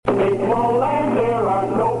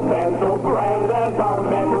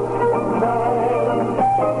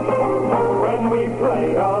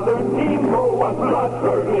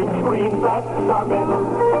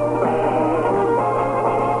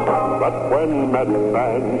When Mets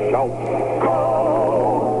fans shout,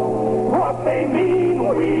 go! What they mean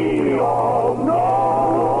we all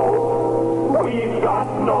know. We've got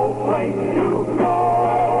no place to go.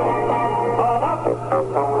 But up.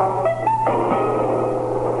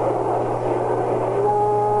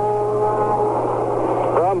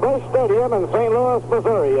 From Busch Stadium in St. Louis,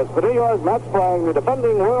 Missouri, it's the New York Mets playing the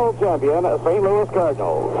defending world champion, St. Louis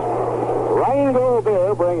Cardinals. Rheingold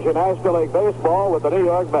beer brings you National League Baseball with the New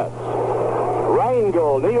York Mets.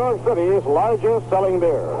 Rheingold, New York City's largest selling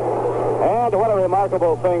beer. And what a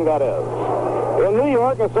remarkable thing that is. In New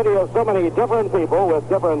York, a city of so many different people with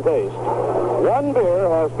different tastes, one beer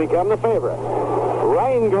has become the favorite.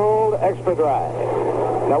 Rheingold Extra Dry.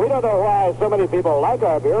 Now, we don't know why so many people like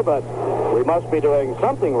our beer, but we must be doing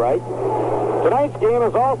something right. Tonight's game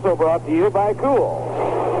is also brought to you by Cool.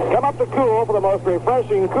 Come up to Cool for the most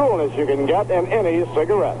refreshing coolness you can get in any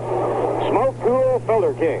cigarette. Smoke Cool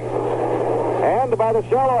Filter King. And by the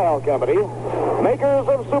Shell Oil Company, makers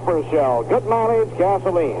of Super Shell, good mileage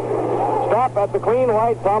gasoline. Stop at the clean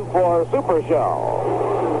white pump for Super Shell.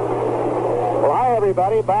 Well, hi,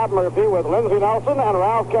 everybody. Bob Murphy with Lindsey Nelson and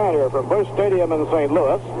Ralph Kiner from Busch Stadium in St.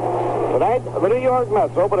 Louis. Tonight, the New York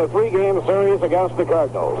Mets open a 3-game series against the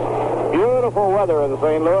Cardinals. Beautiful weather in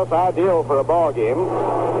St. Louis, ideal for a ball game.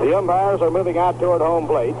 The umpires are moving out toward home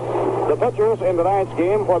plate. The pitchers in tonight's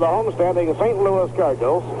game for the homestanding St. Louis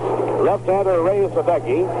Cardinals, left-hander Ray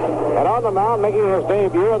Sadecki, and on the mound making his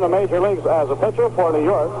debut in the major leagues as a pitcher for New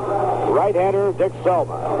York, right-hander Dick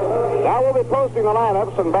Selma. Now we'll be posting the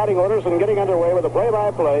lineups and batting orders and getting underway with the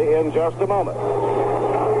play-by-play in just a moment.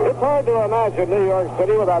 It's hard to imagine New York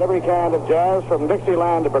City without every kind of jazz from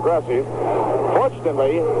Dixieland to progressive.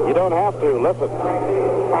 Fortunately, you don't have to listen.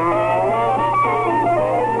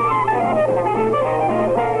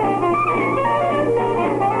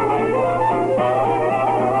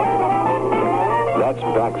 That's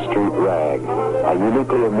Backstreet Rag, a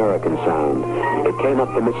uniquely American sound. It came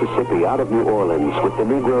up the Mississippi out of New Orleans with the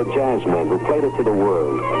Negro jazzmen who played it to the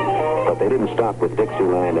world. But they didn't stop with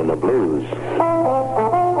Dixieland and the blues.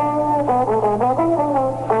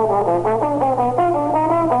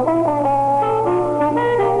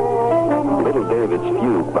 Little David's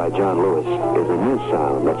Fugue by John Lewis is a new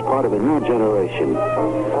sound that's part of a new generation.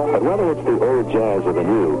 But whether it's the old jazz or the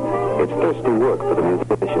new, it's thirsty work for the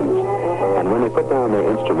musicians. And when they put down their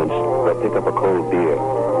instruments, they pick up a cold beer,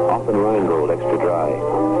 often Rheingold Extra Dry.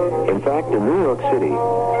 In fact, in New York City,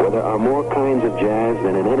 where there are more kinds of jazz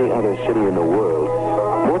than in any other city in the world,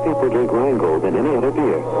 more people drink Rheingold than any other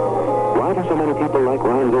beer. Why do so many people like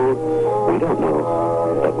Rheingold? We don't know,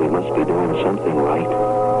 but we must be doing something right.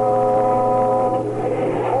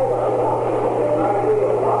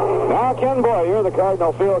 Now, Ken Boyer, the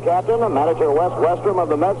Cardinal field captain, and manager Wes Westrom of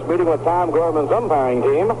the Mets, meeting with Tom Gorman's umpiring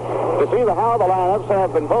team to see how the lineups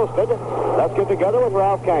have been posted. Let's get together with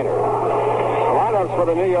Ralph Kiner. The lineups for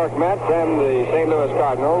the New York Mets and the St. Louis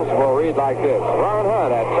Cardinals will read like this. Ron Hunt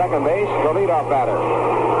at second base, the leadoff batter.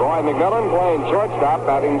 Roy McMillan playing shortstop,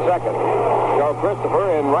 batting second. Joe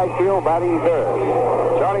Christopher in right field, batting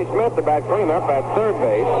third. Charlie Smith, the bat cleanup, at third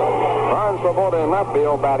base. Ron Swoboda in left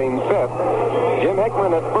field, batting fifth. Jim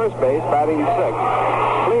Hickman at first base, batting sixth.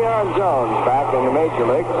 Leon Jones back in the major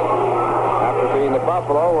leagues after being the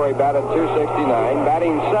Buffalo, where he batted .269,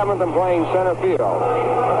 batting seventh and playing center field.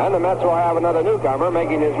 And the Mets will have another newcomer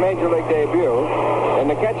making his major league debut in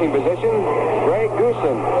the catching position, Greg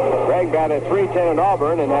Goosen. Greg batted .310 at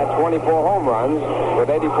Auburn and had 24 home runs with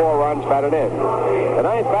 84 runs batted in. The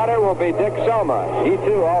ninth batter will be Dick Selma. He,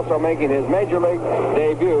 too, also making his major league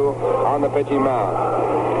debut on the pitching mound.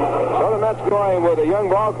 So the Mets going with a young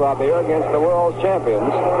ball club here against the world's champions,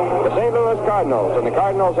 the St. Louis Cardinals. And the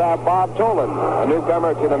Cardinals have Bob Tolan, a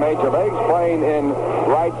newcomer to the major leagues, playing in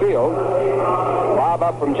right field. Bob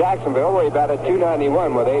up from Jacksonville, where he batted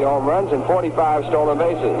 .291 with 8 home runs and 45 stolen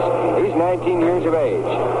bases. He's 19 years of age.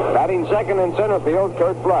 Batting second in center field,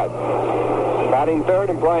 Kurt Flood. Batting third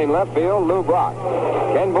and playing left field, Lou Brock.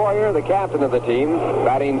 Ken Boyer, the captain of the team,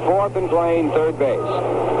 batting fourth and playing third base.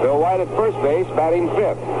 Bill White at first base, batting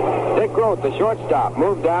fifth. Dick Groth, the shortstop,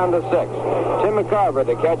 moved down to sixth. Tim McCarver,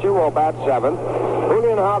 the catcher, will bat seventh.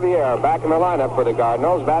 Julian Javier back in the lineup for the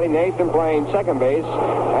Cardinals, batting eighth and playing second base,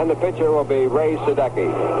 and the pitcher will be Ray Sadecki.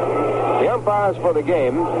 The umpires for the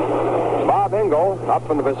game, Bob Engel, up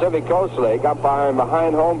from the Pacific Coast League, umpiring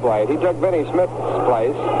behind home plate. He took Vinny Smith's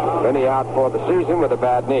place. Vinny out for the season with a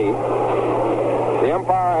bad knee. The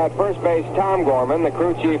umpire at first base, Tom Gorman, the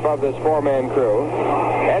crew chief of this four-man crew.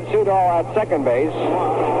 Ed Sudol at second base,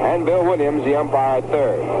 and Bill Williams, the umpire, at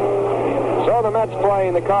third. So the Mets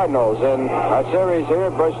playing the Cardinals in a series here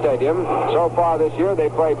at Busch Stadium. So far this year, they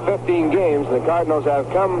played 15 games. The Cardinals have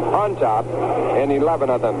come on top in 11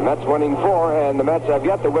 of them. Mets winning 4, and the Mets have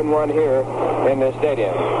yet to win one here in this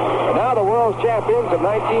stadium. And now the world champions of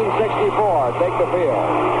 1964 take the field.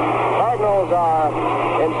 Cardinals are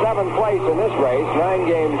in 7th place in this race, 9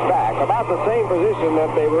 games back. About the same position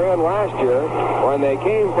that they were in last year when they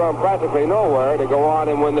came from practically nowhere to go on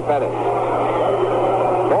and win the pennant.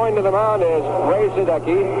 Going to the mound is Ray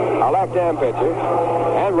Sadecki, a left-hand pitcher,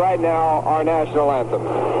 and right now our national anthem.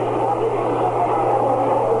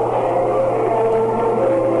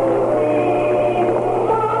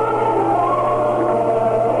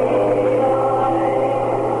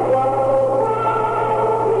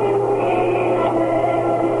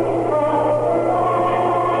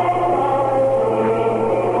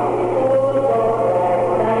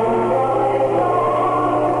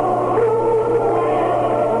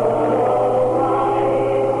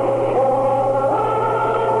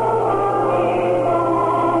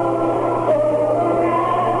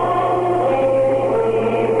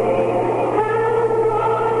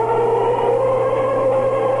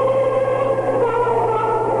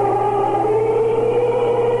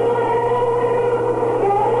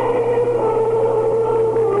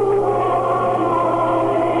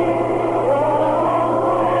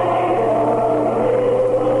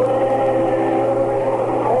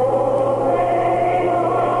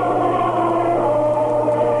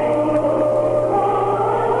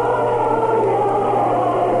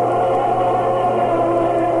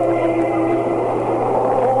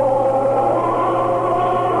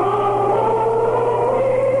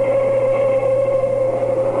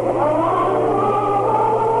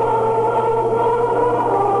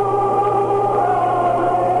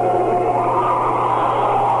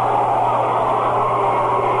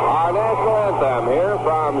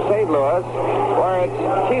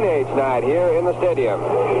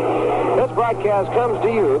 This broadcast comes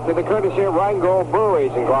to you through the courtesy of Rheingold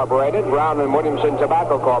Breweries Incorporated, Brown & Williamson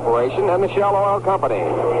Tobacco Corporation, and the Shell Oil Company.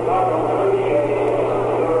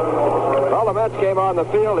 Well, the Mets came on the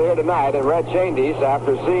field here tonight, and Red Shandies,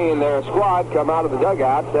 after seeing their squad come out of the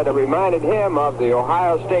dugout, said it reminded him of the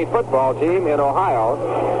Ohio State football team in Ohio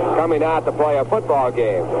coming out to play a football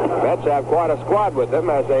game. Mets have quite a squad with them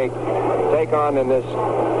as they take on in this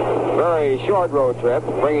very short road trip,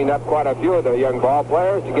 bringing up quite a few of the young ball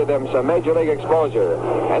players to give them some major league exposure.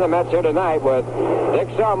 And the Mets here tonight with Dick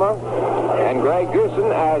Selma and Greg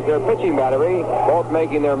Goosen as their pitching battery, both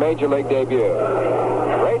making their major league debut.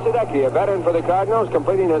 Ray Sadecki, a veteran for the Cardinals,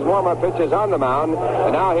 completing his warm-up pitches on the mound,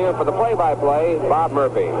 and now here for the play-by-play, Bob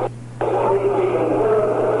Murphy.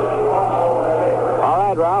 All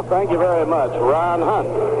right, Ralph, thank you very much. Ron Hunt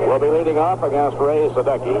will be leading off against Ray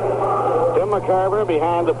Sadecki. Tim McCarver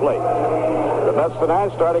behind the plate. The Mets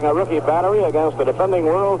tonight starting a rookie battery against the defending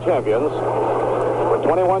world champions with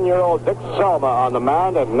 21-year-old Dick Selma on the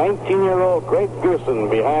mound and 19-year-old Greg Goosen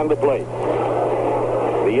behind the plate.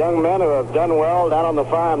 The young men who have done well down on the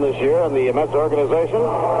farm this year in the Mets organization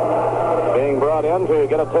being brought in to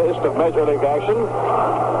get a taste of Major League action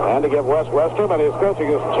and to give Wes Westrom and his coaching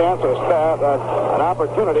chance an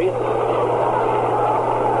opportunity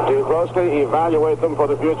to closely evaluate them for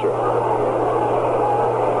the future.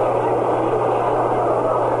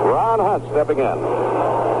 Ron Hunt stepping in.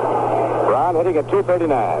 Ron hitting at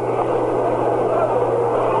 .239.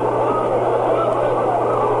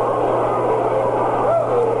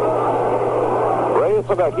 Ray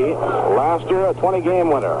Sadecki, last year a 20-game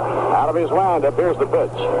winner. Out of his windup, here's the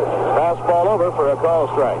pitch. Fastball over for a call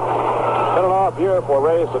strike. Been an off year for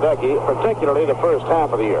Ray Sadecki, particularly the first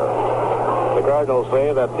half of the year. The Cardinals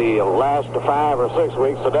say that the last 5 or 6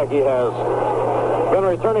 weeks, Sadecki has been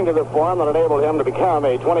returning to the form that enabled him to become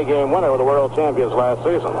a 20-game winner with the world champions last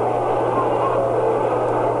season.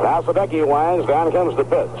 Now Sadecki winds, down comes the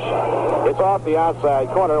pitch. It's off the outside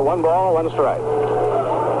corner, 1 ball, 1 strike.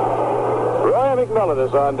 Roy McMillan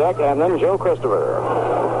is on deck, and then Joe Christopher.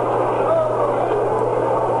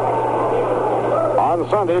 On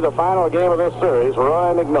Sunday, the final game of this series,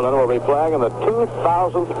 Roy McMillan will be playing in the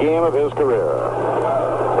 2,000th game of his career.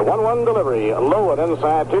 The 1-1 delivery, low and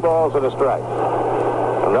inside, 2 balls and a strike.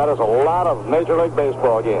 And that is a lot of Major League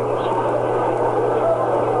Baseball games.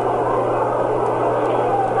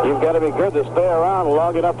 You've got to be good to stay around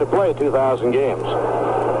long enough to play 2,000 games.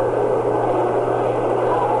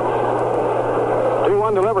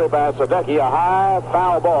 2-1 delivery by Sadecki, a high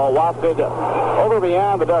foul ball wafted over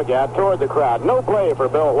beyond the dugout toward the crowd. No play for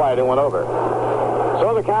Bill White, who went over.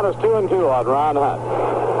 So the count is 2-2 on Ron Hunt.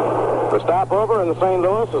 The stopover in St.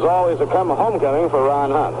 Louis is always a homecoming for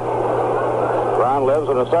Ron Hunt. Ron lives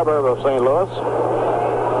in a suburb of St. Louis,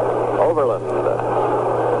 Overland.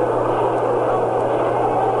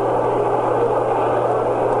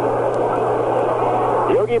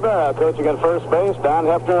 Yogi Berra coaching at first base. Don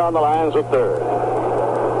Hefner on the lines at third.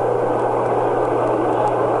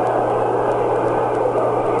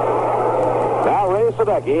 Now Ray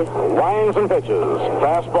Sadecki winds and pitches.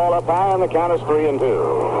 Fastball up high, and the count is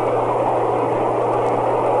 3-2.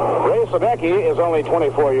 Sadecki is only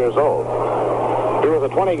 24 years old. He was a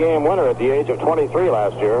 20-game winner at the age of 23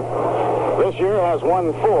 last year. This year has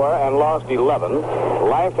won 4 and lost 11.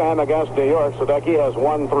 Lifetime against New York, Sadecki has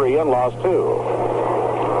won 3 and lost 2.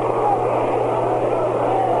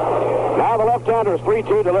 Now the left-hander's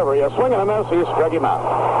 3-2 delivery. A swing and a miss. He struck him out.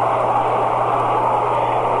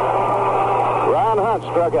 Ron Hunt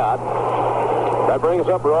struck out. That brings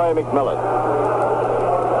up Roy McMillan.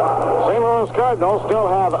 St. Louis Cardinals still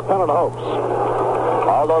have pennant hopes,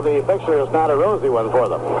 although the picture is not a rosy one for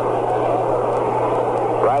them.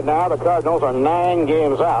 Right now, the Cardinals are 9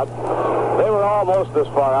 games out. They were almost this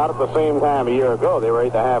far out at the same time a year ago. They were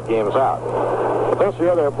 8.5 games out. But this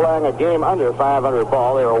year, they're playing a game under 500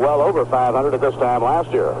 ball. They were well over 500 at this time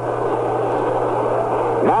last year.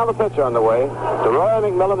 Now the pitch on the way to Roy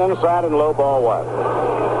McMillan inside and low ball 1.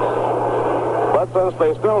 But since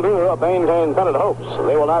they still do maintain pennant hopes,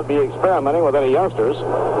 they will not be experimenting with any youngsters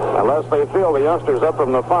unless they feel the youngsters up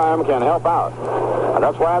from the farm can help out. And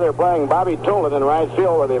that's why they're playing Bobby Tolan in right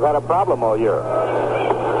field, where they've had a problem all year.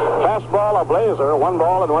 Fastball, a blazer, 1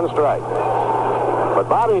 ball and 1 strike. But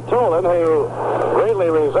Bobby Tolan, who greatly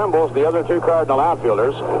resembles the other 2 Cardinal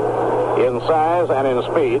outfielders in size and in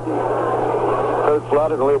speed, Kurt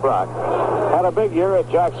Flood and Lou Brock, had a big year at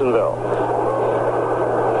Jacksonville.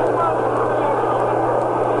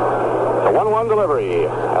 1-1 delivery,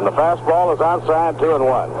 and the fastball is outside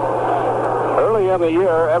 2-1. Early in the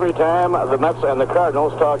year, every time the Mets and the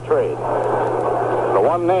Cardinals talked trade, the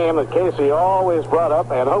one name that Casey always brought up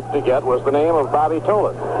and hoped to get was the name of Bobby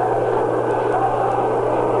Tolan.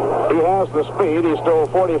 He has the speed. He stole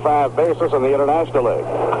 45 bases in the International League.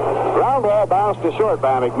 Ground ball bounced to short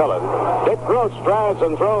by McMillan. Dick Groat strides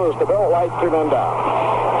and throws to Bill White, 2 men down.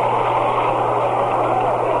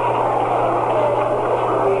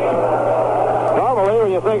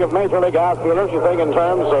 When you think of Major League outfielders, you think in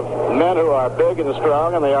terms of men who are big and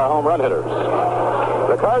strong, and they are home run hitters.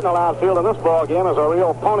 The Cardinal outfield in this ball game is a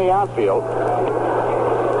real pony outfield.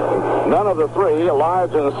 None of the 3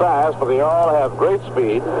 large in size, but they all have great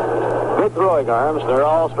speed, good throwing arms, and they're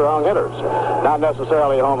all strong hitters. Not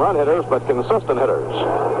necessarily home run hitters, but consistent hitters.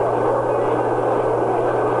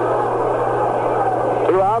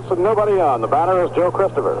 2 outs and nobody on. The batter is Joe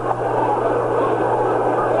Christopher.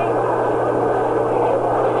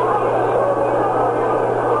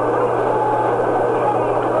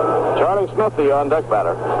 Smith, the on-deck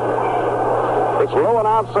batter. It's low and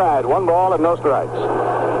outside, 1 ball and no strikes.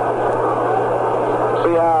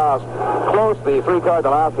 See how close the 3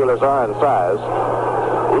 Cardinal outfielders are in size.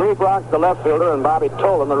 Lou Brock, the left fielder, and Bobby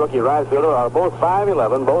Tolan, the rookie right fielder, are both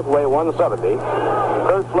 5'11", both weigh 170.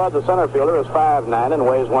 Kurt Flood, the center fielder, is 5'9" and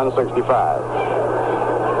weighs 165.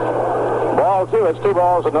 Ball 2, it's 2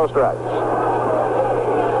 balls and no strikes.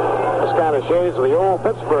 Kind of shades of the old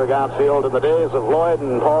Pittsburgh outfield in the days of Lloyd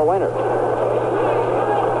and Paul Wainert.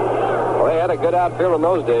 Well, they had a good outfield in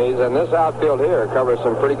those days, and this outfield here covers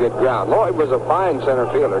some pretty good ground. Lloyd was a fine center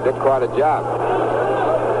fielder, did quite a job.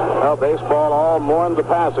 Well, baseball all mourned the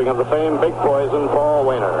passing of the famed Big Poison, Paul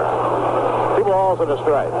Wainert. 2 balls and a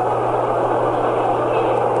strike.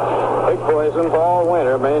 Big Poison, Paul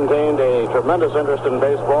Wainert, maintained a tremendous interest in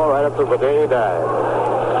baseball right up to the day he died.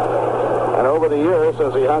 And over the years,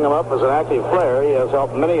 since he hung him up as an active player, he has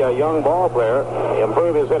helped many a young ball player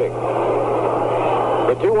improve his hitting.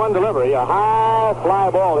 The 2-1 delivery, a high fly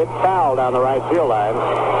ball hit foul down the right field line.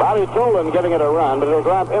 Bobby Tolan giving it a run, but it'll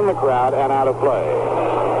drop in the crowd and out of play.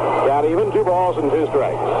 Got even, 2 balls and 2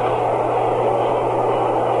 strikes.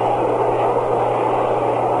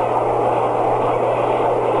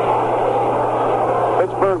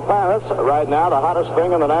 Pittsburgh Pirates, right now the hottest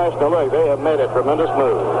thing in the National League. They have made a tremendous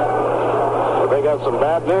move. They got some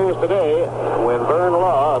bad news today when Vern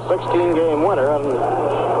Law, a 16-game winner, and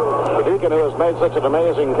the Deacon, who has made such an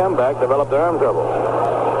amazing comeback, developed arm trouble.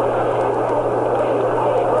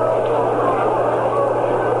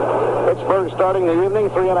 Pittsburgh starting the evening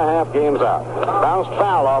 3.5 games out. Bounced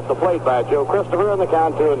foul off the plate by Joe Christopher, and the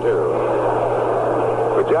count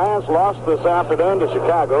 2-2. The Giants lost this afternoon to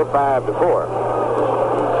Chicago 5-4.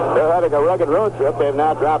 They're having a rugged road trip. They've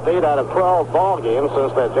now dropped 8 out of 12 ball games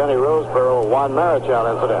since that Jenny Roseboro Juan Marichal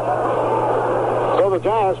incident. So the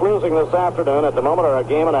Giants losing this afternoon at the moment are a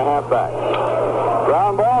game and a half back.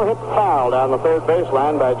 Ground ball hit foul down the third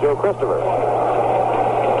baseline by Joe Christopher.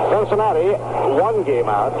 Cincinnati, 1 game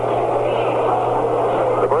out.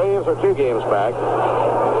 The Braves are 2 games back.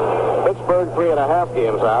 Pittsburgh, 3.5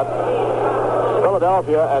 games out.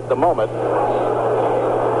 Philadelphia, at the moment,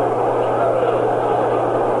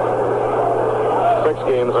 6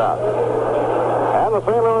 games out. And the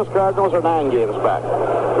St. Louis Cardinals are 9 games back.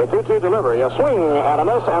 The 2-2 delivery, a swing and a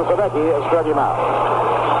miss, and Sadecki struck him out.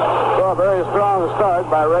 So a very strong start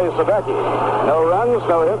by Ray Sadecki. No runs,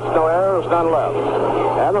 no hits, no errors, none left.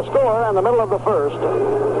 And the score in the middle of the first.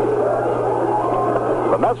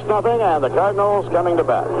 The Mets nothing, and the Cardinals coming to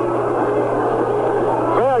bat.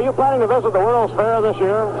 Say, are you planning to visit the World's Fair this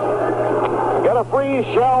year? Get a free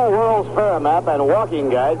Shell World's Fair map and walking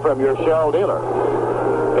guide from your Shell dealer.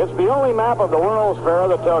 It's the only map of the World's Fair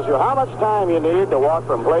that tells you how much time you need to walk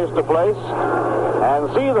from place to place and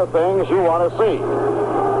see the things you want to see.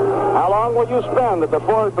 How long will you spend at the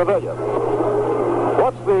Ford Pavilion?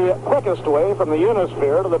 What's the quickest way from the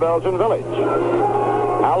Unisphere to the Belgian Village?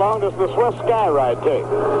 How long does the Swiss Sky Ride take?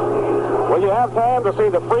 Will you have time to see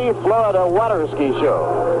the free Florida water ski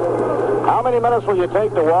show? How many minutes will you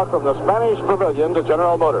take to walk from the Spanish Pavilion to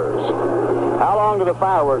General Motors? How long do the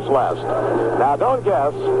fireworks last? Now, don't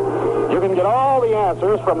guess. You can get all the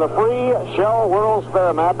answers from the free Shell World's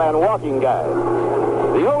Fair map and walking guide.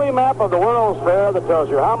 The only map of the World's Fair that tells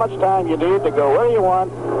you how much time you need to go where you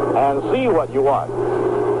want and see what you want.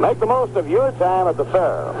 Make the most of your time at the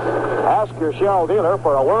fair. Ask your Shell dealer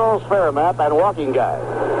for a World's Fair map and walking guide.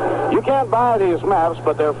 You can't buy these maps,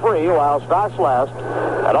 but they're free while stocks last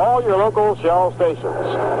at all your local Shell stations.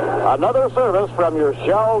 Another service from your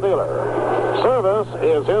Shell dealer. Service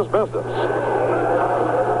is his business.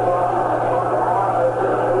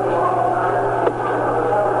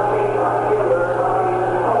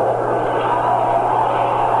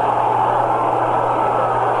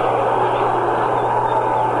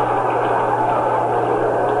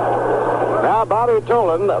 Now, Bobby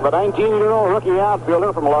Tolan, the 19-year-old rookie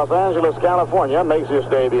outfielder from Los Angeles, California, makes his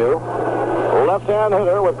debut. Left-hand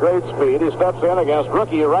hitter with great speed. He steps in against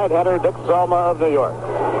rookie right-hander Dick Selma of New York.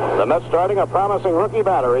 The Mets starting a promising rookie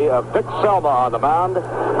battery of Dick Selma on the mound,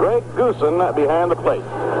 Greg Goosen behind the plate.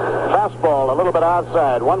 Fastball a little bit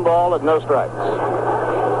outside, 1 ball and no strikes.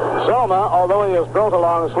 Selma, although he is built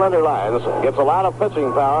along slender lines, gets a lot of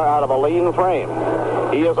pitching power out of a lean frame.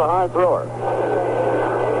 He is a hard thrower.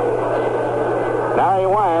 Now he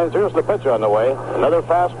winds. Here's the pitch on the way. Another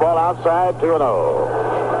fastball outside, 2-0.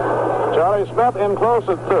 Charlie Smith in close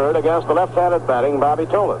at third against the left-handed batting Bobby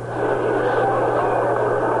Tolan.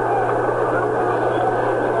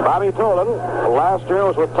 Bobby Tolan last year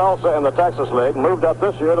was with Tulsa in the Texas League, moved up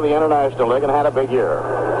this year to the International League and had a big year.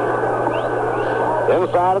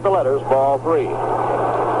 Inside of the letters, ball 3.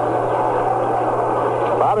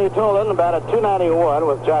 Bobby Tolan batted .291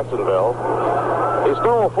 with Jacksonville. He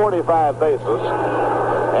stole 45 bases,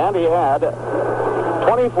 and he had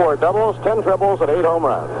 24 doubles, 10 triples, and 8 home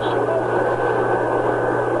runs.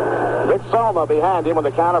 Dick Selma behind him with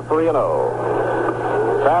a count of 3-0.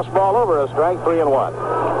 Fastball over a strike, 3-1.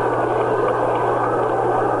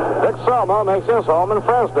 Dick Selma makes his home in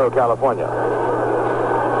Fresno, California.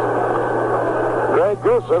 Greg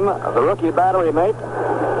Goosen, the rookie battery mate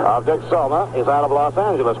of Dick Selma, is out of Los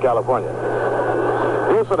Angeles, California.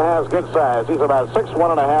 Goosen has good size. He's about 6'1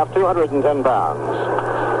 1/2", 210 pounds.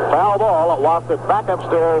 Foul ball wafted back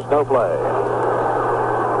upstairs, no play.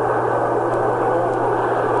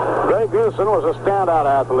 Greg Goosen was a standout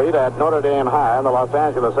athlete at Notre Dame High in the Los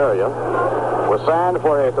Angeles area. Was signed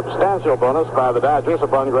for a substantial bonus by the Dodgers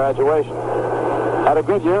upon graduation. Had a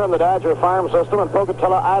good year in the Dodger farm system in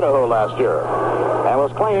Pocatello, Idaho last year, and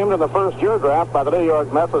was claimed in the first-year draft by the New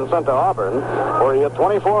York Mets and sent to Auburn, where he hit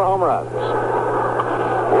 24 home runs.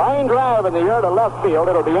 Line drive in the air to left field.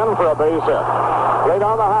 It'll be in for a base hit. Played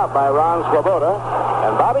on the hop by Ron Swoboda,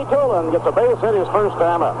 and Bobby Tolan gets a base hit his first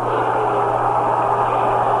time up.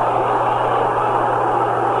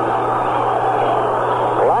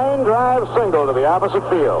 Line drive single to the opposite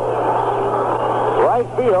field. Right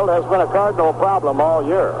field has been a Cardinal problem all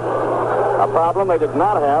year. A problem they did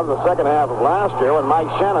not have the second half of last year when Mike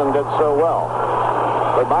Shannon did so well.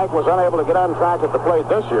 But Mike was unable to get on track at the plate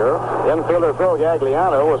this year. Infielder Phil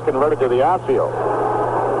Gagliano was converted to the outfield.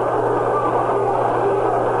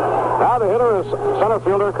 Now the hitter is center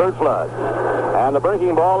fielder Curt Flood. And the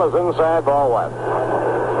breaking ball is inside, ball 1.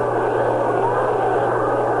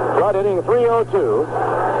 Flood hitting .302.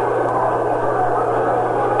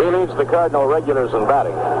 He leads the Cardinal regulars in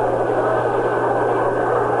batting.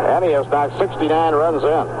 And he has knocked 69 runs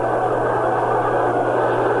in.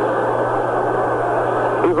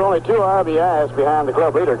 He He's only 2 RBIs behind the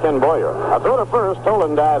club leader, Ken Boyer. A throw to first,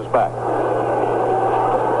 Tolan dives back.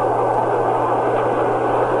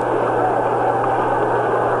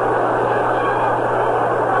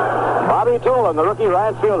 Bobby Tolan, the rookie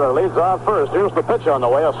right fielder, leads off first. Here's the pitch on the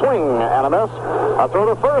way. A swing and a miss. A throw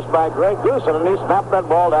to first by Greg Goosen, and he snapped that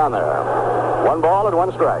ball down there. 1 ball and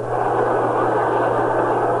 1 strike.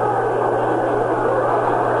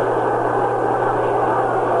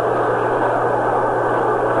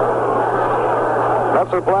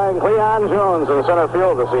 Mets are playing Cleon Jones in center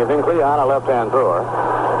field this evening. Cleon, a left-hand thrower,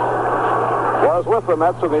 was with the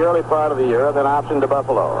Mets in the early part of the year and then optioned to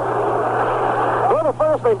Buffalo.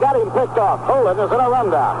 First, they've got him picked off. Tolan is in a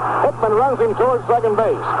rundown. Hickman runs him towards second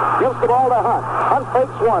base. Gives the ball to Hunt. Hunt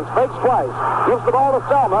fakes once, fakes twice. Gives the ball to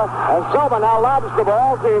Selma, and Selma now lobs the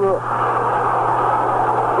ball to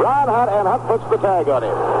Ron Hunt, and Hunt puts the tag on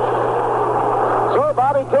him. So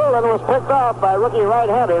Bobby Tolan was picked off by rookie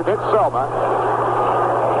right-hander Dick Selma.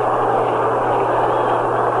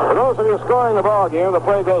 For those of you scoring the ball game, the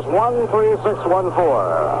play goes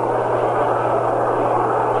 1-3-6-1-4.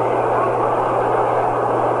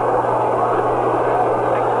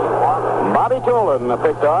 Tolan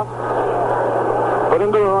picked off, put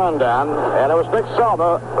into a rundown, and it was Dick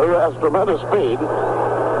Selma, who has tremendous speed.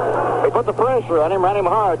 He put the pressure on him, ran him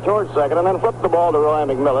hard towards second, and then flipped the ball to Roy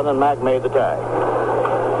McMillan, and Mac made the tag.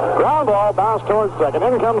 Ground ball bounced towards second.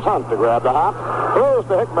 In comes Hunt to grab the hop. Throws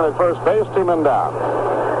to Hickman at first base, 2 men down.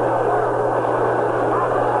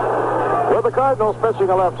 With the Cardinals pitching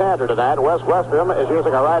a left-hander tonight, Wes Westrum is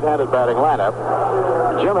using a right-handed batting lineup.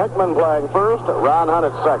 Jim Hickman playing first, Ron Hunt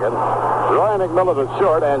at second, Roy McMillan at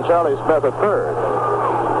short, and Charlie Smith at third.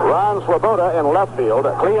 Ron Swoboda in left field,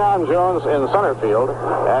 Cleon Jones in center field,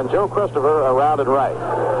 and Joe Christopher around and right.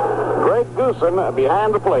 Greg Goosen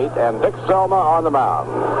behind the plate, and Dick Selma on the mound.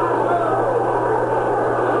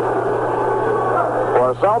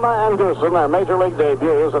 For Selma and Goosen, their major league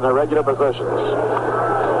debuts in their regular positions.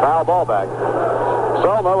 Foul ball back.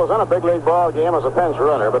 Selma was in a big league ball game as a pinch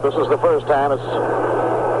runner, but this is the first time it's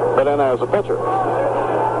been in as a pitcher.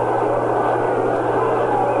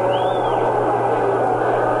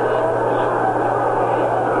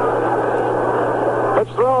 Pitch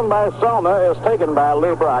thrown by Selma is taken by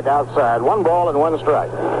Lou Brock outside. 1 ball and 1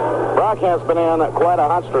 strike. Brock has been in quite a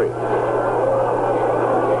hot streak.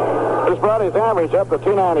 He's brought his average up to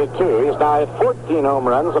 292. He's now at 14 home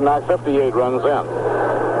runs and knocked 58 runs in.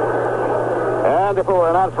 And if it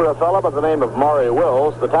were not for a fellow by the name of Maury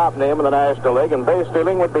Wills, the top name in the National League in base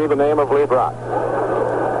stealing would be the name of Lee Brock.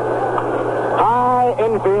 High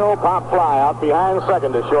infield pop fly out behind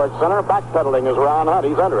second to short center. Backpedaling is Ron Hunt.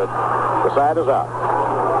 He's under it. The side is out.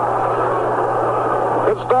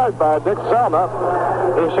 Good start by Dick Selma.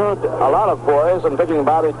 He showed a lot of poise in picking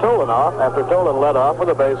Bobby Tolan off after Tolan led off with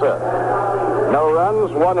a base hit. No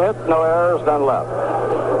runs, 1 hit, no errors, none left.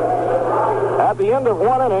 At the end of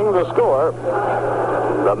 1 inning, the score,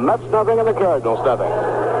 the Mets nothing and the Cardinals nothing.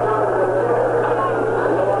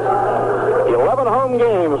 11 home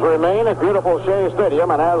games remain at beautiful Shea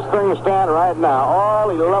Stadium, and as things stand right now, all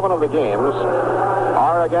 11 of the games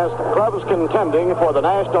are against clubs contending for the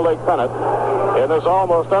National League pennant in this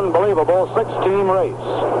almost unbelievable 6-team race.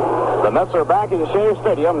 The Mets are back in Shea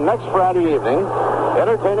Stadium next Friday evening,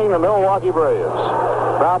 entertaining the Milwaukee Braves.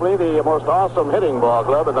 Probably the most awesome hitting ball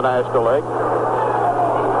club in the National League.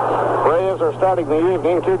 Braves are starting the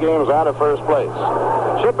evening 2 games out of first place.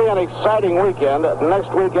 Should be an exciting weekend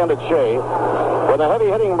next weekend at Shea, when the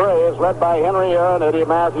heavy-hitting Braves, led by Henry Aaron, Eddie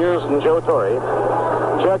Matthews, and Joe Torre,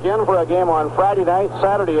 check in for a game on Friday night,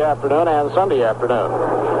 Saturday afternoon, and Sunday afternoon.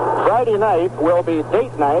 Friday night will be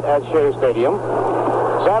date night at Shea Stadium.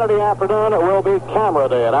 Saturday afternoon will be camera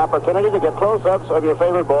day, an opportunity to get close-ups of your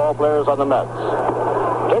favorite ball players on the Mets.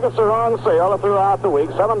 Tickets are on sale throughout the week,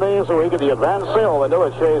 7 days a week at the advanced sale window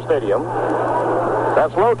at Shea Stadium.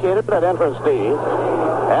 That's located at Entrance D.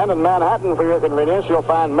 And in Manhattan, for your convenience, you'll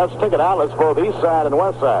find Mets ticket outlets both east side and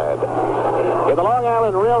west side. In the Long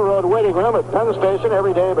Island Railroad waiting room at Penn Station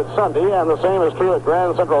every day but Sunday, and the same is true at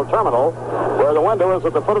Grand Central Terminal, where the window is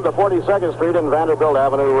at the foot of the 42nd Street and Vanderbilt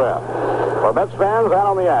Avenue West. For Mets fans out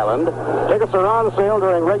on the island, tickets are on sale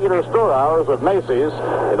during regular store hours at Macy's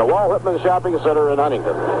in the Walt Whitman Shopping Center in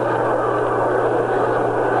Huntington.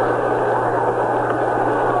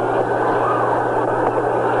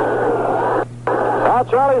 Now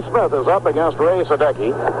Charlie Smith is up against Ray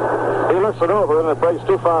Sadecki. He looks it over and it breaks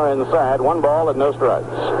too far inside. 1 ball and no strikes.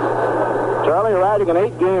 Charlie, riding an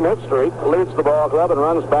 8-game hit streak, leads the ball club and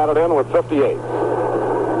runs batted in with 58.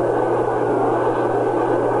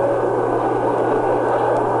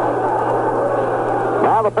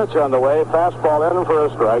 Now the pitch on the way. Fastball in for a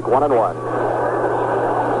strike, 1-1.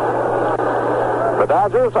 The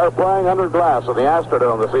Dodgers are playing under glass in the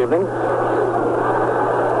Astrodome this evening.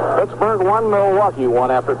 Pittsburgh 1, Milwaukee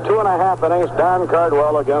 1 after 2.5 innings. Don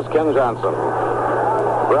Cardwell against Ken Johnson.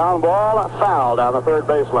 Ground ball, foul down the third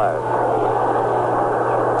baseline.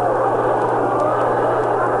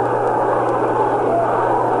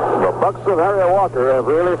 The Bucks of Harry Walker have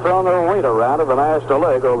really thrown their weight around in the National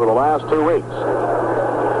League over the last 2 weeks.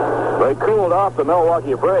 They cooled off the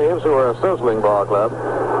Milwaukee Braves, who are a sizzling ball club,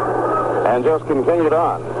 and just continued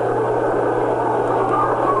on.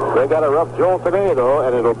 They got a rough jolt today, though,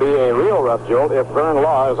 and it'll be a real rough jolt if Vern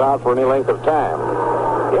Law is out for any length of time.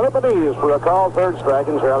 Gillipanese for a called third strike,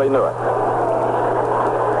 and Charlie knew it.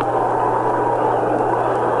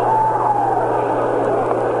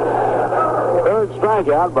 Third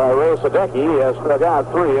strikeout by Ray Sadecki. He has struck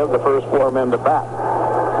out 3 of the first 4 men to bat.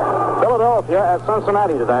 Philadelphia at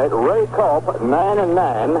Cincinnati tonight. Ray Culp,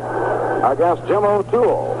 9-9 against Jim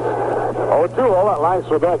O'Toole. O'Toole, like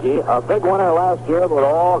Sadecki, a big winner last year, but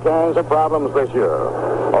all kinds of problems this year.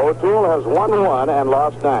 O'Toole has won 1 and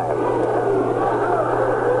lost 9.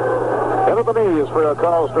 Into the knees for a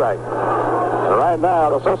call strike. And right now,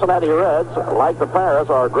 the Cincinnati Reds, like the Pirates,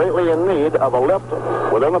 are greatly in need of a lift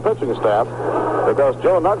within the pitching staff because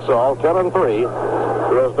Joe Nuxall, 10-3,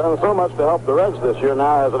 who has done so much to help the Reds this year,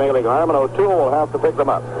 now has an ailing arm, and O'Toole will have to pick them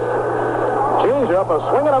up. Change-up, a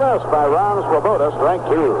swing and a miss by Ron Swoboda, strike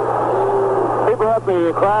 2. People had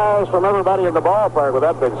the cries from everybody in the ballpark with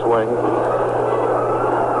that big swing.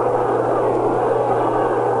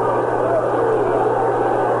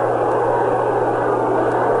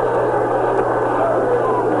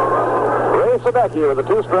 Ray Sadecki with a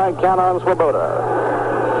 2-strike count on Swoboda.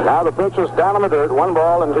 Now the pitch is down in the dirt, 1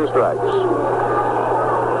 ball and 2 strikes.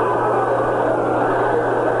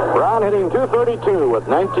 Brown hitting .232 with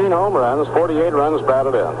 19 home runs, 48 runs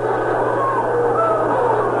batted in.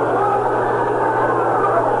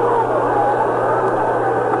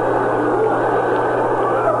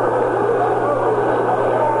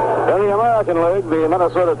 League, the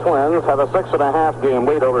Minnesota Twins have a 6.5 game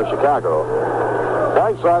lead over Chicago.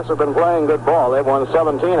 White Sox have been playing good ball. They've won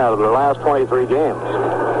 17 out of their last 23 games.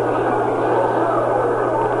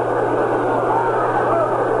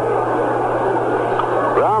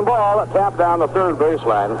 Ground ball tapped down the third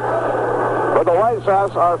baseline. But the White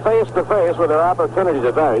Sox are face-to-face with their opportunity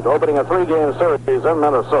tonight, opening a 3-game series in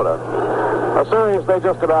Minnesota. A series they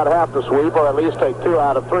just about have to sweep, or at least take 2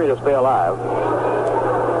 out of 3 to stay alive.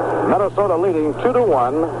 Minnesota leading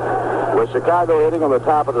 2-1 with Chicago hitting on the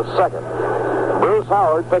top of the second. Bruce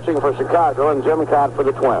Howard pitching for Chicago and Jim Cott for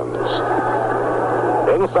the Twins.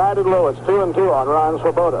 Inside and low, it's 2-2 on Ron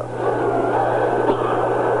Swoboda.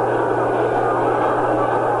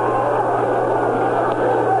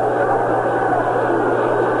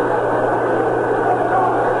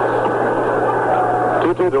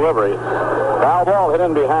 Delivery. Foul ball hit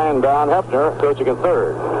in behind Don Hefner, coaching at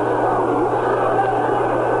third.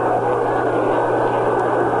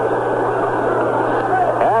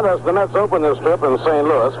 And as the Mets open this trip in St.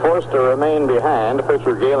 Louis, forced to remain behind,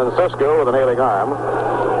 pitcher Galen Cisco with an ailing arm,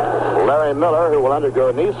 Larry Miller, who will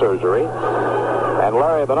undergo knee surgery, and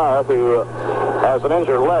Larry Bernard, who has an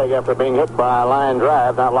injured leg after being hit by a line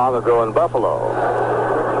drive not long ago in Buffalo.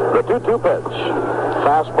 The 2-2 pitch.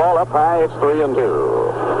 Fastball up high, it's 3-2.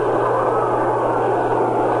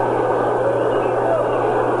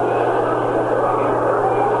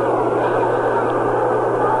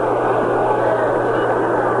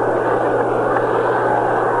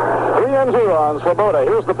 On Swoboda.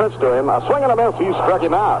 Here's the pitch to him. A swing and a miss. He struck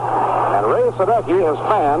him out. And Ray Sadecki has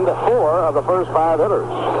fanned 4 of the first 5 hitters.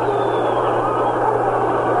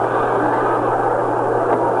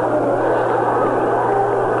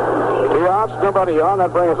 2 outs, nobody on.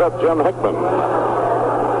 That brings up Jim Hickman.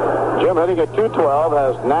 Jim hitting at .212,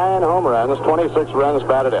 has 9 home runs, 26 runs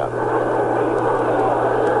batted in.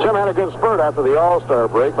 Jim had a good spurt after the All-Star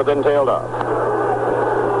break, but then tailed off.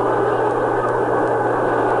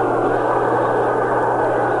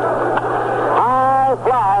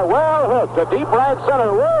 To deep right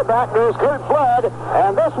center, way back goes Kurt Flood,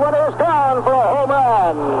 and this one is gone for a home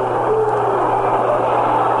run.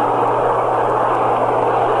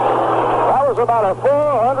 That was about a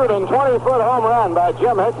 420-foot home run by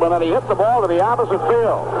Jim Hickman, and he hit the ball to the opposite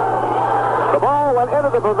field. The ball went into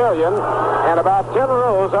the pavilion, and about 10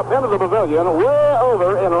 rows up into the pavilion, way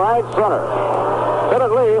over in right center. Hit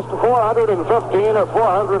at least 415 or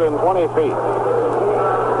 420 feet.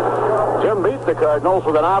 Jim beat the Cardinals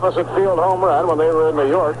with an opposite field home run when they were in New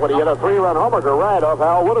York when he hit a 3-run homer to right off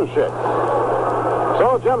Hal Woodershik.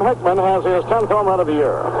 So Jim Hickman has his 10th home run of the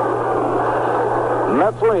year.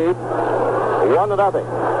 Mets lead 1-0.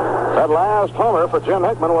 That last homer for Jim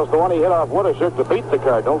Hickman was the one he hit off Woodishick to beat the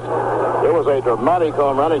Cardinals. It was a dramatic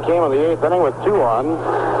home run. He came in the 8th inning with 2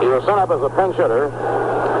 on. He was sent up as a pinch hitter.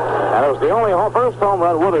 And it was the only first home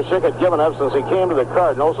run Woodishick had given up since he came to the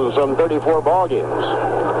Cardinals in some 34 ball games.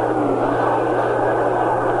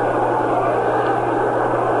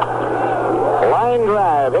 Line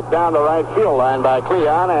drive hit down the right field line by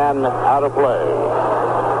Cleon and out of play.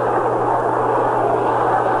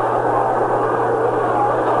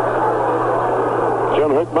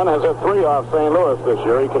 Jim Hickman has hit 3 off St. Louis this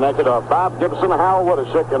year. He connected off Bob Gibson, Hal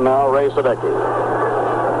Woodishick, and now Ray Sadecki.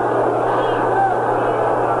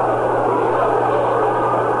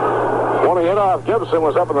 One he hit off Gibson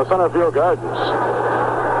was up in the center field gardens.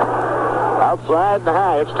 Outside and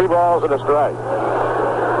high, it's 2 balls and a strike.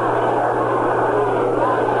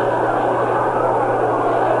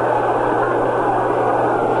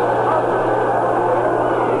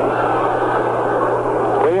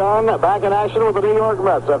 Back in action with the New York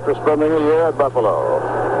Mets after spending a year at Buffalo.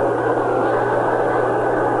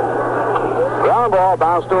 Ground ball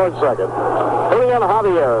bounced towards second. Julian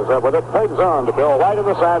Javier is up with it. Pegs on to Bill White, and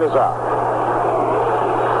the side is out.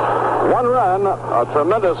 1 run, a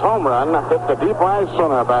tremendous home rn, hit the deep right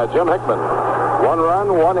center by Jim Hickman. 1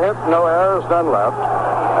 run, 1 hit, no errors, none left.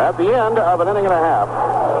 At the end of an inning and a half,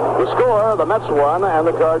 the score, the Mets won and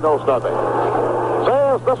the Cardinals nothing.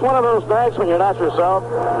 Say, is this one of those nights when you're not yourself?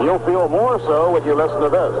 You'll feel more so when you listen to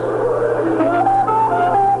this.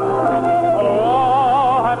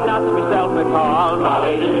 Oh, I'm not myself at all.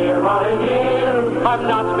 Molly dear, I'm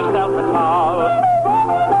not myself at all.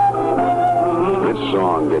 This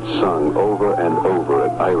song gets sung over and over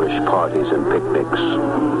at Irish parties and picnics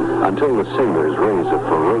until the singers raise a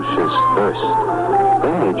ferocious thirst.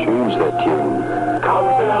 Then they change their tune. Come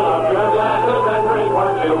fill up your glasses and drink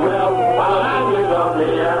what you will, while Andy loves me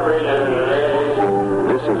every day.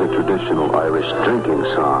 This is a traditional Irish drinking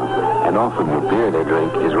song, and often the beer they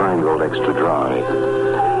drink is Rheingold Extra Dry.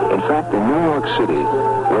 In fact, in New York City,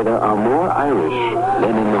 where there are more Irish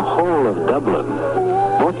than in the whole of Dublin,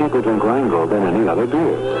 more people drink Rheingold than any other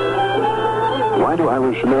beer. Why do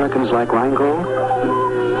Irish Americans like Rheingold?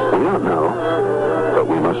 We don't know, but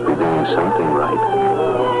we must be doing something right.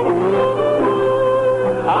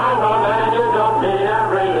 I'm a man you don't meet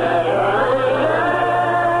every day.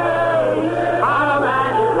 I'm a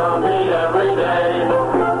man you don't meet every day.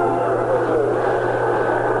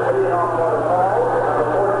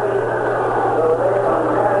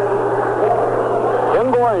 Ken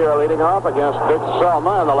Boyer leading off against Dick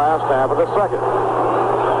Selma in the last half of the second.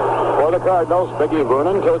 For the Cardinals, Biggie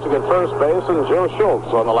Boonen coaching at first base and Joe Schultz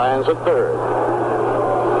on the lines at third.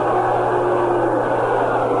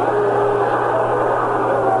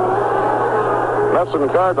 Mets and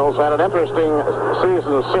Cardinals had an interesting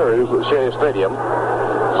season series at Shea Stadium.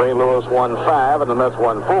 St. Louis won 5 and the Mets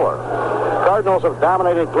won 4. Cardinals have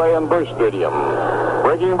dominated play in Busch Stadium.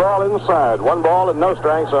 Breaking ball inside, 1 ball and no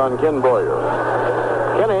strikes on Ken Boyer.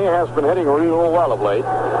 Kenny has been hitting real well of late.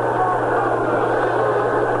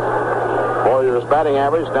 Boyer's batting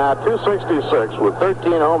average now 266 with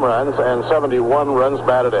 13 home runs and 71 runs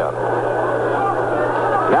batted in.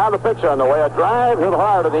 Now the pitch on the way. A drive hit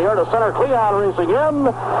hard in the air to center. Cleon racing in.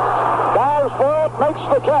 Dives for it. Makes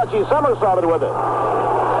the catch. He somersaulted with it.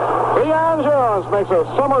 Cleon Jones makes a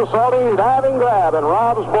somersaulting diving grab and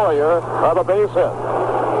robs Boyer of a base hit.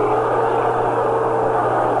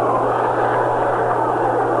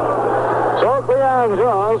 So Cleon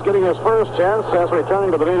Jones getting his first chance since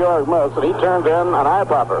returning to the New York Mets, and he turned in an eye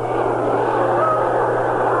popper.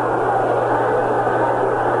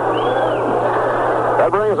 That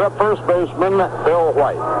brings up first baseman Bill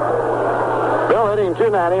White. Bill hitting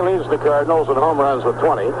 .290 leads the Cardinals in home runs with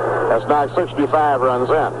 20. That's knocked 65 runs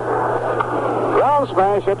in. Ground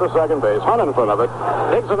smash hit to second base. Hunt in front of it.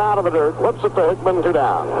 Digs it out of the dirt. Whips it to Hickman. 2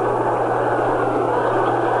 down.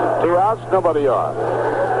 2 outs, nobody on.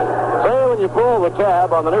 Say, when you pull the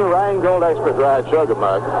tab on the new Rheingold Extra Dry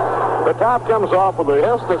Chug-a-Mug, the top comes off with a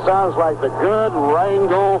hiss that sounds like the good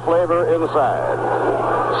Rheingold flavor inside.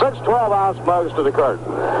 6 12-ounce mugs to the carton.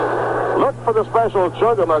 Look for the special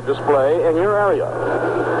Chug-a-Mug display in your area.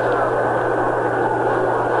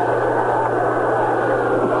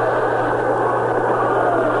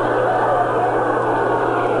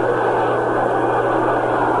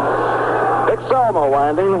 Dick Selma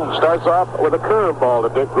winding starts off with a curveball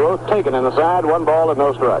to Dick Groth, taken inside, 1 ball and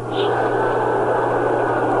no strikes.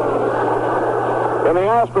 In the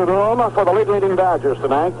Astrodome for the league-leading Dodgers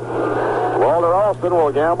tonight, Walter Alston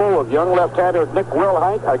will gamble with young left-hander Nick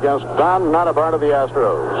Wilhite against Don Notabart of the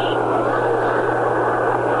Astros.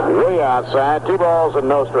 Way outside, 2 balls and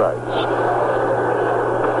no strikes.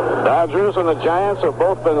 Dodgers and the Giants have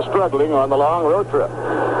both been struggling on the long road trip.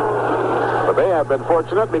 But they have been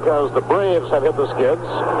fortunate because the Braves have hit the skids.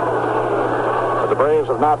 But the Braves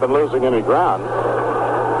have not been losing any ground.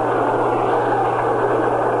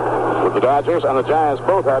 With the Dodgers and the Giants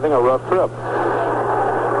both having a rough trip.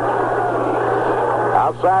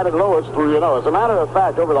 Outside and low, it's 3-0. As a matter of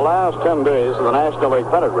fact, over the last 10 days in the National League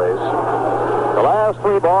pennant race, the last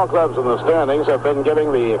 3 ball clubs in the standings have been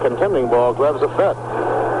giving the contending ball clubs a fit.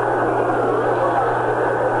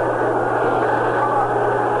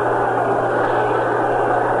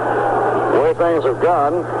 The way things have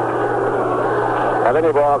gone, had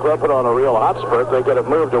any ball club put on a real hot spurt, they could have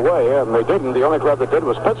moved away, and they didn't. The only club that did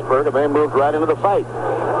was Pittsburgh, and they moved right into the fight.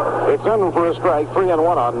 It's in for a strike,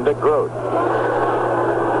 3-1 on Dick Grote.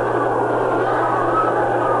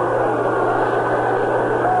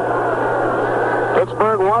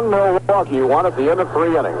 Pittsburgh 1, Milwaukee 1 at the end of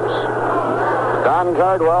 3 innings. Don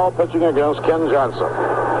Cardwell pitching against Ken Johnson.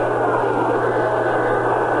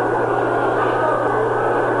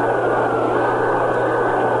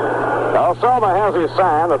 Selma has his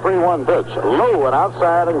sign, the 3-1 pitch. Low and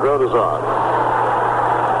outside, and Grote is on.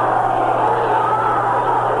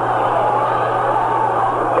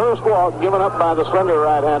 First walk given up by the slender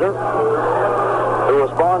right-hander, who was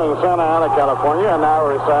born in Santa Ana, California, and now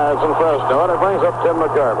resides in Fresno, and it brings up Tim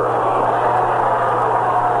McCarver.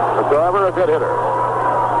 McCarver, a good hitter.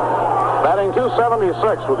 Batting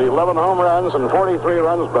 .276 with 11 home runs and 43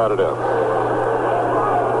 runs batted in.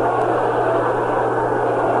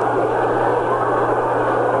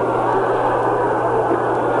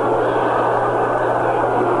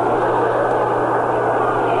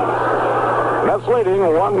 Leading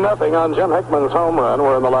 1-0 on Jim Hickman's home run.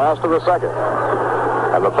 We're in the last of the second.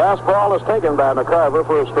 And the fastball is taken by McCarver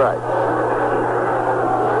for a strike.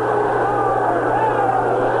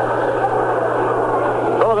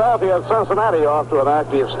 Philadelphia at Cincinnati off to an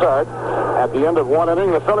active start. At the end of 1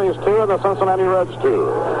 inning, the Phillies 2 and the Cincinnati Reds 2.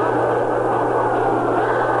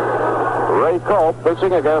 Ray Culp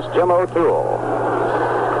pitching against Jim O'Toole.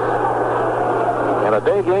 In a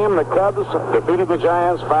day game, the Cubs defeated the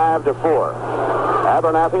Giants 5-4.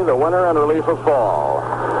 Abernathy, the winner in relief of Fall.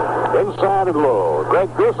 Inside and low.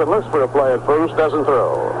 Greg Grissom looks for a play at first, doesn't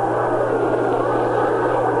throw.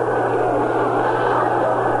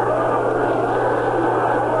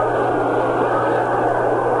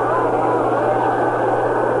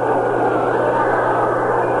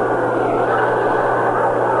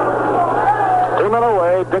 Two men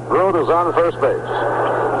away, Dick Grote is on first base.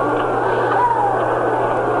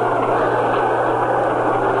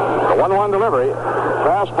 The 1-1 delivery.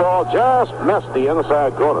 Fastball just missed the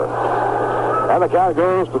inside corner. And the count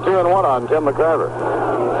goes to 2-1 on Tim McCarver.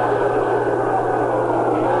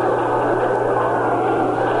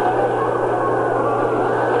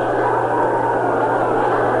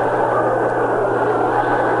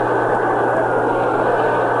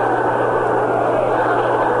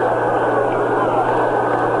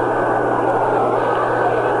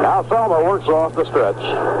 Now Selma works off the stretch.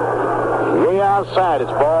 Way outside,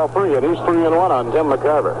 it's ball 3, and he's 3-1 on Tim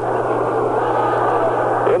McCarver.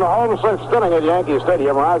 In the home 6th inning at Yankee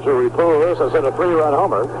Stadium, Roger Repoulos has hit a 3-run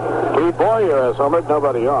homer. Pete Boyer has homered,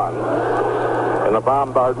 nobody on. In the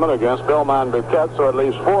bombardment against Bill Monduquette, so at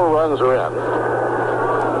least 4 runs are in.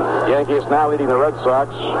 Yankees now leading the Red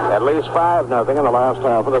Sox at least 5-0 in the last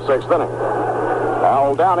half of the 6th inning.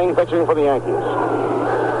 Al Downing pitching for the Yankees.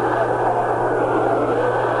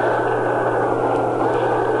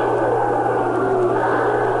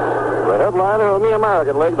 Headliner in the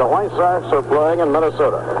American League, the White Sox are playing in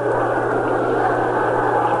Minnesota.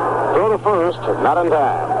 Throw to first, not in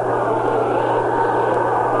time.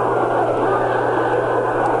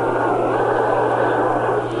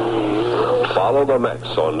 Follow the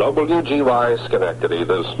Mets on WGY Schenectady,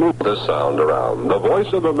 the smoothest sound around. The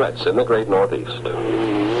voice of the Mets in the great Northeast.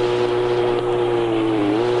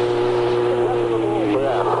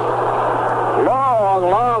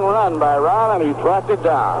 Long run by Ron, and he tracked it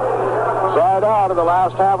down. Side out in the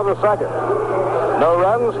last half of the second. No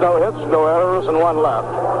runs, no hits, no errors, and 1 left.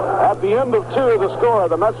 At the end of 2, the score,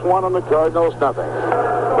 the Mets 1 and the Cardinals nothing.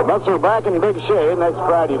 The Mets are back in Big Shade next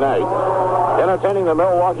Friday night, entertaining the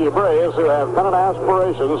Milwaukee Braves, who have pennant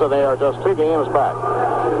aspirations, and they are just 2 games back.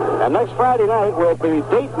 And next Friday night will be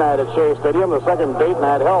date night at Shea Stadium, the second date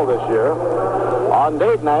night held this year. On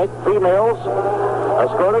date night, females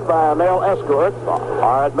escorted by a male escort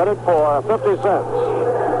are admitted for 50 cents.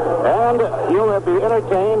 And you'll be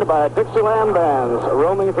entertained by Dixieland bands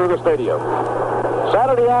roaming through the stadium.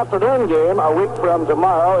 Saturday afternoon game, a week from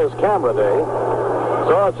tomorrow, is camera day.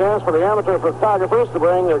 So a chance for the amateur photographers to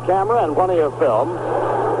bring their camera and plenty of film.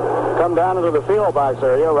 Come down into the field box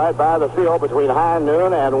area right by the field between high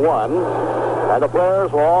noon and 1. And the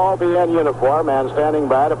players will all be in uniform and standing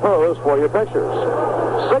by to pose for your pictures.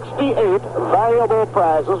 68 valuable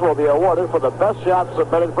prizes will be awarded for the best shots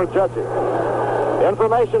submitted for judging.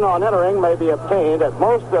 Information on entering may be obtained at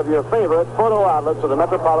most of your favorite photo outlets in the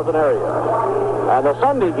metropolitan area. And the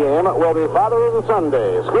Sunday game will be Father's and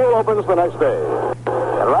Sunday. School opens the next day.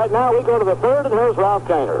 And right now we go to the third, and here's Ralph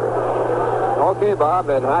Kiner. Okay, Bob,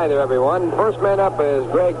 and hi there, everyone. First man up is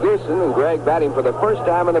Greg Goosen, and Greg batting for the first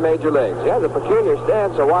time in the major leagues. He has a peculiar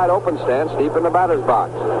stance, a wide-open stance deep in the batter's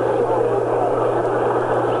box.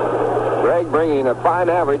 Greg bringing a fine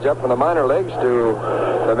average up from the minor leagues to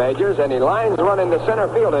the majors, and he lines one into center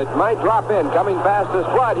field. It might drop in, coming fast as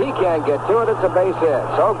Flood. He can't get to it. It's a base hit.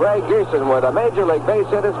 So Greg Goosen with a major league base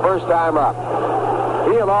hit his first time up.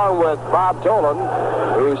 He, along with Bob Tolan,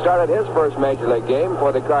 who started his first major league game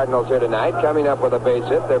for the Cardinals here tonight, coming up with a base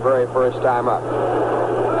hit their very first time up.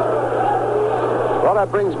 Well,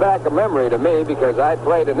 that brings back a memory to me because I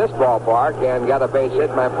played in this ballpark and got a base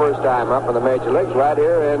hit my first time up in the major leagues right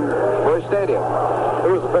here in Busch Stadium.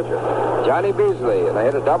 Who was the pitcher? Johnny Beasley, and I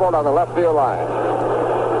hit a double on the left field line.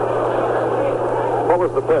 What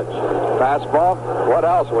was the pitch? Fastball? What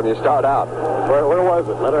else when you start out? Where was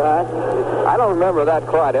it? Letter hack? I don't remember that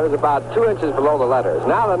quite. It was about 2 inches below the letters.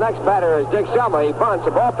 Now the next batter is Dick Selma. He bunts.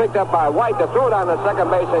 The ball picked up by White to throw it on the second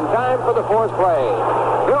base in time for the fourth play.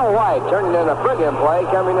 Bill White turning in a brilliant play,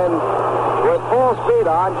 coming in with full speed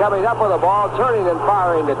on, coming up with the ball, turning and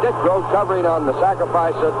firing to Dick Grote, covering on the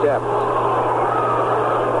sacrifice attempt.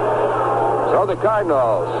 So the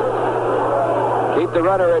Cardinals keep the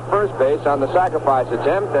runner at first base on the sacrifice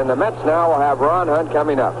attempt, and the Mets now will have Ron Hunt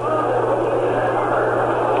coming up.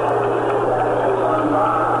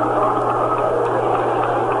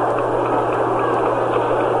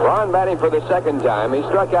 Ron batting for the second time. He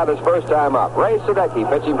struck out his first time up. Ray Sadecki,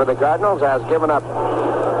 pitching for the Cardinals, has given up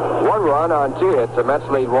 1 run on 2 hits. The Mets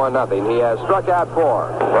lead 1-0. He has struck out 4.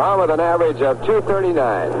 Ron with an average of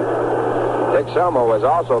 .239. Dick Selma was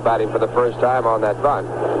also batting for the first time on that bunt.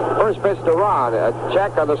 First pitch to Ron. A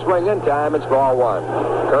check on the swing in time. It's ball 1.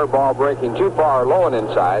 Curveball breaking too far, low and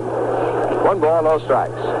inside. 1 ball, no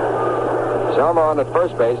strikes. Selma on at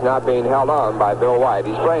first base, not being held on by Bill White.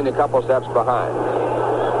 He's playing a couple steps behind.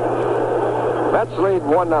 Mets lead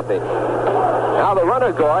 1-0. Now the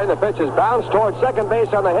runner going. The pitch is bounced towards second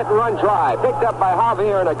base on the hit-and-run try. Picked up by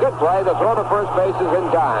Javier, and a good play. The throw to first base is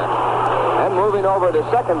in time. And moving over to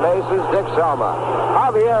second base is Dick Selma.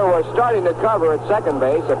 Javier was starting to cover at second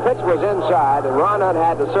base. The pitch was inside, and Ron Hunt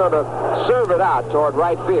had to sort of serve it out toward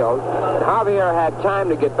right field. And Javier had time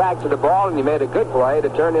to get back to the ball, and he made a good play to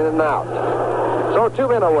turn in and out. So 2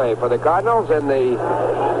 men away for the Cardinals in the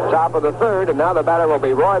top of the third, and now the batter will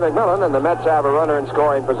be Roy McMillan, and the Mets have a runner in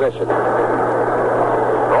scoring position.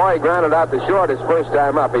 Roy grounded out to short his first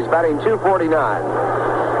time up. He's batting .249.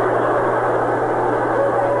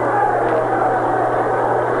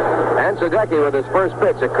 And Sadecki with his first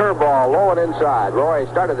pitch, a curveball low and inside. Roy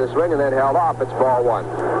started the swing and then held off. It's ball 1.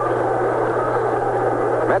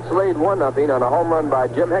 Mets lead 1-0 on a home run by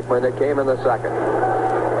Jim Hickman that came in the second.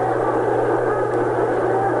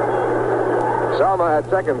 Selma at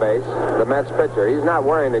second base, the Mets pitcher. He's not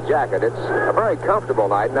wearing a jacket. It's a very comfortable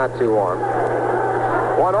night, not too warm.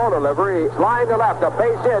 1-0 delivery, flying to left, a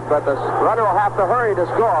base hit, but the runner will have to hurry to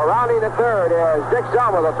score. Rounding at third is Dick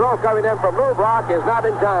Selma. The throw coming in from Lou Brock is not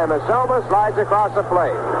in time as Selma slides across the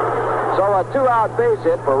plate. So a 2-out base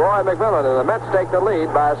hit for Roy McMillan, and the Mets take the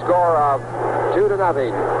lead by a score of 2-0.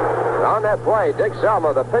 On that play, Dick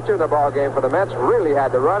Selma, the pitcher in the ball game for the Mets, really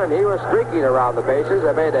had to run, and he was streaking around the bases.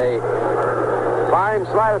 They made a fine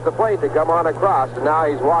slide at the plate to come on across, and now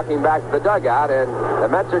he's walking back to the dugout, and the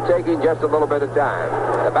Mets are taking just a little bit of time.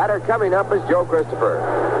 The batter coming up is Joe Christopher.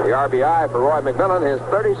 The RBI for Roy McMillan, his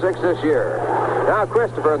 36th this year. Now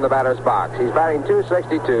Christopher in the batter's box. He's batting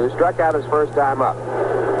 .262, struck out his first time up.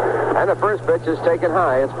 And the first pitch is taken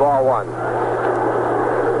high. It's ball 1.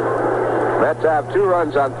 Mets have 2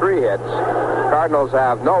 runs on 3 hits. Cardinals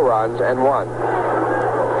have no runs and 1.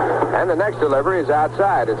 And the next delivery is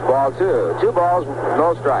outside. It's ball 2. 2 balls,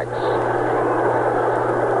 no strikes.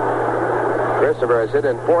 Christopher has hit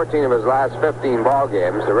in 14 of his last 15 ball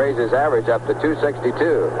games to raise his average up to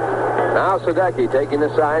 .262. Now Sadecki taking the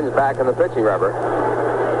signs back in the pitching rubber.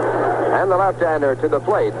 And the left-hander to the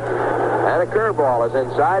plate. And a curveball is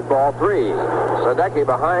inside, ball 3. Sadecki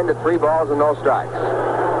behind at 3 balls and no strikes.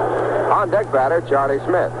 On deck batter, Charlie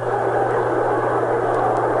Smith.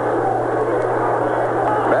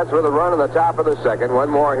 Mets with a run in the top of the second.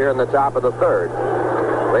 One more here in the top of the third.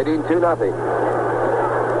 Leading 2-0.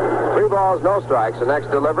 3 balls, no strikes. The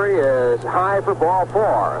next delivery is high for ball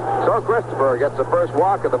 4. So Christopher gets the first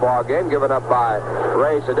walk of the ball game, given up by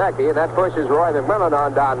Ray Sadecki, and that pushes Roy McMillan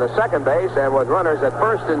on down to second base, and with runners at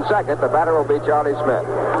first and second, the batter will be Charlie Smith.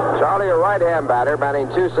 Charlie, a right-hand batter, batting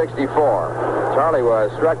 .264. Charlie was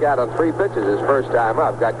struck out on 3 pitches his first time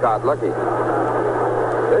up, got caught lucky.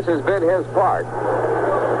 This has been his part.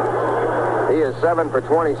 He is 7 for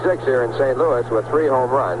 26 here in St. Louis with 3 home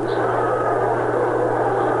runs.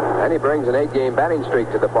 And he brings an 8-game batting streak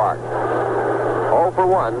to the park. 0 for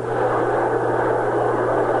 1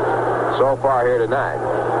 so far here tonight.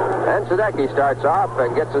 And Sadecki starts off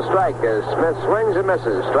and gets a strike as Smith swings and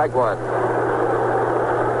misses. Strike 1.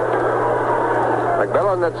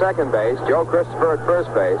 McMillan at second base. Joe Christopher at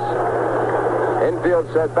first base.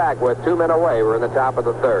 Infield set back with 2 men away. We're in the top of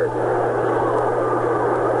the third.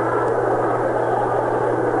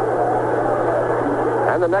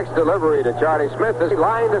 And the next delivery to Charlie Smith is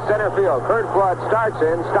line to center field. Kurt Flood starts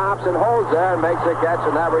in, stops and holds there and makes a catch,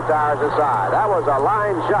 and that retires the side. That was a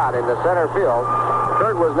line shot into center field.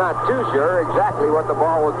 Kurt was not too sure exactly what the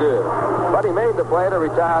ball would do. But he made the play to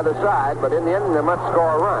retire the side, but in the end, the Mets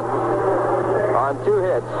score a run on 2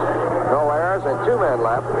 hits. No errors and 2 men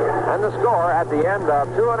left. And the score at the end of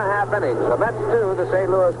 2.5 innings. The Mets 2, the St.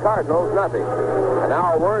 Louis Cardinals nothing. And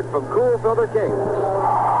now a word from Cool Filter Kings.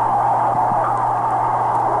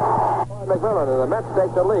 McMillan, and the Mets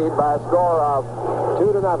take the lead by a score of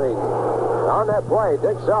 2-0. On that play,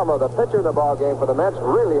 Dick Selma, the pitcher in the ball game for the Mets,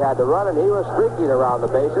 really had to run, and he was streaking around the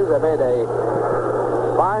bases. They made a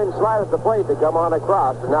fine slide at the plate to come on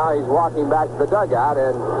across. Now he's walking back to the dugout,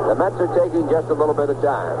 and the Mets are taking just a little bit of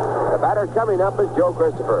time. The batter coming up is Joe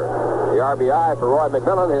Christopher. The RBI for Roy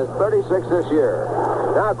McMillan is 36 this year.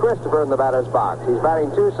 Now Christopher in the batter's box. He's batting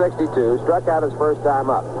 .262, struck out his first time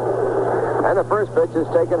up. And the first pitch is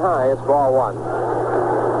taken high. It's ball 1.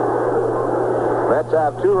 Mets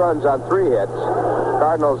have 2 runs on 3 hits.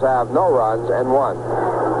 Cardinals have no runs and 1.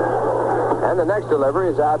 And the next delivery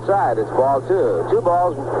is outside. It's ball 2. 2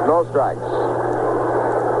 balls, no strikes.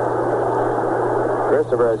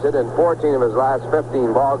 Christopher has hit in 14 of his last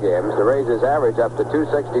 15 ball games to raise his average up to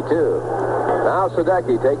 .262. Now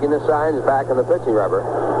Sadecki taking the signs back in the pitching rubber.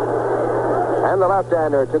 And the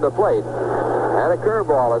left-hander to the plate. And a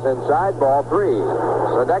curveball is inside, ball 3.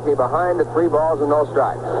 Sadecki behind at 3 balls and no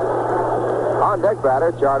strikes. On deck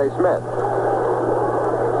batter, Charlie Smith.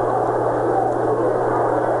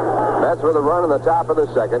 Mets with a run in the top of the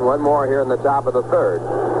second. 1 more here in the top of the third.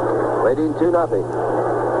 Leading 2-0.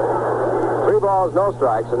 3 balls, no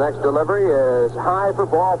strikes. The next delivery is high for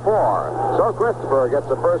ball 4. So Christopher gets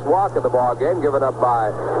the first walk of the ball game, given up by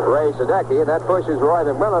Ray Sadecki, and that pushes Roy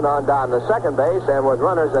McMillan on down to second base, and with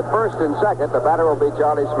runners at first and second, the batter will be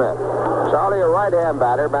Charlie Smith. Charlie, a right-hand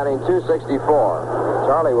batter, batting .264.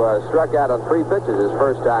 Charlie was struck out on 3 pitches his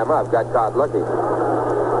first time up, got caught lucky.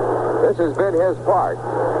 This has been his part.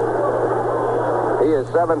 He is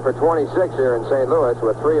 7 for 26 here in St. Louis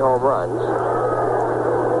with 3 home runs.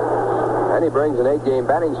 And he brings an 8-game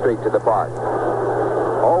batting streak to the park.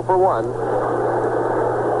 0 for 1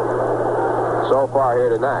 so far here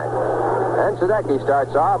tonight. And Sadecki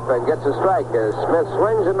starts off and gets a strike as Smith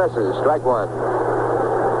swings and misses. Strike 1.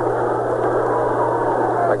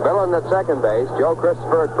 McMillan at second base. Joe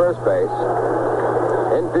Christopher at first base.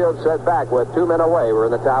 Infield set back with 2 men away. We're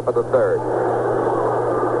in the top of the third.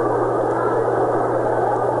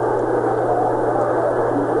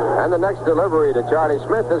 And the next delivery to Charlie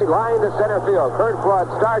Smith is line to center field. Kurt Flood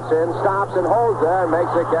starts in, stops and holds there and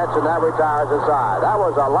makes a catch, and that retires the side. That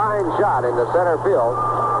was a line shot into center field.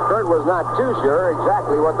 Kurt was not too sure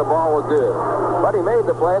exactly what the ball would do. But he made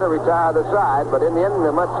the play to retire the side, but in the end,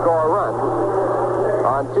 the Mets score a run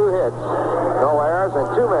on 2 hits. No errors and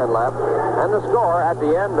 2 men left. And the score at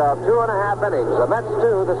the end of 2.5 innings. The Mets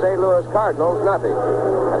 2, the St. Louis Cardinals nothing.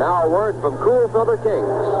 And now a word from Cool Filter Kings.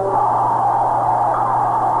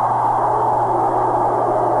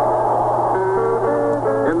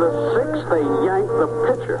 They yank the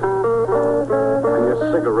pitcher, and your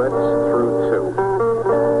cigarette's through too.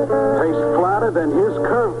 Tastes flatter than his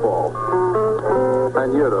curveball,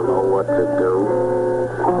 and you don't know what to do.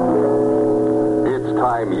 It's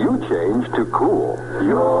time you change to Cool.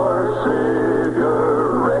 Your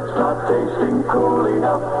cigarette's not tasting cool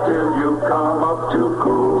enough till you come up to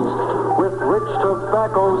Cool's. With rich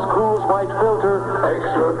tobacco's Cool's white filter,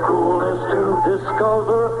 Extra coolness to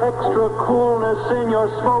discover extra coolness in your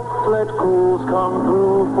smoke. Let cools come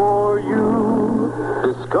through for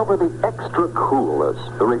you. Discover the extra coolness,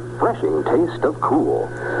 the refreshing taste of cool.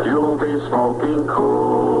 You'll be smoking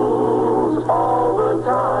cools all the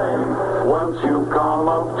time once you come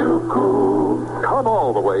up to cool. Come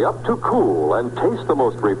all the way up to cool and taste the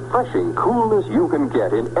most refreshing coolness you can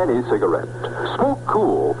get in any cigarette. Smoke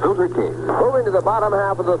Cool, Filter King. Moving to the bottom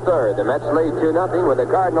half of the third. The Mets lead 2-0 with the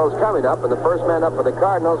Cardinals coming up, and the first man up for the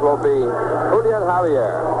Cardinals will be Julian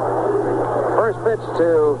Javier. First pitch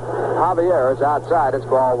to Javier is outside. It's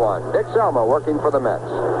ball one. Dick Selma working for the Mets.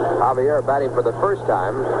 Javier batting for the first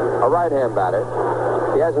time, a right-hand batter.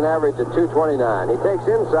 He has an average of 229. He takes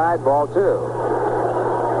inside, ball two.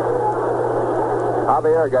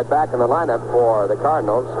 Javier got back in the lineup for the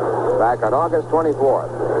Cardinals back on August 24th.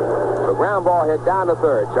 The ground ball hit down to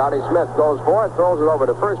third. Charlie Smith goes for it, throws it over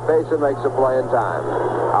to first base, and makes a play in time.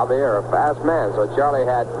 Javier, a fast man, so Charlie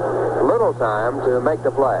had little time to make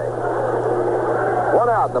the play. One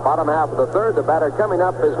out in the bottom half of the third. The batter coming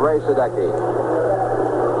up is Ray Sadecki.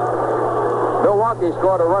 Milwaukee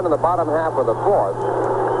scored a run in the bottom half of the fourth.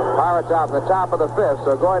 Pirates out in the top of the fifth,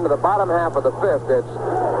 so going to the bottom half of the fifth, it's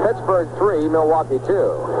Pittsburgh 3, Milwaukee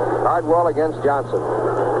 2. Hardwell against Johnson.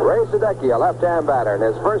 Ray Sadecki, a left-hand batter, and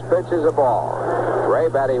his first pitch is a ball. Ray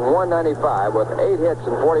batting 195 with 8 hits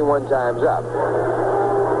and 41 times up.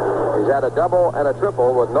 He's had a double and a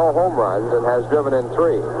triple with no home runs and has driven in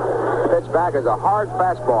 3. Pitch back is a hard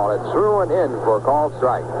fastball. It's through and in for a called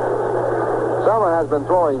strike. Selma has been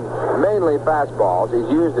throwing mainly fastballs. He's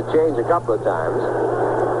used the change a couple of times.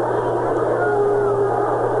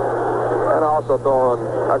 And also throwing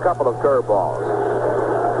a couple of curveballs.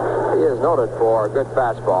 He is noted for a good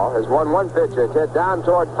fastball. His 1-1 pitch is hit down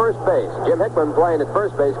toward first base. Jim Hickman playing at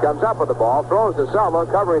first base comes up with the ball, throws to Selma,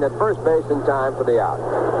 covering at first base in time for the out.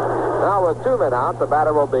 Now with 2 men out, the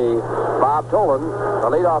batter will be Bob Tolan, the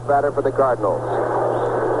leadoff batter for the Cardinals.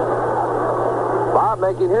 Bob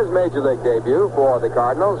making his major league debut for the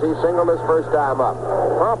Cardinals. He singled his first time up.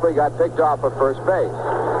 Promptly got picked off at first base.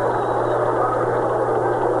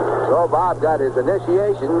 So Bob got his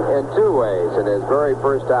initiation in 2 ways in his very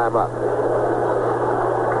first time up.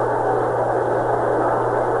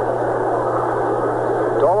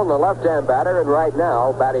 Tolan, the left-hand batter, and right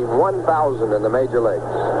now batting 1,000 in the major leagues.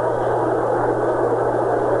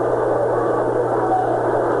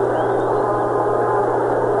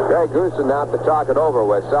 Greg Goosen out to talk it over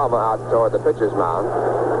with Selma out toward the pitcher's mound.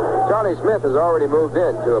 Charlie Smith has already moved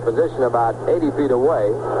into a position about 80 feet away,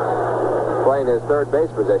 playing his third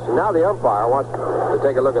base position. Now the umpire wants to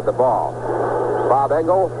take a look at the ball. Bob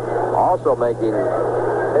Engel also making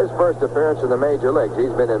his first appearance in the major leagues.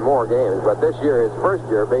 He's been in more games, but this year, his first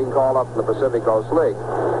year, being called up from the Pacific Coast League.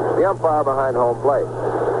 The umpire behind home plate.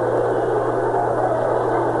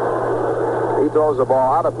 He throws the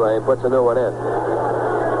ball out of play and puts a new one in.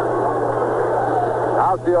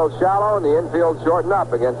 Outfield shallow and the infield shortened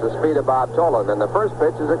up against the speed of Bob Tolan, and the first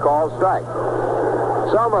pitch is a called strike.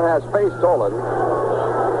 Selma has faced Tolan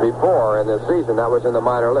before in this season. That was in the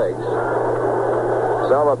minor leagues.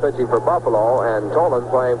 Selma pitching for Buffalo and Tolan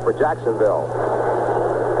playing for Jacksonville.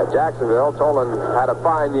 At Jacksonville, Tolan had a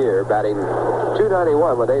fine year, batting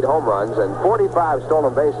 .291 with 8 home runs and 45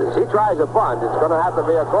 stolen bases. He tries a bunt. It's going to have to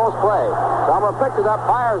be a close play. Selma picks it up,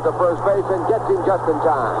 fires to first base, and gets him just in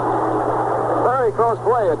time. Very close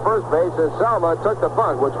play at first base as Selma took the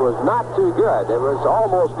bunt, which was not too good. It was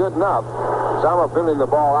almost good enough. Selma fielding the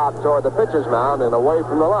ball out toward the pitcher's mound and away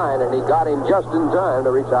from the line, and he got him just in time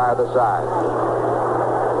to retire the side.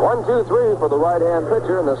 1-2-3 for the right-hand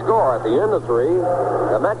pitcher, and the score at the end of 3,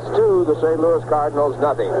 the Mets 2, the St. Louis Cardinals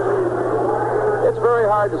nothing. It's very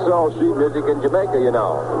hard to sell sheet music in Jamaica, you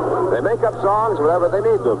know. They make up songs whenever they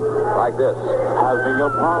need them, like this. Having a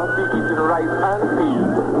party, eating rice and peas,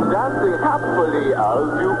 dancing happily as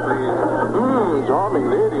you please. Charming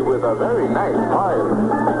lady with a very nice smile.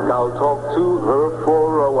 I'll talk to her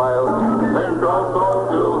for a while. Think I'll talk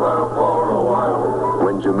to her for a while.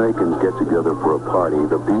 When Jamaicans get together for a party,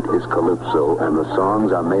 the beat is calypso, and the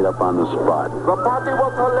songs are made up on the spot. The party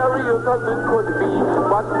was hilarious as it could be,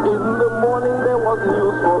 but in the morning there was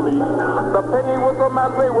news for me. The penny was a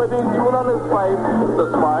madly wedding tune on his pipe. The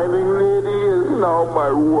smiling lady is now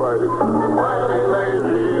my wife. Smiling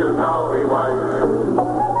lady is now my wife.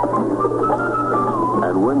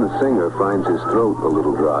 And when the singer finds his throat a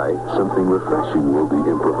little dry, something refreshing will be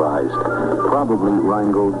improvised. Probably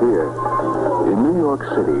Rheingold beer. In New York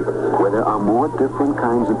City, where there are more different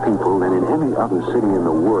kinds of people than in any other city in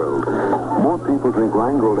the world, more people drink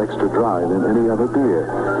Rheingold Extra Dry than any other beer.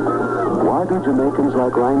 Why do Jamaicans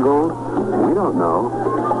like Rheingold? We don't know.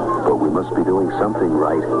 But we must be doing something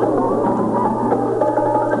right.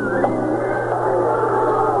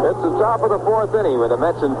 It's the top of the fourth inning with the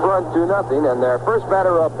Mets in front 2-0, and their first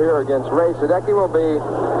batter up here against Ray Sadecki will be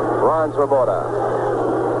Ron Swoboda.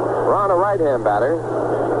 Ron, a right-hand batter,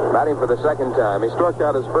 batting for the second time. He struck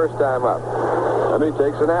out his first time up. And he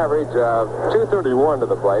takes an average of .231 to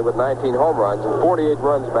the plate with 19 home runs and 48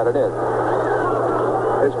 runs batted in.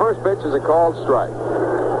 His first pitch is a called strike.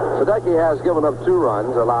 Sadecki has given up 2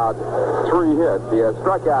 runs, allowed 3 hits. He has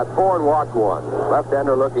struck out 4 and walked 1.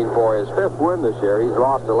 Left-hander looking for his 5th win this year. He's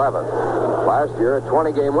lost 11. Last year, a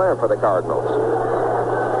 20-game winner for the Cardinals.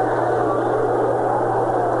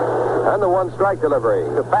 And the 1-strike delivery.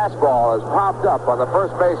 The fastball has popped up on the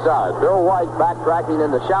first base side. Bill White backtracking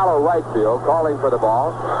in the shallow right field, calling for the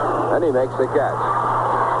ball, and he makes the catch.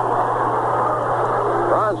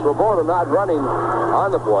 Ron Swoboda not running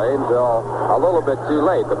on the play until a little bit too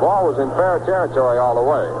late. The ball was in fair territory all the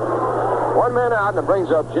way. 1 man out, and it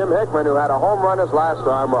brings up Jim Hickman, who had a home run his last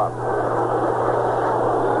time up.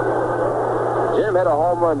 Jim hit a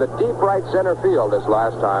home run to deep right center field his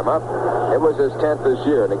last time up. It was his 10th this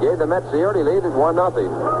year, and it gave the Mets the early lead at 1-0.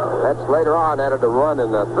 Mets later on added a run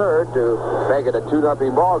in the third to make it a 2-0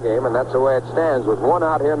 ball game, and that's the way it stands with 1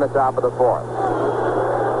 out here in the top of the fourth.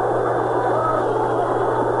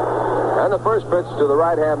 And the first pitch to the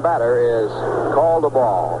right-hand batter is called a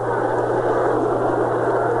ball.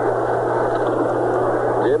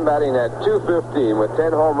 Jim batting at .215 with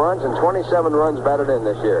 10 home runs and 27 runs batted in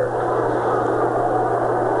this year.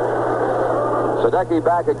 Sadecki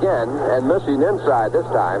back again and missing inside this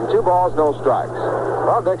time. 2 balls, no strikes.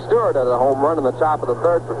 Well, Dick Stewart had a home run in the top of the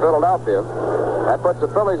third for Philadelphia. That puts the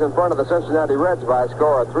Phillies in front of the Cincinnati Reds by a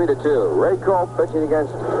score of 3-2. Ray Cope pitching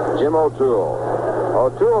against Jim O'Toole.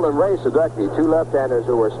 O'Toole and Ray Sadecki, 2 left-handers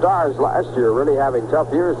who were stars last year, really having tough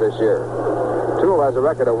years this year. O'Toole has a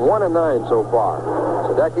record of 1-9 so far.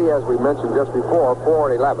 Sadecki, as we mentioned just before,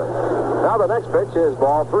 4-11. Now the next pitch is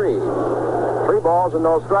ball 3. 3 balls and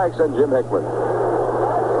no strikes, and Jim Hickman.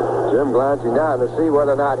 Jim glancing down to see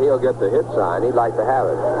whether or not he'll get the hit sign. He'd like to have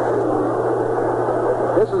it.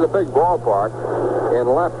 This is a big ballpark in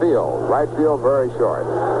left field. Right field very short.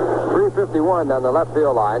 351 down the left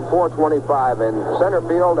field line, 425 in center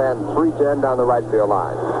field, and 310 down the right field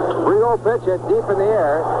line. 3-0 pitch hit deep in the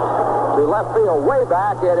air to left field, way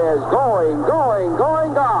back. It is going, gone.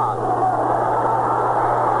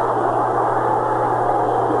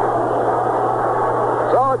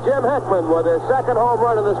 So Jim Hickman with his second home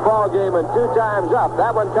run in this ball game and 2 times up.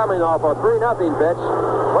 That one coming off a 3-0 pitch,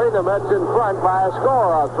 putting the Mets in front by a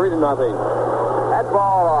score of 3-0. That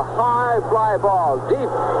ball, a high fly ball,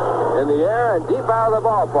 deep in the air and deep out of the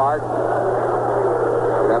ballpark.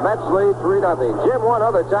 The Mets lead 3-0. Jim, one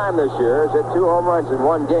other time this year, has hit 2 home runs in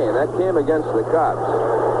 1 game. That came against the Cubs.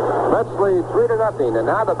 Mets lead 3-0, and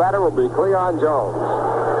now the batter will be Cleon Jones.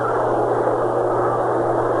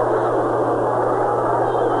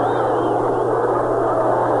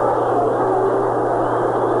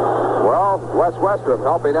 Well, Wes Westrom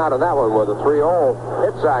helping out on that one with a 3-0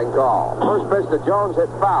 hit sign call. First pitch to Jones, hit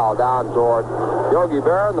foul down toward Yogi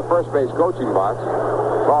Berra in the first base coaching box.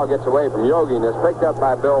 Ball gets away from Yogi and is picked up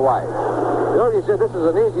by Bill White. Yogi said this is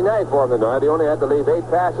an easy night for him tonight. He only had to leave 8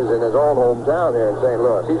 passes in his old hometown here in St.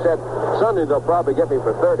 Louis. He said Sunday they'll probably get me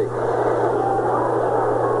for 30.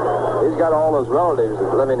 He's got all his relatives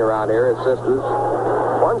living around here, his sisters.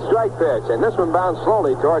 1-strike pitch, and this one bounced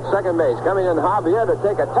slowly towards second base. Coming in Javier to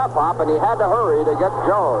take a tough hop, and he had to hurry to get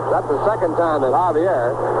Jones. That's the second time that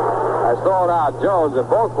Javier has thrown out Jones, and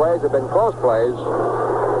both plays have been close plays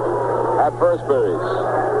at first base.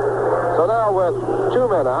 So now with 2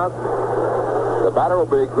 men out, the batter will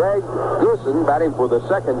be Greg Goosen, batting for the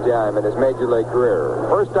second time in his major league career.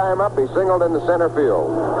 First time up, he singled in the center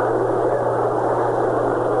field.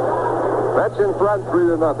 Mets in front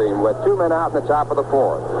 3-0 with 2 men out in the top of the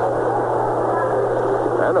fourth.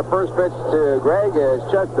 And the first pitch to Greg is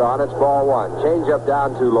checked on. It's ball 1. Change up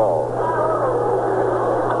down too low.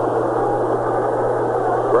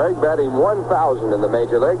 Greg batting 1,000 in the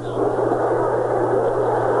major leagues.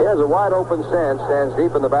 He has a wide open stance, stands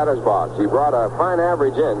deep in the batter's box. He brought a fine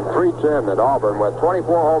average in, 310 at Auburn with 24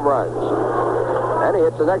 home runs. And he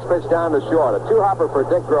hits the next pitch down to short. A 2-hopper for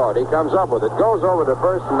Dick Groat. He comes up with it, goes over to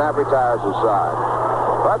first, and that retires his side.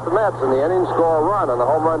 But the Mets in the inning score a run on the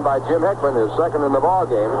home run by Jim Hickman, who's second in the ball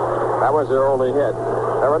game. That was their only hit.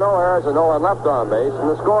 There were no errors and no one left on base, and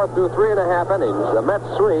the score through 3.5 innings. The Mets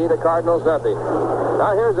 3, the Cardinals nothing.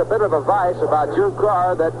 Now here's a bit of advice about Drew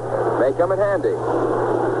Carr that may come in handy.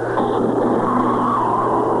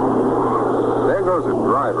 They're goes a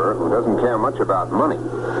driver who doesn't care much about money.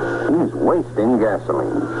 He's wasting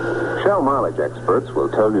gasoline. Shell mileage experts will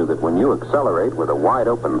tell you that when you accelerate with a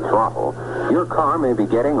wide-open throttle, your car may be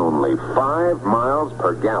getting only 5 miles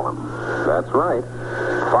per gallon. That's right,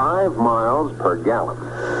 5 miles per gallon.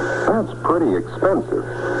 That's pretty expensive.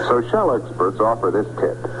 So Shell experts offer this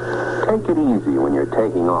tip. Take it easy when you're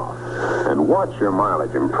taking off, and watch your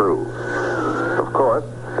mileage improve. Of course,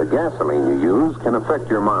 the gasoline you use can affect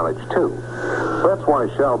your mileage, too. That's why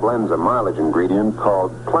Shell blends a mileage ingredient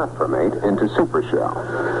called platformate into Super Shell.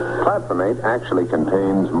 Platformate actually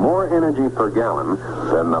contains more energy per gallon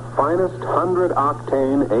than the finest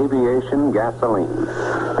 100-octane aviation gasoline.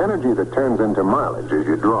 Energy that turns into mileage as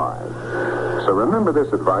you drive. So remember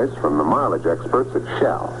this advice from the mileage experts at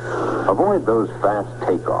Shell. Avoid those fast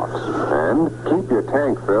takeoffs and keep your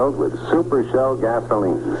tank filled with Super Shell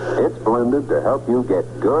gasoline. It's blended to help you get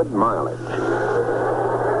good mileage.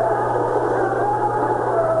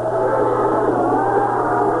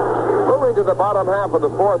 Moving to the bottom half of the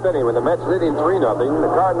fourth inning with the Mets leading 3-0.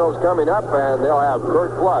 The Cardinals coming up, and they'll have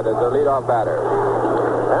Curt Flood as their leadoff batter.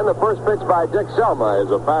 And the first pitch by Dick Selma is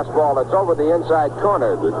a fastball that's over the inside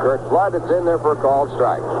corner to Curt Flood. It's in there for a called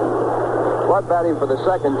strike. Flood batting for the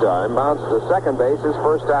second time, bounced to second base his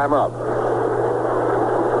first time up.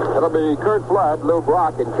 It'll be Curt Flood, Lou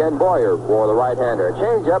Brock, and Ken Boyer for the right-hander.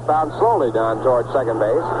 Changeup bounced slowly down towards second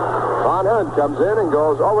base. Von Hunt comes in and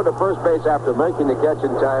goes over to first base after making the catch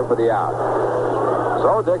in time for the out.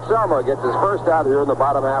 So Dick Selma gets his first out here in the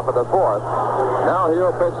bottom half of the fourth. Now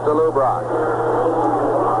he'll pitch to Lou Brock.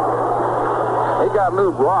 He got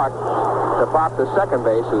Lou Brock to pop to second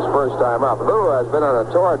base his first time up. Lou has been on a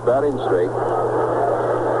torrid batting streak.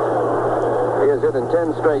 He has hit in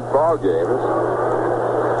 10 straight ball games.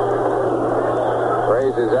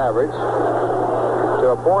 Raised his average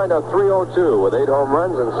to a point of .302 with 8 home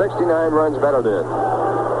runs and 69 runs batted in.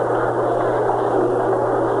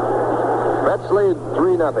 Mets lead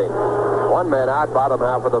 3-0. One man out, bottom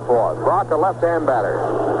half of the fourth. Brock, a left-hand batter.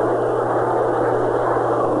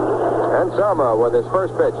 And Selma with his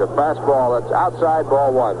first pitch, a fastball that's outside,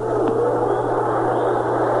 ball one.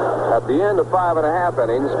 At the end of 5.5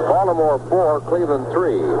 innings, Baltimore 4, Cleveland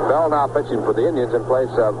 3. Bell now pitching for the Indians in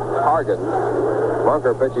place of Hargan.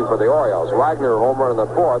 Bunker pitching for the Orioles. Wagner homer in the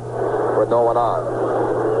fourth with no one on.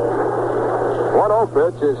 1-0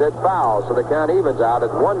 pitch is hit foul, so the count evens out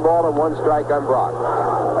at 1 ball and 1 strike on Brock.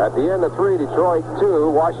 At the end of 3, Detroit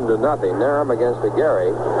 2, Washington nothing. Narum against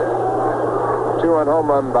Gary. 2-run home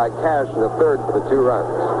run by Cash in the third for the 2 runs.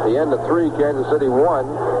 At the end of 3, Kansas City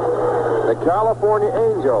 1. The California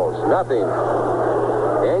Angels, nothing.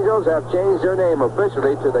 The Angels have changed their name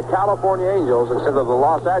officially to the California Angels instead of the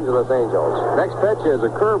Los Angeles Angels. Next pitch is a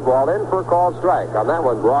curveball in for a called strike. On that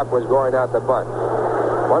one, Brock was going out the bunt.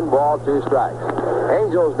 1 ball, 2 strikes.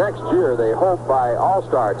 Angels next year, they hope by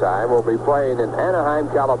All-Star time, will be playing in Anaheim,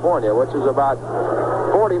 California, which is about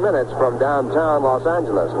 40 minutes from downtown Los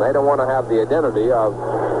Angeles. And they don't want to have the identity of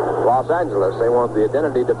Los Angeles. They want the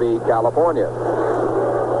identity to be California.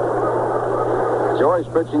 George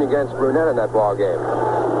pitching against Brunette in that ball game.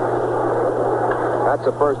 That's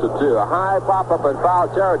the first of 2. A high pop-up in foul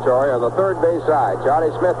territory on the third base side.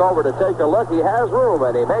 Charlie Smith over to take a look. He has room,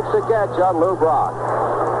 and he makes the catch on Lou Brock.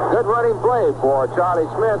 Good running play for Charlie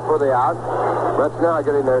Smith for the out. Mets now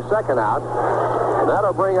getting their second out. And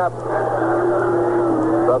that'll bring up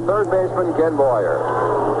the third baseman, Ken Boyer.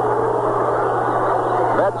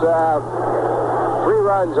 Mets have 3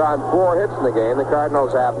 runs on 4 hits in the game. The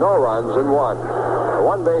Cardinals have no runs and 1. A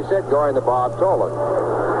 1-base hit going to Bob Tolan.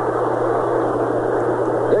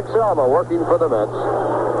 Dick Selma working for the Mets.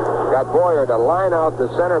 Got Boyer to line out the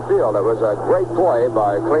center field. It was a great play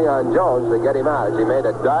by Cleon Jones to get him out as he made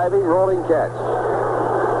a diving, rolling catch.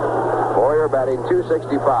 Boyer batting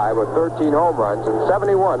 .265 with 13 home runs and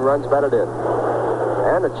 71 runs batted in.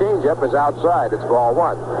 And the changeup is outside. It's ball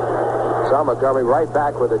 1. Selma coming right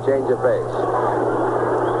back with a change of pace.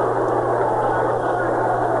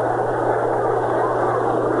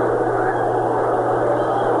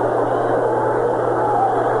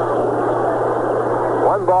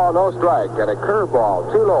 No strike, and a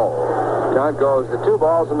curveball, too low. Count goes to 2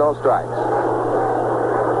 balls and no strikes.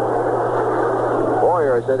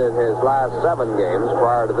 Boyer has hit in his last 7 games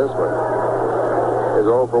prior to this one. Is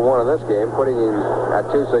 0 for 1 in this game, putting him at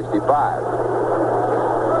 .265.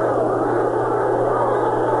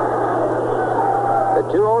 The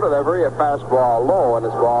 2-0 delivery, a fastball low, and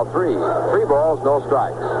it's ball 3. 3 balls, no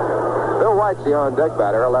strikes. Bill White's the on-deck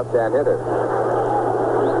batter, a left-hand hitter.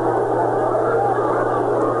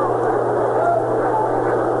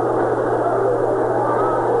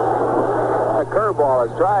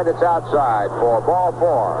 curveball is tried. It's outside for ball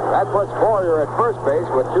 4. That puts Boyer at first base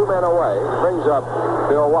with 2 men away. Brings up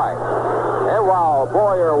Bill White. And while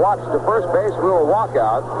Boyer watched the first base rule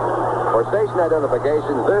walkout for station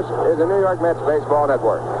identification, this is the New York Mets Baseball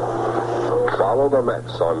Network. Follow the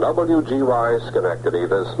Mets on WGY Schenectady,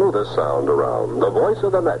 the smoothest sound around. The voice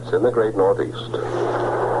of the Mets in the great Northeast.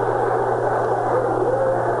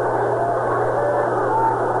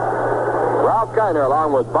 Ralph Kiner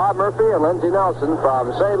along with Bob Murphy and Lindsey Nelson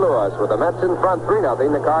from St. Louis with the Mets in front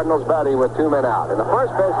 3-0. The Cardinals batting with 2 men out. And the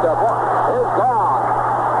first base is gone.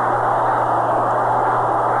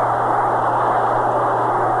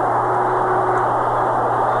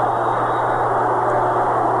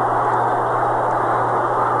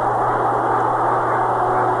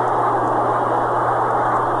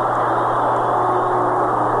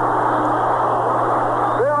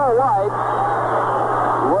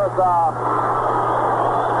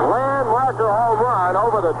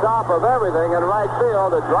 Top of everything in right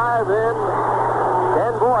field to drive in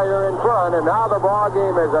Ken Boyer in front, and now the ball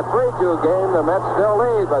game is a 3-2 game. The Mets still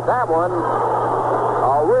lead, but that one,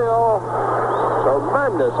 a real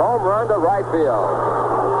tremendous home run to right field.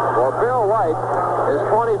 For Bill White, his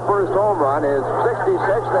 21st home run, his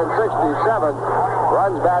 66th and 67th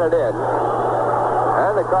runs batted in.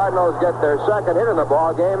 And the Cardinals get their second hit in the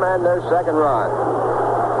ball game and their second run.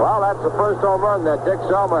 Well, that's the first home run that Dick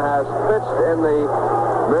Selma has pitched in the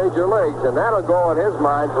major leagues, and that'll go in his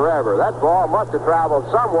mind forever. That ball must have traveled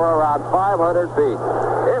somewhere around 500 feet.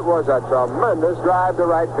 It was a tremendous drive to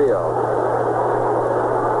right field.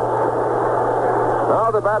 Now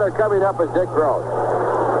the batter coming up is Dick Gross.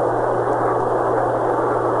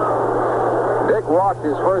 Dick walked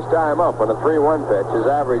his first time up on a 3-1 pitch, his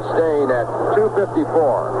average staying at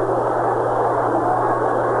 254.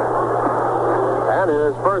 And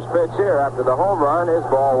his first pitch here after the home run is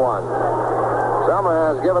ball 1.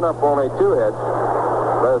 Selma has given up only 2 hits,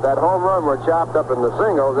 but if that home run were chopped up into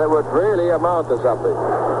singles, it would really amount to something.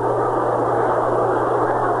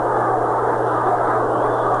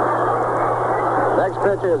 Next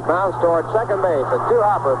pitch is bounced toward second base, a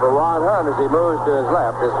 2-hopper for Ron Hunt as he moves to his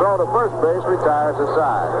left. His throw to first base retires his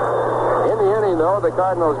side. In the inning, though, the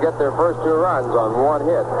Cardinals get their first 2 runs on 1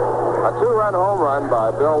 hit. A 2-run home run by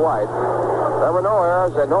Bill White. There were no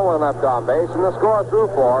errors and no one left on base, and the score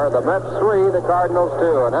through 4, the Mets 3, the Cardinals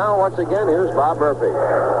 2. And now, once again, here's Bob Murphy.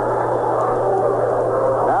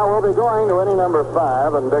 Now we'll be going to inning number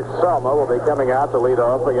 5, and Dick Selma will be coming out to lead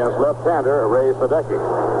off against left-hander Ray Sadecki.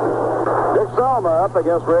 Dick Selma up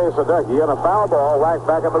against Ray Sadecki, and a foul ball whacked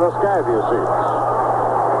back up in the Skyview seats.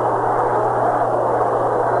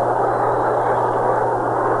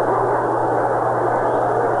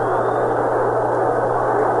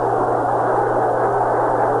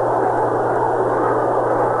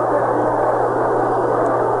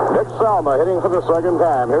 Selma hitting for the second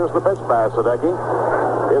time. Here's the pitch by Sadecki.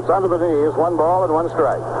 It's under the knees, 1 ball and 1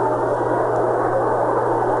 strike.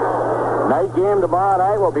 Night game tomorrow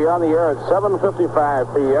night will be on the air at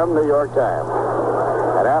 7:55 p.m. New York time.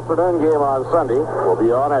 An afternoon game on Sunday will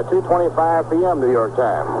be on at 2:25 p.m. New York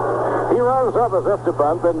time. He runs up as if to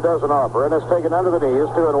bunt, then does an offer, and is taken under the knees,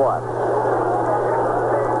 2-1.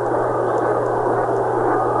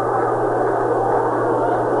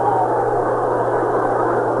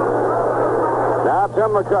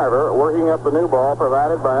 Tim McCarver working up the new ball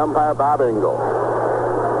provided by umpire Bob Engel.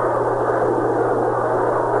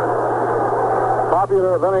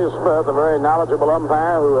 Popular Vinnie Smith, a very knowledgeable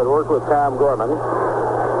umpire who had worked with Tom Gorman,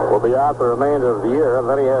 will be out the remainder of the year, and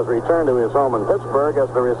then he has returned to his home in Pittsburgh as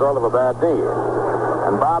the result of a bad knee.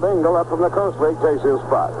 And Bob Engel up from the Coast League takes his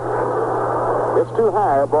spot. It's too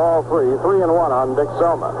high, ball 3, 3-1 on Dick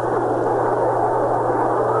Selma.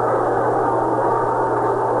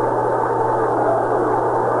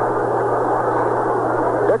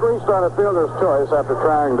 Reached on a fielder's choice after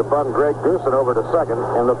trying to bunt Greg Goosen over to second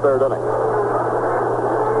in the 3rd inning.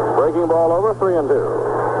 Breaking ball over, 3-2.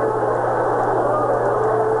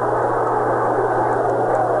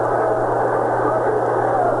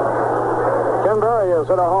 Ken Berry has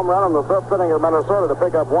hit a home run in the 5th inning of Minnesota to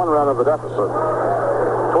pick up 1 run of the deficit.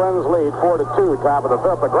 Twins lead 4-2, top of the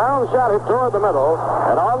 5th. A ground shot hit toward the middle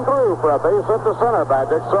and on through for a base hit to center by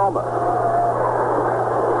Dick Selma.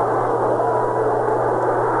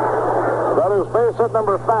 Base hit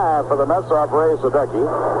number 5 for the Mets off Ray Sadecki.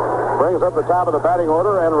 Brings up the top of the batting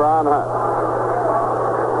order and Ron Hunt.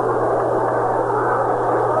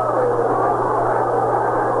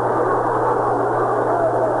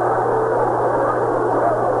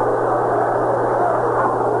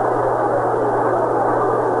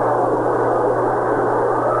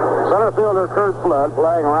 fielder Kurt Flood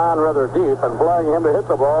playing around rather deep and playing him to hit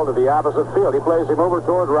the ball to the opposite field. He plays him over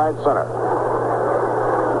toward right center.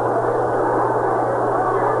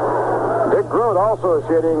 Dick Grote also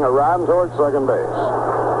shading around toward second base.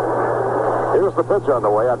 Here's the pitch on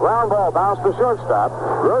the way. A ground ball bounced to shortstop.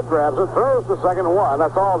 Grote grabs it, throws to second one.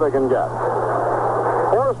 That's all they can get.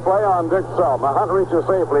 Force play on Dick Selma. Hunt reaches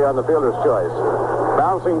safely on the fielder's choice.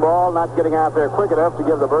 Bouncing ball, not getting out there quick enough to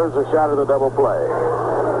give the Birds a shot at the double play.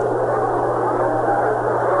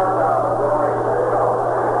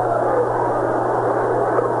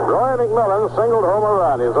 Roy McMillan singled home a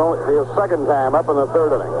run, his second time up in the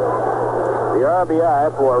third inning. The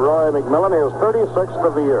RBI for Roy McMillan is 36th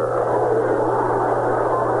of the year.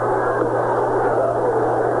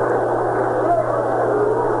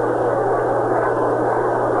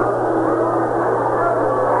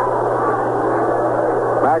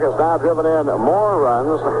 Mack has now driven in more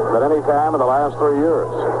runs than any time in the last 3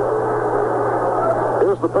 years.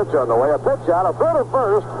 Here's the pitch on the way. A pitch out, a throw to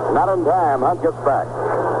first. Not in time. Hunt gets back.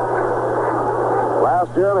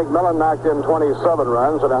 Last year, McMillan knocked in 27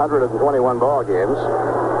 runs in 121 ball games.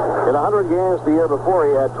 In 100 games the year before,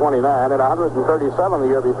 he had 29. In 137 the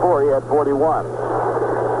year before, he had 41.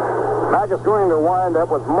 Mack is going to wind up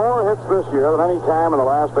with more hits this year than any time in the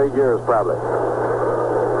last 8 years, probably.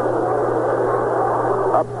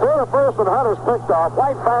 A throw to first, and Hunter's picked off.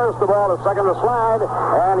 White fires the ball to second to slide,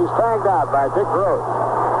 and he's tagged out by Dick Grote.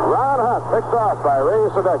 Ron Hunt picked off by Ray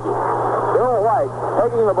Sadecki. Bill White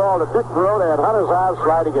taking the ball to Dick Grote, and Hunter's out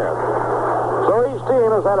slide again. So each team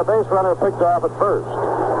has had a base runner picked off at first.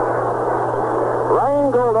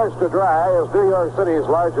 Rheingold Extra Dry is New York City's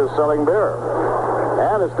largest selling beer.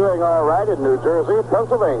 And it's doing all right in New Jersey,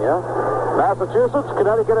 Pennsylvania, Massachusetts,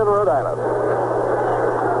 Connecticut, and Rhode Island.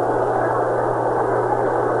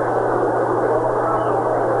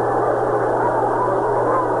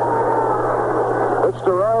 Pitch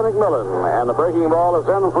to Roy McMillan, and the breaking ball is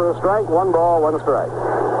in for a strike. 1 ball, 1 strike.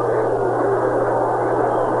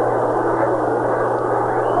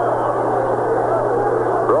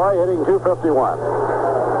 Roy hitting .251.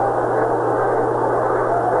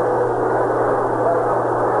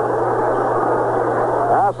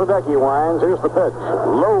 Sadecki winds. Here's the pitch.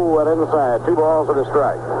 Low and inside. 2 balls and a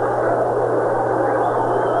strike.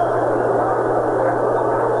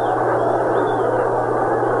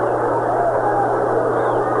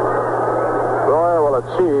 Roy will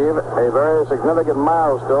achieve a very significant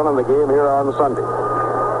milestone in the game here on Sunday.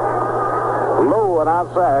 Low and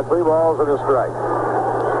outside. 3 balls and a strike.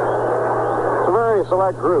 It's a very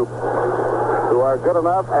select group who are good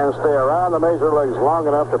enough and stay around the major leagues long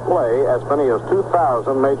enough to play as many as 2,000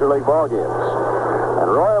 major league ball games. And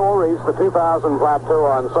Roy will reach the 2,000 plateau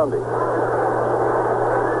on Sunday.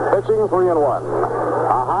 Pitching 3-1.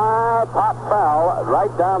 A high pop foul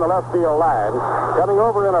right down the left field line. Coming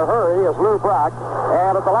over in a hurry is Lou Brock.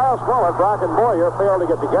 And at the last moment, Brock and Boyer failed to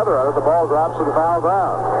get together on it. The ball drops to the foul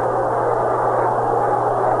ground.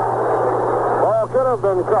 Ball could have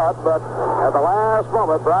been caught, but at the last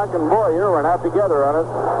moment, Brock and Boyer were not together on it.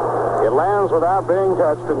 It lands without being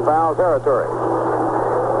touched in foul territory.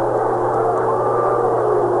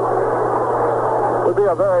 It would be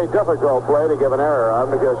a very difficult play to give an error on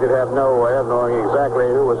because you'd have no way of knowing exactly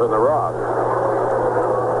who was in the wrong.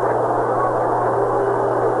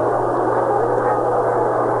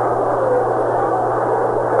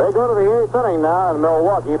 They go to the 8th inning now in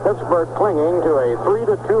Milwaukee. Pittsburgh clinging to a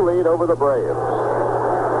 3-2 lead over the Braves.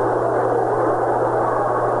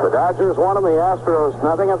 The Dodgers won and the Astros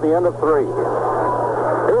nothing at the end of 3.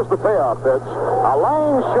 Here's the payoff pitch. A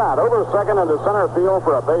line shot over second into center field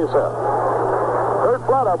for a base hit. Kurt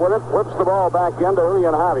Flood up with it, whips the ball back into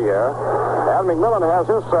Julian Javier. And McMillan has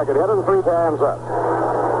his second hit and 3 times up.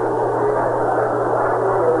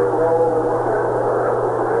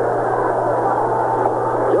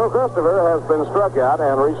 Joe Christopher has been struck out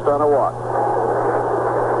and reached on a walk.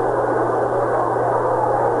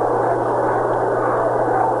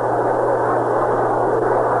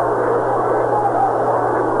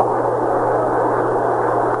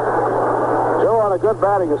 Good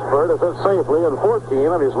batting spurt has hit safely in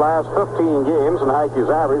 14 of his last 15 games, and hiked his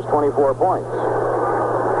average 24 points.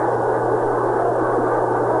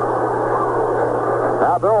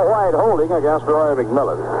 Now Bill White holding against Roy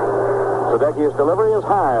McMillan. Sadecki's delivery is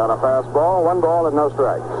high on a fastball. 1 ball and no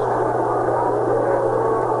strikes.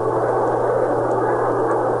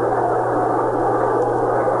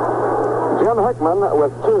 Jim Hickman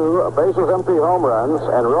with 2 bases empty home runs,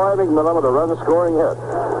 and Roy McMillan with a run-scoring hit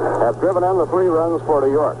have driven in the 3 runs for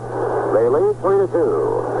New York. They lead 3-2.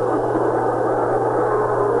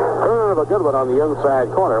 Curve, a good one on the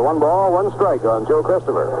inside corner. 1 ball, 1 strike on Joe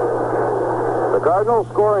Christopher. The Cardinals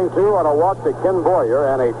scoring 2 on a walk to Ken Boyer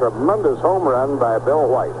and a tremendous home run by Bill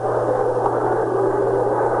White.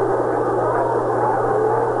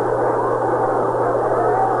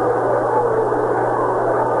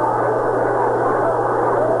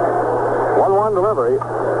 Delivery.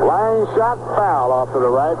 Line shot foul off to the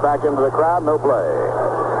right, back into the crowd, no play.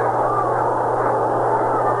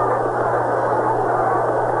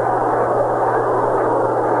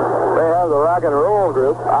 They have the rock and roll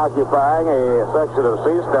group occupying a section of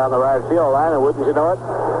seats down the right field line, and wouldn't you know it,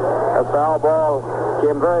 that foul ball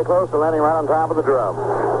came very close to landing right on top of the drum.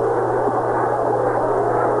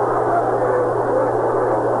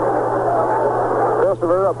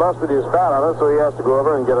 Christopher busted his bat on it, so he has to go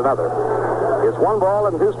over and get another. It's 1 ball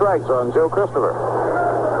and 2 strikes on Joe Christopher.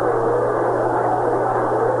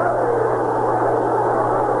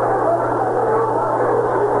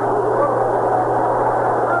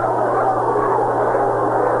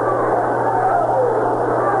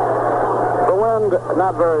 The wind,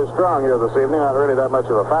 not very strong here this evening, not really that much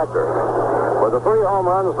of a factor. But the 3 home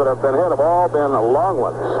runs that have been hit have all been long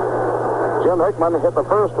ones. Jim Hickman hit the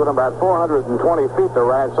first one about 420 feet to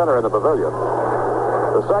right center in the pavilion.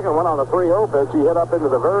 The second one on a 3-0 pitch, he hit up into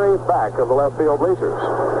the very back of the left field bleachers.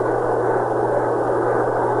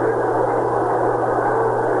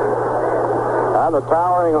 And the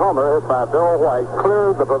towering homer hit by Bill White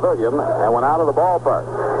cleared the pavilion and went out of the ballpark.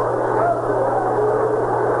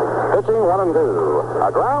 Pitching 1 and 2.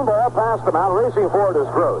 A ground ball past the mound, racing forward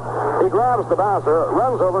is Grote. He grabs the bouncer,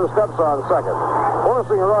 runs over, steps on second.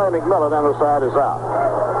 Forcing Roy McMillan, and the side is out.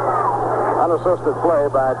 Unassisted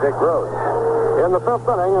play by Dick Grote. In the 5th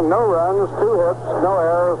inning, no runs, 2 hits, no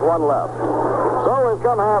errors, 1 left. So we've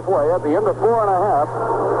come halfway at the end of 4 1/2.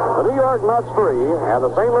 The New York Mets 3 and the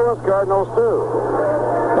St. Louis Cardinals 2.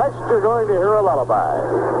 Next, you're going to hear a lullaby.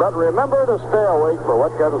 But remember to stay awake for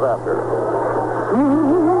what comes after.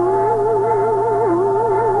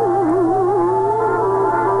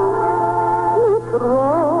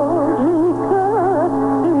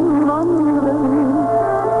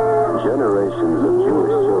 Generations of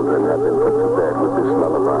Jewish children have been put to bed with this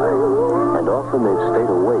lullaby, and often they've stayed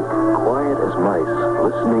awake, quiet as mice,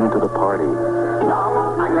 listening to the party.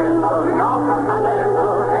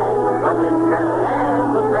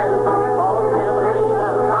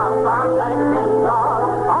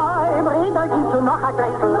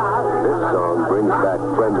 This song brings back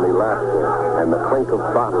friendly laughter and the clink of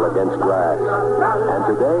bottle against glass. And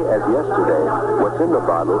today, as yesterday, what's in the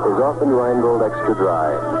bottle is often Rheingold Extra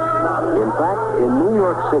Dry. In fact, in New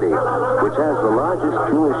York City, which has the largest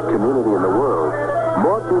Jewish community in the world,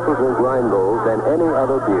 more people drink Rheingold than any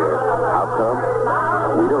other beer. How come?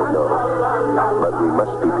 We don't know. But we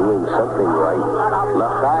must be doing something right.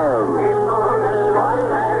 L'chaim.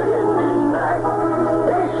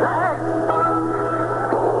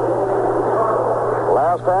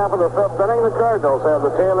 Last half of the 5th inning, the Cardinals have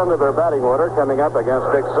the tail end of their batting order coming up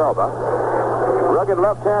against Dick Selma. Rugged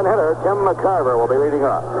left-hand hitter Tim McCarver will be leading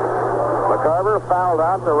off. McCarver fouled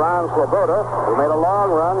out to Ron Swoboda, who made a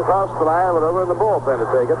long run, crossed the line, went over in the bullpen to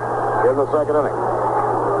take it in the 2nd inning.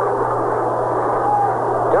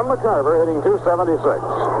 Tim McCarver hitting .276.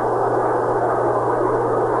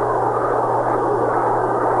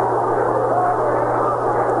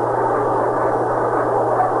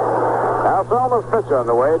 Now Selma's pitch on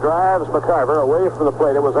the way drives McCarver away from the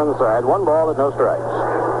plate. It was inside. 1 ball and no strikes.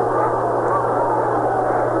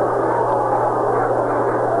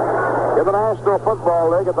 In the National Football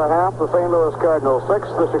League at the half, the St. Louis Cardinals 6,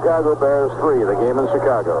 the Chicago Bears 3, the game in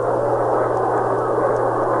Chicago.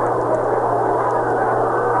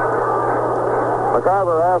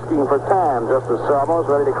 McCarver asking for time just as Selma is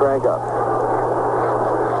ready to crank up.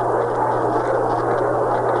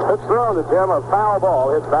 It's thrown to Tim, a foul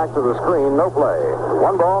ball hit back to the screen, no play.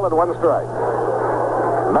 1 ball and 1 strike.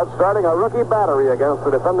 Mets starting a rookie battery against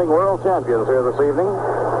the defending world champions here this evening.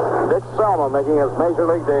 Dick Selma making his Major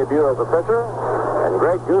League debut as a pitcher, and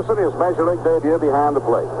Greg Goosen his Major League debut behind the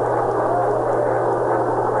plate.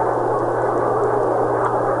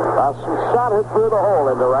 A shot hit through the hole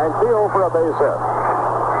into right field for a base hit.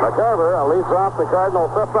 McCarver leads off the Cardinal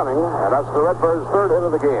 5th inning, and that's the Redbirds' 3rd hit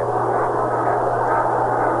of the game.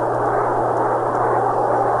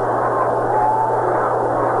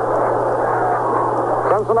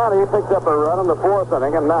 Cincinnati picked up a run in the 4th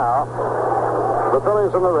inning, and now the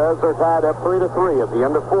Phillies and the Reds are tied up 3-3 at the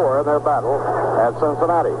end of 4 in their battle at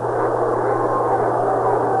Cincinnati.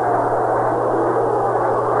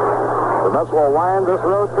 The Mets will wind this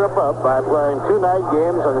road trip up by playing 2 night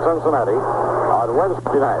games in Cincinnati on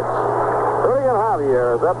Wednesday nights. Julian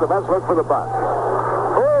Javier is up. The Mets look for the bunt.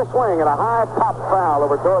 Full swing and a high pop foul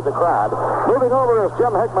over toward the crowd. Moving over is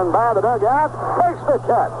Jim Hickman by the dugout. Makes the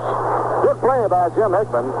catch. Good play by Jim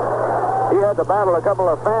Hickman. He had to battle a couple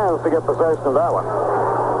of fans to get possession of that one.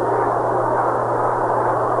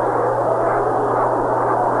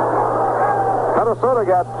 Minnesota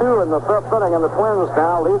got 2 in the 5th inning, and the Twins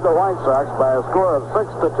now lead the White Sox by a score of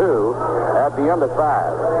 6-2 at the end of 5.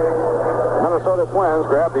 Minnesota Twins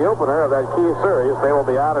grab the opener of that key series. They will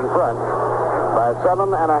be out in front by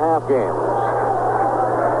 7.5 games.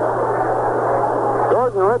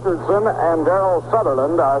 Gordon Richardson and Darryl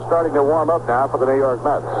Sutherland are starting to warm up now for the New York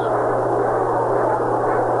Mets.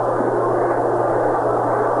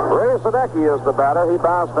 Ray Sadecki is the batter. He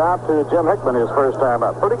bounced out to Jim Hickman his first time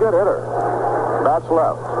up. Pretty good hitter. Bats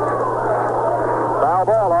left. Foul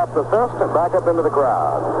ball off the fist and back up into the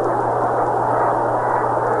crowd.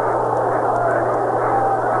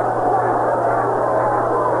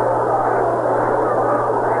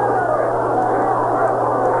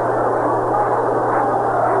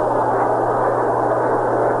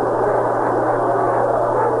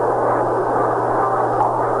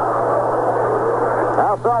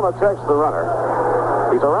 Now Selma checks the runner.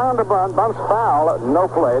 He's around the bunt, bunts foul, no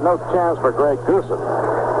play, no chance for Greg Goosen.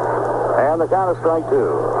 And the count is strike 2. They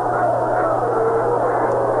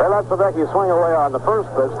let Sadecki swing away on the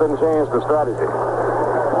first pitch, didn't change the strategy.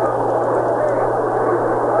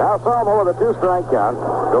 Now Selma with a 2-strike count,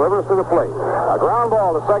 delivers to the plate. A ground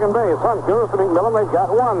ball to second base. Hunt goes to McMillan. They've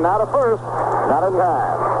got one. Now to first. Not in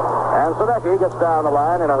time. And Sadecki gets down the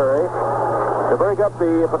line in a hurry to break up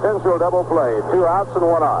the potential double play. 2 outs and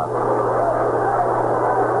 1 on.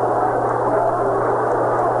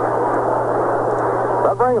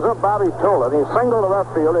 That brings up Bobby Tolan. He singled to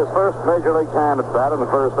left field, his first major league time at bat in the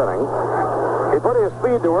first inning. He put his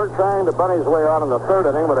speed to work trying to bunt his way on in the third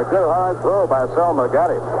inning, but a good hard throw by Selma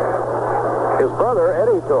got him. His brother,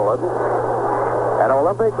 Eddie Tolan, an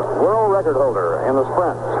Olympic world record holder in the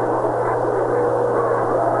sprint.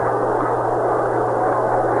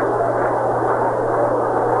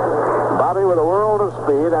 Bobby with a world of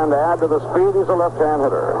speed, and to add to the speed, he's a left-hand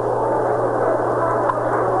hitter.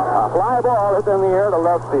 Fly ball hit in the air to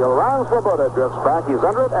left field. Ron Swoboda drifts back. He's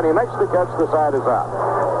under it, and he makes the catch. The side is out.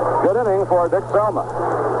 Good inning for Dick Selma.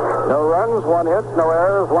 No runs, 1 hit, no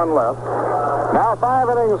errors, 1 left. Now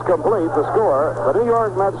 5 innings complete. The score, the New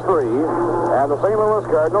York Mets 3 and the St. Louis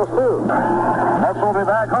Cardinals 2. Mets will be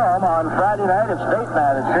back home on Friday night at State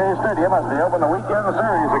Night at Shea Stadium as they open the weekend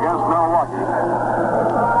series against Milwaukee.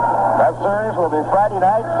 That series will be Friday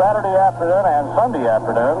night, Saturday afternoon, and Sunday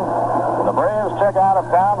afternoon. The Braves check out of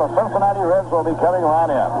town. The Cincinnati Reds will be coming right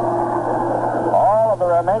in. All of the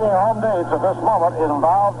remaining home dates at this moment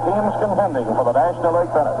involve teams contending for the National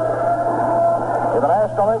League pennant. In the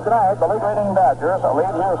National League tonight, the league-leading Dodgers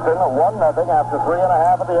lead Houston 1-0 after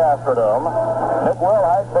 3.5 at the Astrodome. Nick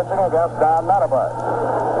Wilhite pitching against Don Matabart.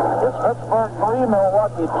 It's Pittsburgh 3,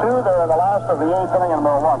 Milwaukee 2. They're in the last of the 8th inning in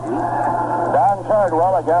Milwaukee. Don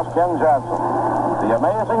Cardwell against Ken Johnson. The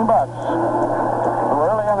Amazing Bucks,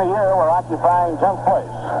 early in the year, were occupying 10th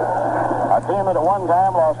place. A team that at one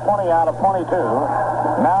time lost 20 out of 22,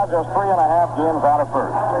 now just 3.5 games out of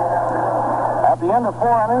first. At the end of 4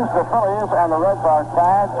 innings, the Phillies and the Reds are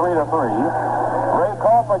tied 3-3. Ray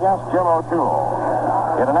Culp against Jim O'Toole.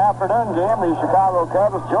 In an afternoon game, the Chicago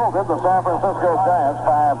Cubs jolted the San Francisco Giants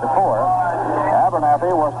 5-4.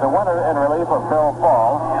 Abernathy was the winner in relief of Bill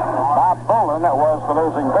Fall. Bob Bolin was the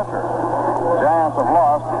losing pitcher. Giants have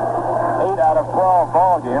lost 8 out of 12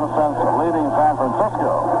 ball games since leaving San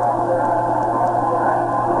Francisco.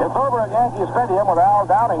 It's over at Yankee Stadium with Al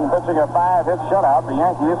Downing pitching a 5-hit shutout. The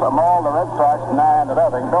Yankees mauled the Red Sox 9-0.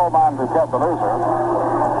 Bill Monduquette the loser.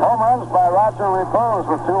 Home runs by Roger Repose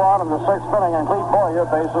with 2 on in the 6th inning, and Clete Boyer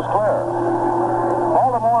bases clear.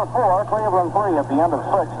 Baltimore 4, Cleveland 3 at the end of 6.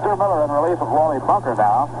 Stu Miller in relief of Wally Bunker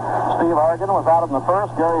now. Steve Hargan was out in the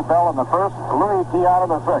first. Gary Bell in the first. Louis T out in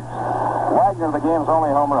the 6th. Wagner, the game's only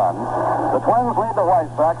home run. The Twins lead the White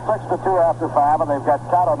Sox 6-2 after 5, and they've got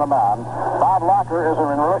Cott on the mound. Bob Locker is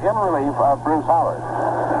in relief of Bruce Howard.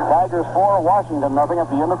 Tigers 4, Washington 0 at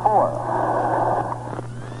the end of 4.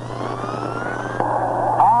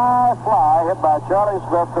 High fly hit by Charlie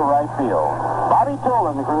Smith to right field. Bobby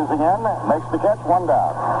Tolan cruising in, makes the catch, 1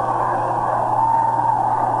 down.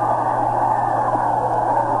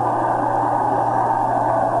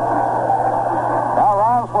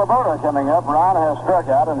 Swoboda coming up. Ron has struck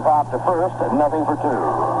out and popped to first, 0 for 2.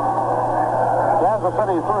 Kansas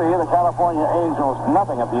City 3, the California Angels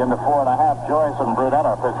 0 at the end of 4.5. Joyce and Brunette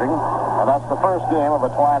are pitching, and that's the first game of a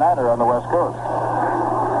twilighter on the West Coast.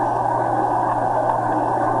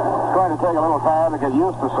 It's going to take a little time to get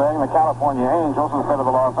used to saying the California Angels instead of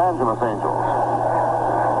the Los Angeles Angels.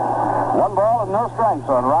 1 ball and no strikes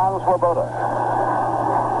on Ron Swoboda.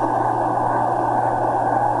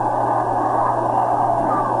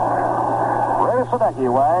 Ray Sadecki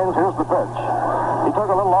winds. Here's the pitch. He took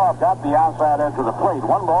a little off, got the outside edge of the plate.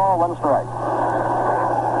 1 ball, 1 strike.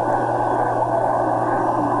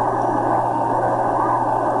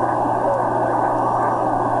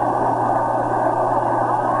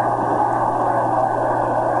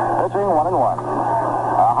 Pitching 1-1.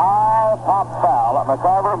 A high pop foul.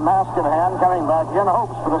 McCarver, mask in hand, coming back in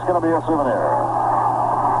hopes that it's going to be a souvenir.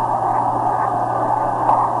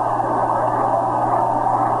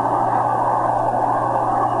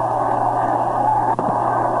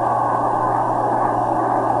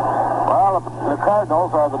 The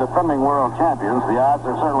Cardinals are the defending world champions. The odds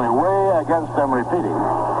are certainly way against them repeating.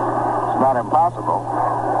 It's not impossible.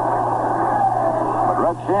 But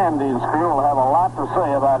Red Shandy's crew will have a lot to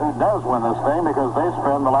say about who does win this thing because they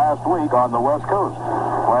spend the last week on the West Coast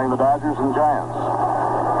playing the Dodgers and Giants.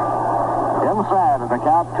 Inside, and the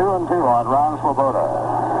count 2-2 on Ron Swoboda.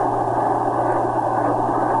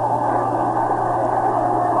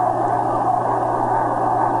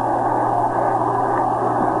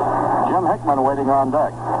 Hickman waiting on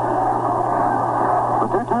deck. The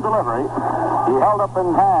 2-2 delivery. He held up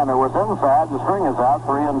in time. It was inside. The string is out,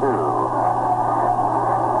 3-2.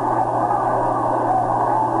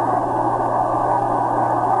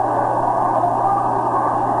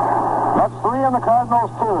 That's 3 and the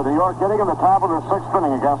Cardinals 2. New York getting in the top of the 6th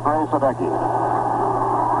inning against Ray Sadecki.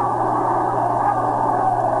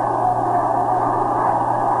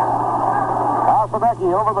 Now Sadecki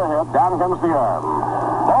over the head. Down comes the arm.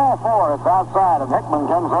 Ball 4, it's outside, and Hickman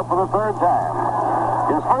comes up for the 3rd time.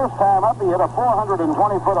 His first time up, he hit a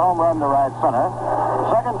 420-foot home run to right center.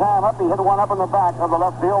 Second time up, he hit one up in the back of the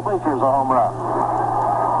left field bleachers, a home run.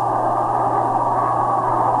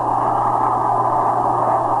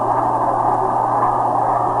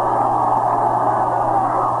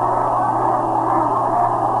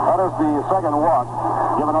 That is the second walk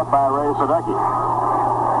given up by Ray Sadecki.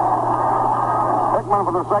 Hickman,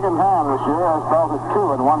 for the second time this year, has belted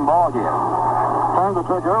 2 in 1 ball game. Turned the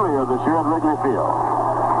trick earlier this year at Wrigley Field.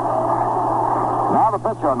 Now the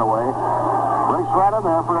pitch on the way. Breaks right in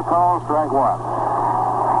there for a call, strike 1.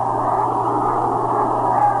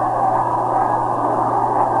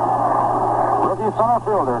 Rookie center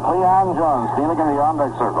fielder Cleon Jones stealing in the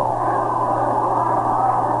on-deck circle.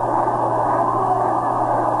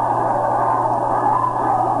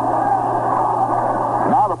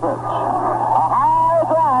 Now the pitch.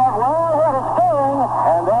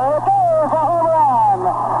 And there it goes, a home run,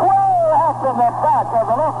 way up in the back of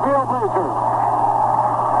the left field bleachers.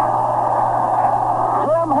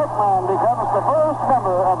 Jim Hickman becomes the first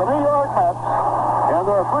member of the New York Mets in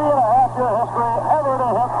their 3.5-year history ever to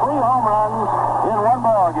hit 3 home runs in 1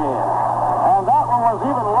 ball game. And that one was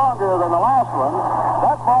even longer than the last one.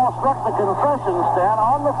 That ball struck the concession stand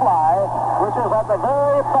on the fly, which is at the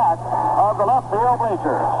very back of the left field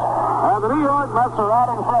bleachers. And the New York Mets are out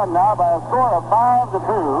in front now by a score of 5-2.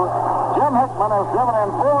 Jim Hickman has driven in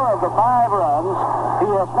 4 of the 5 runs. He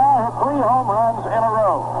has now hit 3 home runs in a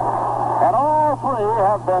row. And all 3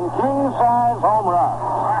 have been king-size home runs.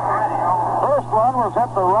 First one was hit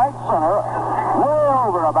to right center, way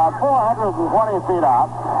over about 420 feet out.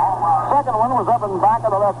 Second one was up in back of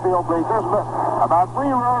the left field bleachers, but about 3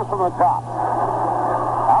 rows from the top.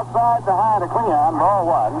 Outside behind a Cleon, ball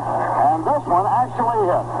 1. And this one actually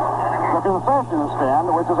hit the concession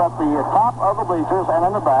stand, which is at the top of the bleachers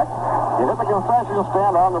and in the back. It hit the concession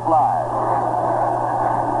stand on the fly.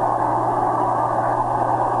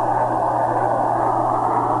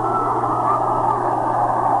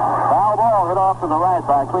 Foul ball hit off to the right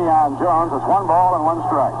by Cleon Jones. It's 1 ball and 1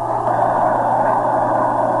 strike.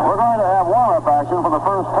 We're going to have warm-up action for the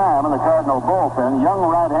first time in the Cardinal bullpen. Young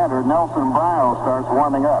right-hander Nelson Bryles starts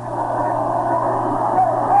warming up.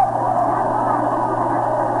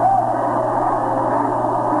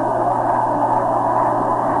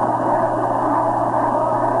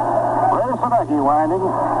 Winding.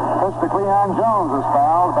 Pitch to Cleon Jones is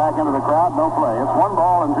fouled. Back into the crowd. No play. It's 1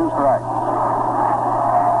 ball and 2 strikes.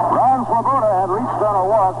 Ron Swoboda had reached on a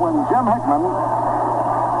walk when Jim Hickman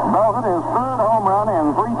belted his 3rd home run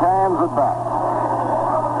in 3 times at bat.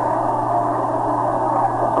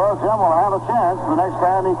 So Jim will have a chance the next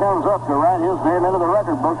time he comes up to write his name into the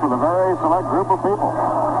record books with a very select group of people.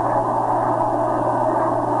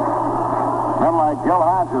 Men like Gil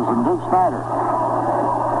Hodges and Duke Snyder.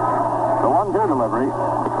 The 1-2 delivery.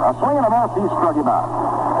 A swing and a miss, he struck him out.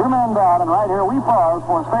 Two men down, and right here we pause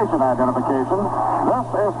for station identification. This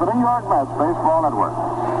is the New York Mets Baseball Network.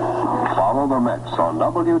 Follow the Mets on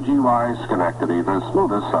WGY Schenectady, the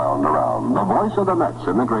smoothest sound around. The voice of the Mets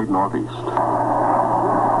in the great Northeast.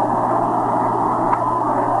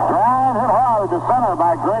 Drive hit hard to center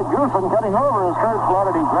by Greg Goosen, cutting over as Kurt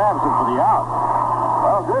floated. He grabs it for the out.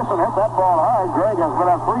 Well, Goosen hit that ball hard. Greg has been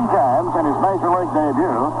up 3 times in his major league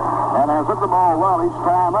debut and has hit the ball well each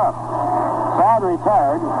time up. Side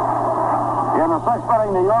retired. In the 6th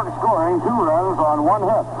inning, New York scoring 2 runs on 1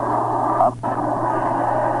 hit.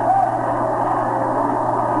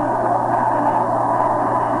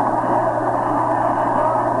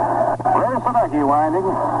 Sadecki winding.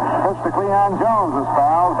 Pitch to Cleon Jones is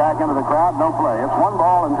fouled. Back into the crowd. No play. It's 1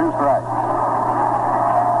 ball and 2 strikes.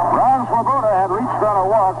 Ron Swoboda had reached on a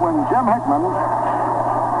walk when Jim Hickman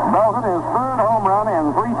belted his 3rd home run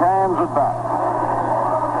in 3 times at bat.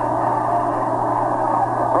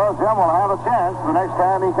 So Jim will have a chance the next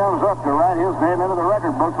time he comes up to write his name into the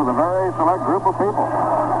record books with a very select group of people.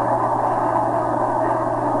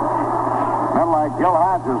 Men like Gil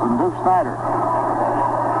Hodges and Duke Snyder.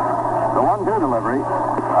 The 1-2 delivery.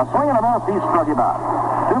 A swing and a miss, he struck him out.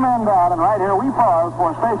 2 men down, and right here we pause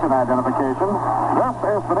for station identification. This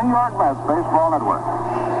is the New York Mets Baseball Network.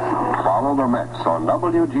 Follow the Mets on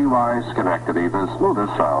WGY Schenectady, the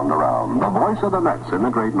smoothest sound around. The voice of the Mets in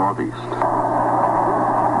the great Northeast.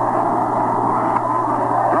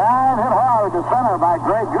 Drive hit hard to center by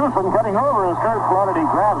Greg Goosen, cutting over as Kurt floated. He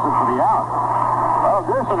grabs it for the out. Well,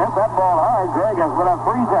 Goosen hit that ball hard. Greg has been up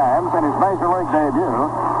 3 times in his major league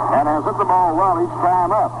debut and has hit the ball well each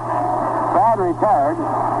time up. Side retired.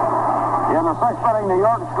 In the 6th inning, New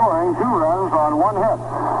York scoring 2 runs on 1 hit.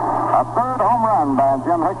 A 3rd home run by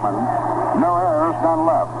Jim Hickman. No errors, none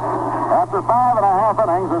left. After 5.5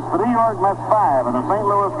 innings, it's the New York Mets 5 and the St.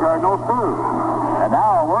 Louis Cardinals 2. And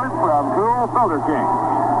now a word from Cool Filter King.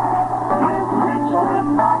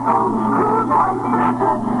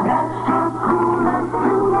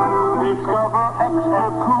 Discover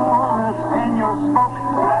extra coolness in your smoke.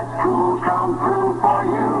 Let cool come through for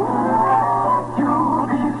you. You'll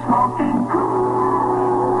be smoking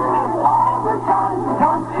cool all the time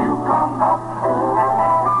once you come up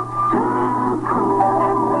to cool.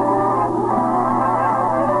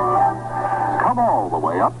 Come all the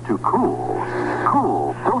way up to Cool.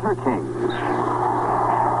 Cool Filter Kings.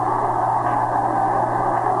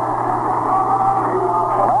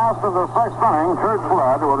 Of the 6th inning, Kurt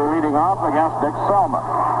Flood will be leading off against Dick Selma.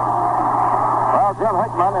 Well, Jim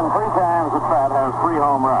Hickman in 3 times at bat has 3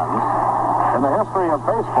 home runs. In the history of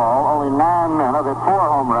baseball, only 9 men have hit 4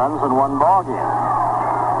 home runs in 1 ball game.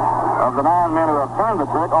 Of the 9 men who have turned the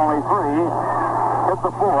trick, only 3 hit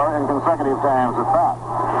the 4 in consecutive times at bat.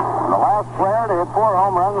 The last player to hit 4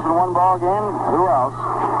 home runs in 1 ball game, who else?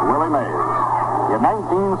 Willie Mays in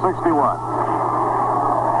 1961.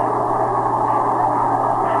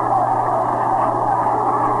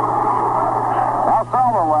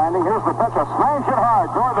 Here's the pitch, a smash it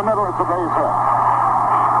hard toward the middle. It's a base hit.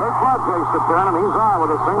 Kurt Flood takes the turn, and he's on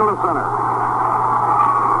with a single to center.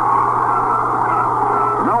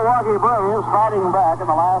 Milwaukee Braves fighting back in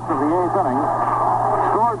the last of the 8th inning.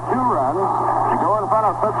 Scored 2 runs to go in front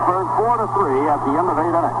of Pittsburgh 4-3 at the end of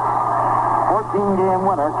 8 innings. 14-game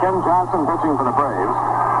winner, Ken Johnson pitching for the Braves.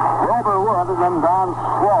 Wilbur Wood and then Don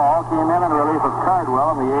Swall came in relief of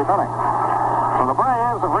Cardwell in the 8th inning. So the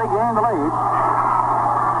Braves have regained the lead.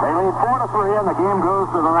 They lead 4-3, and the game goes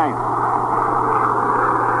to the 9th.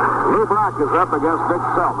 Lou Brock is up against Dick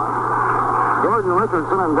Selma. Gordon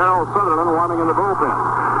Richardson and Darrell Sutherland warming in the bullpen.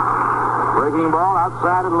 Breaking ball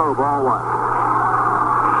outside and low, ball 1.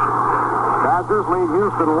 Dodgers lead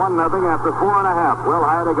Houston 1-0 after 4.5. Will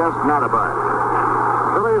Hyatt against Notabart.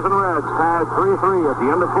 Phillies and Reds tied 3-3 at the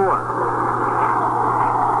end of 4.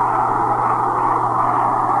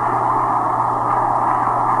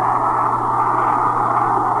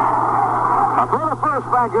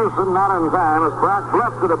 By Goosen, not in time, as Brock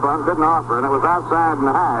bluffed to the bunt, didn't offer, and it was outside and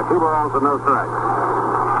high. 2 balls and no strikes.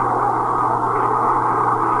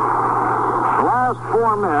 The last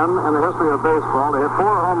 4 men in the history of baseball to hit 4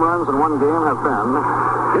 home runs in 1 game have been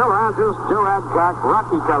Gil Hodges, Joe Adcock,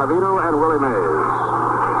 Rocky Calavito, and Willie Mays.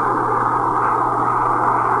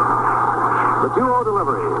 The 2-0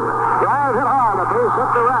 delivery. Drive hit hard, a base hit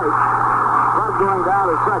to right. Flood going down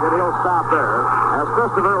to second. He'll stop there as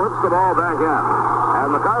Christopher whips the ball back in.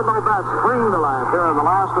 And the Cardinal bats spring to life here in the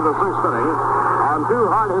last of the 6th inning on 2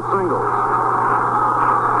 hard-hit singles.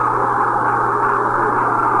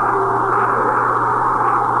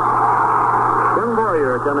 Tim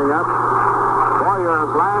Boyer coming up. Boyer Boyer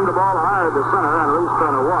has lined the ball hard to center and reached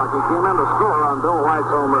on a walk. He came in to score on Bill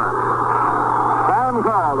White's home run. Time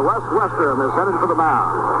called. Wes Westrom is headed for the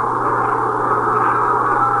mound.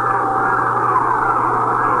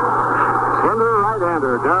 Slender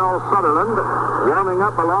right-hander Darrell Sutherland warming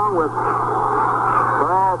up along with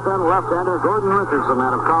tall, thin left-hander Gordon Richardson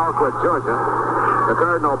out of Colquitt, Georgia. The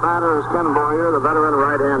Cardinal batter is Ken Boyer, the veteran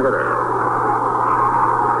right-hand hitter.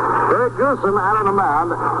 Greg Goosen out on the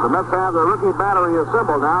mound. The Mets have the rookie battery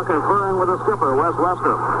assembled now, conferring with the skipper, Wes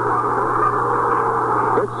Westrom.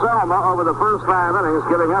 Dick Selma over the first 5 innings,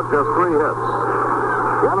 giving up just 3 hits.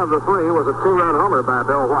 One of the 3 was a 2-run homer by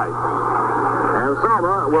Bill White. And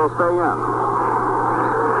Selma will stay in.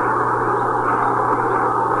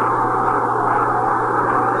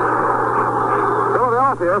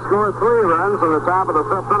 Philadelphia scored 3 runs in the top of the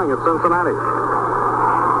 5th inning at Cincinnati.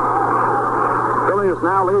 Phillies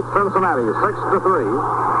now lead Cincinnati 6-3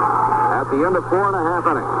 at the end of 4.5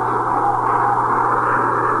 innings.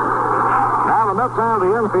 Now the Mets have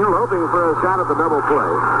the infield hoping for a shot at the double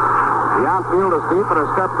play. The outfield is deep and a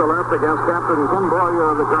step to left against Captain Ken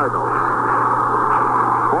Boyer of the Cardinals.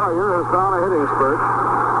 Boyer has drawn a hitting spurt,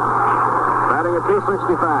 batting at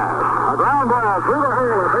 .265. A ground ball through the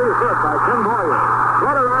hole, a base hit by Ken Boyer.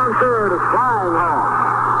 Runner on third is flying home.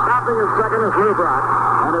 Stopping at second is Lou Brock,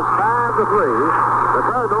 and it's 5-3. The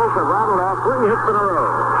Cardinals have rattled off 3 hits in a row.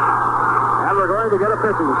 And we're going to get a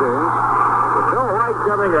pitching change. With Bill White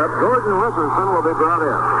coming up, Gordon Richardson will be brought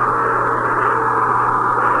in.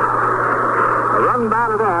 A run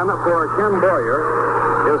batted in for Ken Boyer,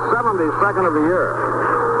 his 72nd of the year.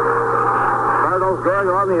 Cardinals going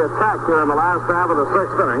on the attack here in the last half of the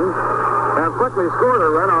 6th inning have quickly scored a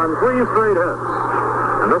run on 3 straight hits.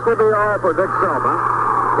 And this will be all for Dick Selma.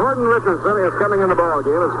 Gordon Richardson is coming in the ball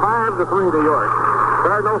game. It's 5-3 New York.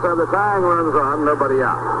 Cardinals have the tying runs on, nobody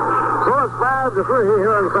out. So it's 5-3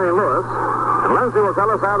 here in St. Louis. And Lindsay will tell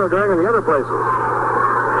us how they're doing in the other places.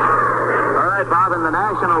 All right, Bob, in the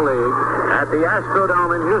National League at the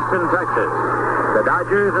Astrodome in Houston, Texas, the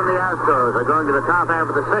Dodgers and the Astros are going to the top half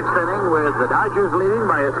of the 6th inning with the Dodgers leading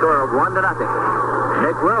by a score of 1-0.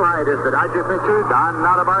 Nick Wilhite is the Dodger pitcher. Don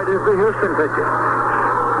Notabart is the Houston pitcher.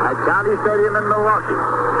 At County Stadium in Milwaukee,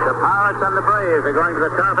 the Pirates and the Braves are going to the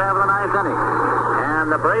top half of the 9th inning.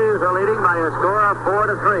 And the Braves are leading by a score of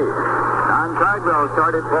 4-3. Don Cardwell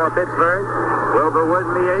started for Pittsburgh. Wilbur Wood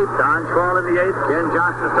in the 8th. Don Schwal in the 8th. Ken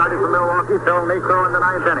Johnson started for Milwaukee. Phil Necro in the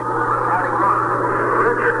 9th inning.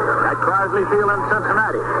 At Crosley Field in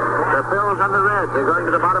Cincinnati, the Phils and the Reds are going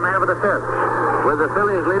to the bottom half of the 5th, with the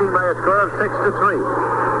Phillies leading by a score of 6-3.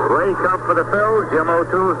 Ray Cup for the Phils. Jim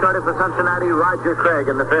O'Toole started for Cincinnati. Roger Craig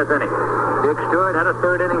in the 5th inning. Dick Stewart had a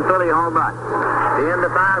 3rd inning Philly home run. The end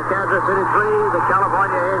of 5, Kansas City 3, the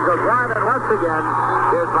California Angels 1, and once again,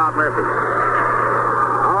 here's Bob Murphy.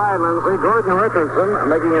 All right, Lindsay. Gordon Richardson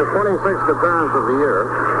making his 26th appearance of the year.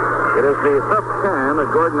 It is the 5th time that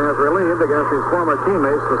Gordon has relieved against his former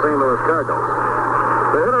teammates, the St. Louis Cardinals.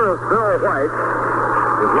 The hitter is Bill White.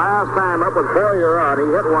 His last time up with Boyer on, he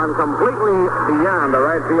hit one completely beyond the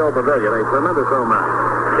right field pavilion. A tremendous home run.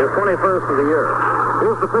 His 21st of the year.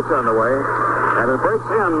 Here's the pitch on the way, and it breaks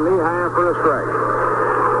in knee-high for a strike.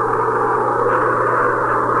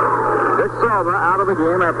 Dick Selma out of the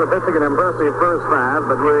game after pitching an impressive first 5,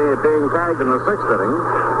 but being tagged in the 6th inning.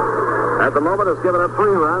 At the moment, has given up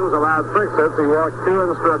 3 runs, allowed 6 hits. He walked 2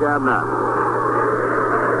 and struck out none.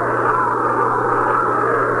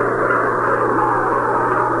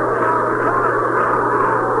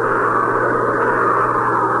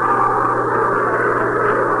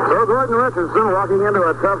 So Gordon Richardson walking into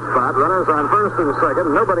a tough spot. Runners on 1st and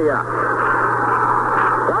 2nd, nobody out.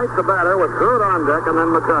 White the batter with Groot on deck and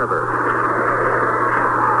then McCarver.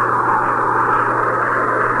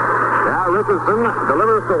 Richardson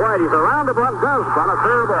delivers to White. He's around the bunt, does on a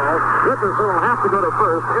fair ball. Richardson will have to go to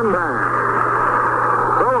first in time.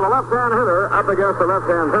 So the left-hand hitter up against the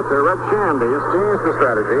left-hand pitcher, Red Shandy's, changed the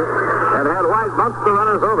strategy and had White bunt the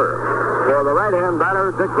runners over for the right-hand batter,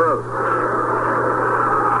 Dick Gross.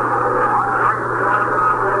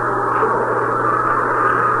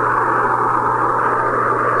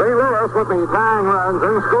 St. Louis with the tying runs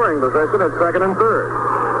in scoring position at 2nd and 3rd.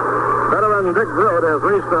 Veteran Dick Grote has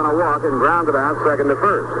reached on a walk and grounded out 2nd to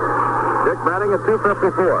 1st. Dick batting at .254.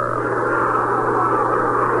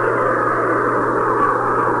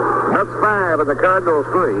 Mets 5 and the Cardinals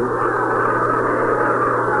 3.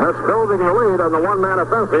 Mets building the lead on the one-man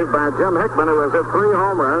offensive by Jim Hickman, who has hit 3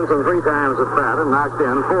 home runs and 3 times at bat and knocked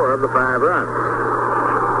in 4 of the 5 runs.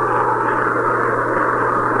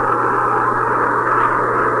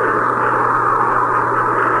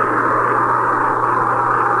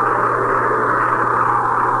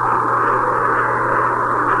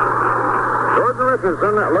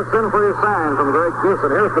 Richardson looks in for his sign from Greg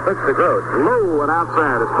Houston. Here's the pitch to Gross. Low and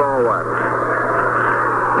outside. It's ball one.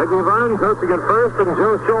 Mickey Vernon coaching at first, and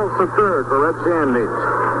Joe Schultz at third for Red Sandbeach.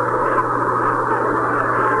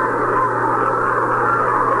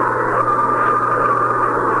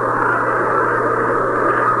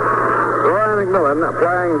 Roy McMillan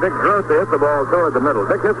applying Dick Gross to hit the ball toward the middle.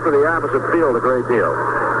 Dick hits to the opposite field a great deal.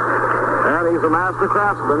 And he's a master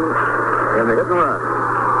craftsman in the hit and run.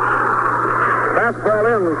 Fastball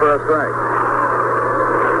in for a strike.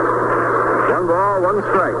 1 ball, 1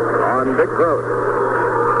 strike on Dick Gross.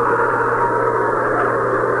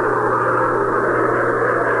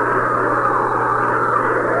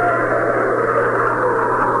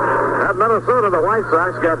 At Minnesota, the White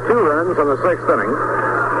Sox got 2 runs in the 6th inning.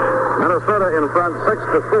 Minnesota in front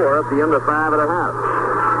 6-4 at the end of 5 1/2.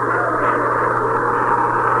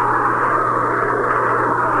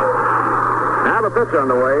 Now the pitch on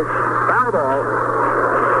the way. Foul ball.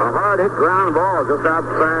 A hard-hit ground ball just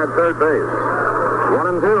outside third base.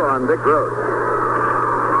 1-2 on Dick Gross.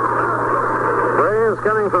 Braves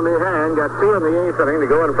coming from behind got 2 in the 8th inning to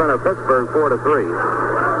go in front of Pittsburgh 4-3.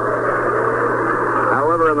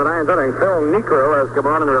 However, in the 9th inning, Phil Niekro has come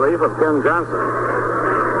on in relief of Ken Johnson.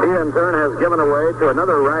 He, in turn, has given away to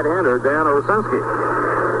another right-hander, Dan Osinski.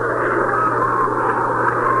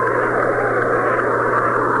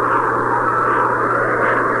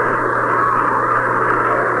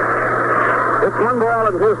 It's 1 ball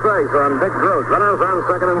and 2 strikes on Dick Gross. Runners on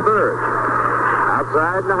second and third.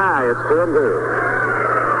 Outside and high, it's 2-2.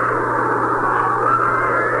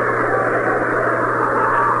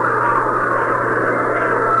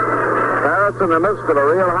 Pirates in the midst of a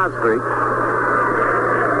real hot streak.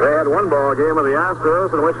 They had 1 ball game of the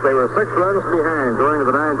Astros in which they were 6 runs behind going to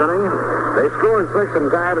the 9th inning. They scored 6 and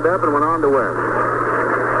tied it up and went on to win.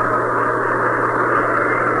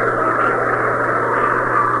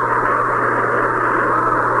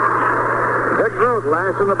 Dick Gross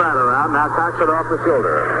lashing the batter around, now cocks it off the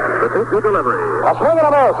shoulder. The 2-2 delivery. A swing and a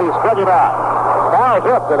miss, he spread it out. Foul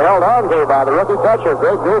tipped and held on to by the rookie catcher,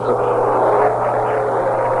 Greg Newsom.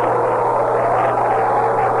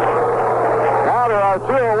 Now there are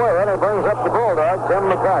 2 away, and he brings up the Bulldog, Tim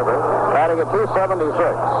McIver, batting at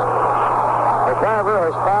 .276. McIver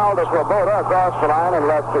has fouled a Swoboda across the line in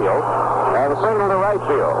left field and singled to right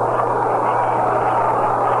field.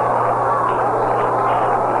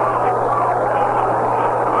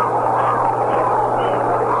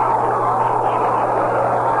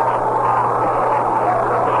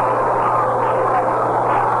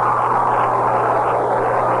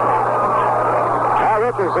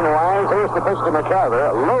 Richardson lines. Here's the pitch to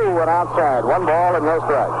McIver. Low and outside. 1 ball and no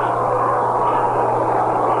strikes.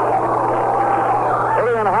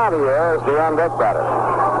 Julian Javier is the on-deck batter.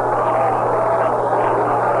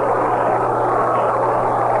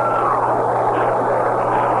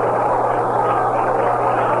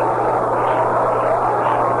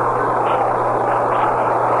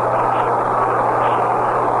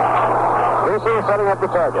 Lucy setting up the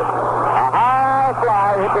target. A high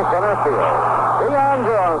fly hit the center field. Leon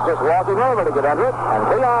Jones just walking over to get under it, and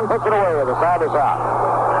Leon puts it away with a side is out.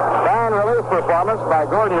 Fine relief performance by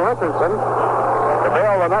Gordon Richardson to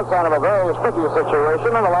bail the Mets out of a very sticky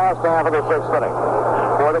situation in the last half of the 6th inning.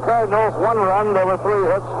 For the Cardinals, 1 run, there were 3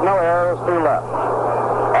 hits, no errors, 2 left.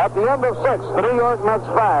 At the end of 6, the New York Mets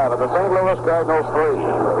 5 and the St. Louis Cardinals 3.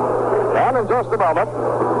 And in just a moment,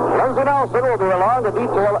 Lindsey Nelson will be along to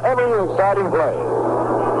detail every exciting play.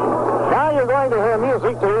 Now you're going to hear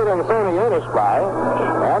music to read and sing the Yiddish by,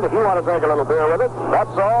 and if you want to drink a little beer with it,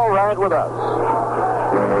 that's all right with us.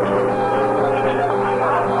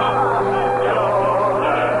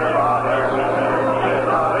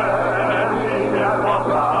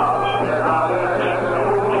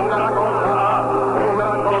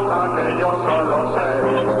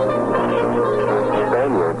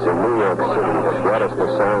 Spaniards in New York City have brought us the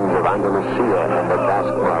sounds of Andalusia and the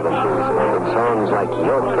Basque provinces in songs like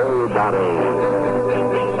Yo Te Daré.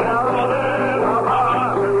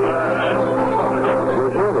 You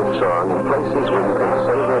hear this song in places where you can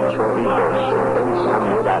savor chorritos and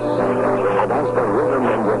samuras, and as the rhythm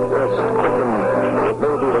and your thirst quicken, it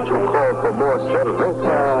may be that you call for more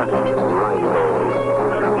cerveza Rhino.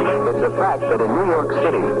 It's a fact that in New York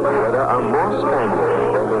City, where there are more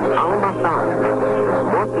Spaniards than in Almacan,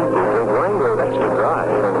 more people drink Wrangler extra dry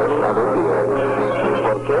than any other beer.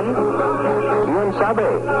 ¿Por qué? ¿Quién sabe?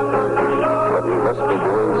 But we must be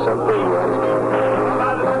doing something right.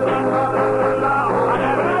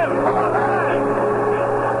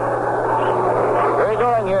 We're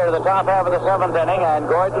going here to the the top half of the seventh inning, and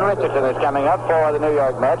Gordon Richardson is coming up for the New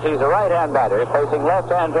York Mets. He's a right-hand batter facing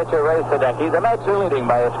left-hand pitcher Ray Sadecki. The Mets are leading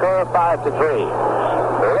by a score of 5-3.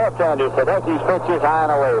 The left-hander Sadecki's pitch is high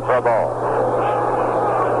and away for a ball.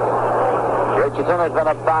 Richardson has been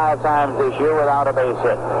up 5 times this year without a base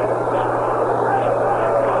hit.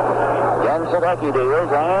 Again, Sadecki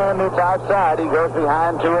deals, and it's outside. He goes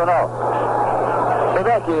behind 2-0.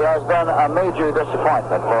 Sadecki has been a major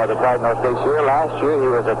disappointment for the Cardinals this year. Last year, he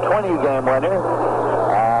was a 20-game winner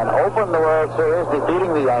and opened the World Series,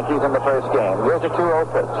 defeating the Yankees in the first game. Here's a 2-0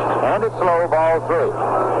 pitch, and it's low, ball 3.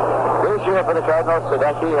 This year for the Cardinals,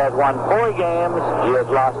 Sadecki has won 4 games. He has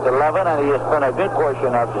lost 11, and he has spent a good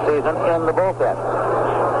portion of the season in the bullpen.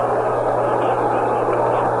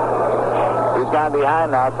 He's gone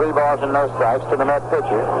behind now, 3 balls and no strikes to the Met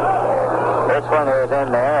pitcher. This one is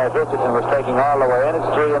in there as Richardson was taking all the way in.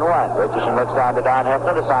 It's 3-1. Richardson looks down to Don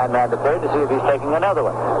Hefner, the sign man to third, to see if he's taking another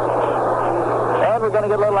one. And we're going to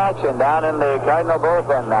get a little action down in the Cardinal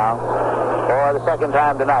bullpen now for the second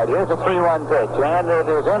time tonight. Here's a 3-1 pitch, and it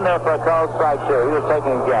is in there for a called strike, too. He was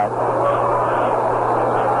taking again.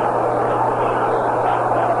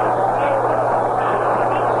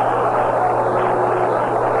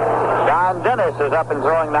 Don Dennis is up and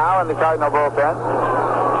throwing now in the Cardinal bullpen.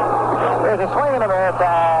 There's a swing and a miss,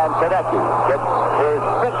 and Sadecki gets his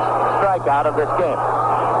 6th strikeout of this game.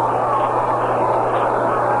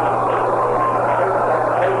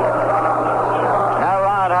 Now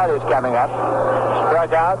Ron Hart is coming up.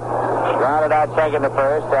 Struck out, grounded out second to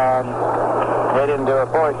first, and hit into a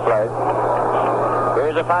fourth play.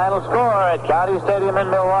 Here's the final score at County Stadium in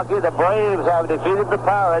Milwaukee. The Braves have defeated the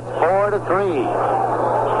Pirates 4-3.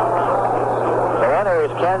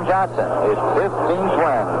 Ken Johnson, his 15th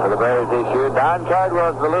win for the Braves this year. Don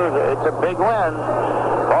Cardwell's the loser. It's a big win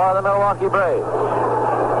for the Milwaukee Braves.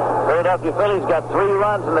 Philadelphia Phillies got 3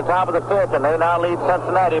 runs in the top of the 5th, and they now lead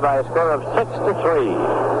Cincinnati by a score of 6-3.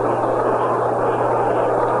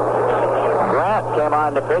 Grant came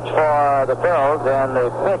on to pitch for the Phils in the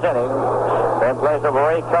 5th inning in place of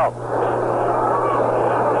Ray Culp.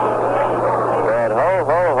 And ho,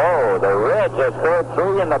 ho, ho, the Reds have scored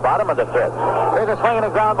 3 in the bottom of the 5th. There's a swing and a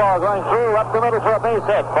ground ball going through up the middle for a base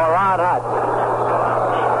hit for Ron Hutt.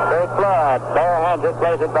 Big Flood, barehanded,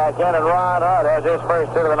 plays it back in, and Ron Hutt has his first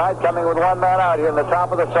hit of the night, coming with 1 man out here in the top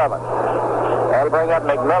of the 7th. That'll bring up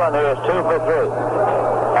McMillan, who is 2 for 3.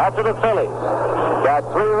 After the Phillies got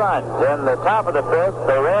 3 runs in the top of the 5th,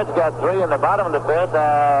 the Reds got 3 in the bottom of the 5th,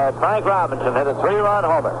 and Frank Robinson hit a 3-run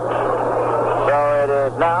homer. So it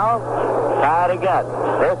is now tied again.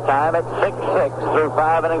 This time it's 6-6 through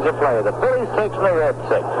 5 innings of play. The Phillies 6 and the Reds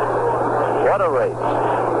 6. What a race.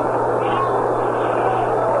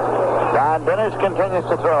 Don Dennis continues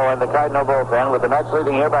to throw in the Cardinal bullpen with the Mets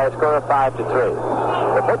leading here by a score of 5-3.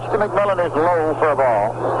 The pitch to McMillan is low for a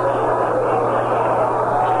ball.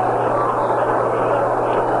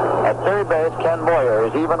 At third base, Ken Boyer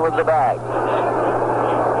is even with the bag.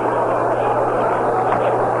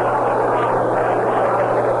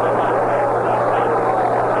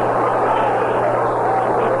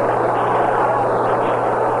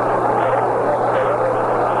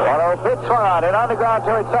 And on the ground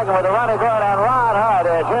towards second with a runner going, and Ron Hart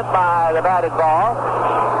is hit by the batted ball.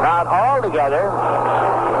 Not altogether,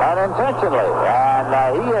 and intentionally. And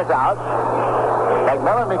he is out.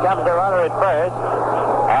 McMillan becomes the runner at first,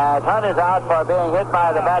 as Hunt is out for being hit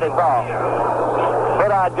by the batted ball.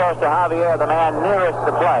 Put-out goes to Javier, the man nearest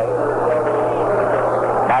the play.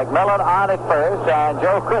 McMillan on at first, and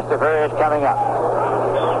Joe Christopher is coming up.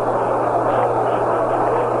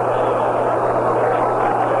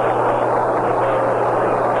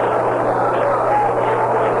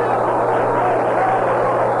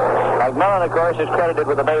 McMillan, of course, is credited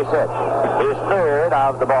with a base hit. His 3rd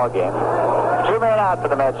of the ball game. 2 men out for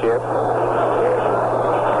the Mets here.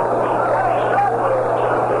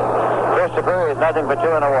 Christopher is nothing but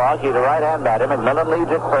 2 and a walk. He's a right-hand batter. McMillan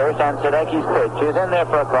leads at first, and Sadecki's pitch is in there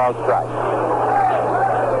for a called strike.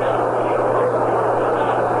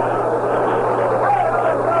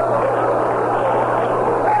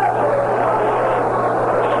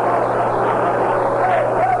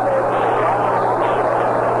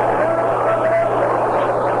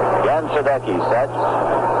 Sadecki sets.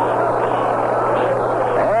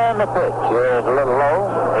 And the pitch is a little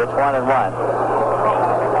low. It's 1-1.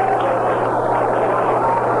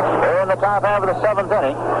 We're in the top half of the 7th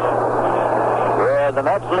inning, where the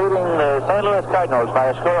Mets leading the St. Louis Cardinals by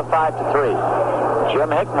a score of 5-3.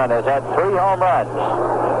 Jim Hickman has had 3 home runs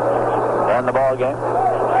in the ball game.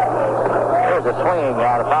 There's a swing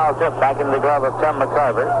out of foul tip back into the glove of Tim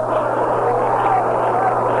McCarver.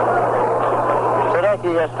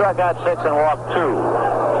 Sadecki has struck out 6 and walked 2.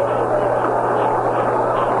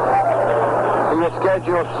 He is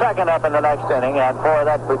scheduled second up in the next inning, and for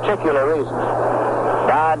that particular reason,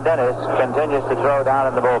 Don Dennis continues to throw down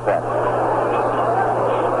in the bullpen.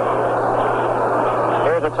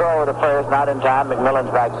 Here's a throw to first, not in time.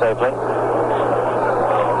 McMillan's back safely.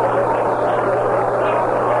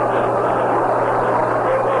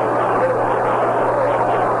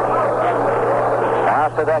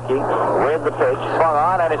 Sadecki with the pitch, swung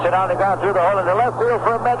on, and it's hit on the ground through the hole in the left field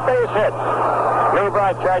for a Met base hit. Lou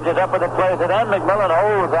Brock charges up with it, plays it in. McMillan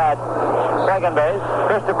holds at second base.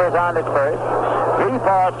 Christopher's on at first. We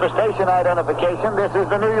pause for station identification. This is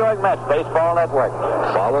the New York Mets Baseball Network.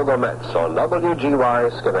 Follow the Mets on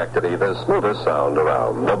WGY Schenectady, the smoothest sound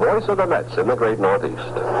around. The voice of the Mets in the great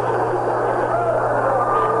Northeast.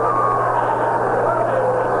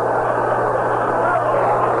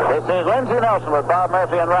 This is Lindsey Nelson with Bob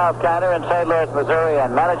Murphy and Ralph Kiner in St. Louis, Missouri,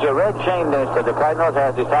 and manager Red Schoendienst of the Cardinals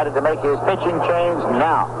has decided to make his pitching change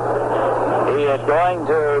now. He is going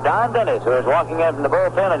to Don Dennis, who is walking in from the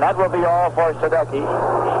bullpen, and that will be all for Sadecki,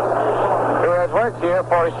 who has worked here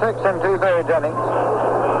for 6 2/3 innings.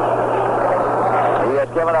 He has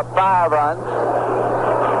given up 5 runs.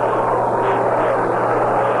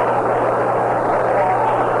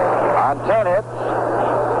 On 10 hits,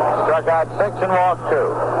 struck out 6 and walked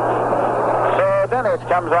 2. So Dennis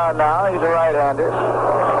comes on now. He's a right-hander.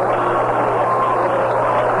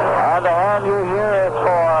 And the hand you hear is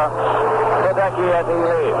for Sadecki as he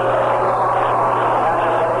leaves.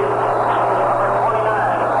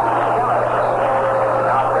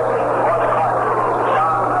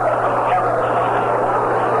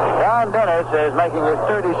 Don Dennis is making his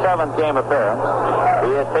 37th game appearance.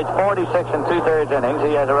 He has pitched 46 2/3 innings.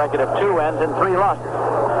 He has a record of 2 wins and 3 losses.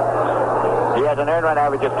 He has an earned run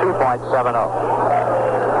average of 2.70.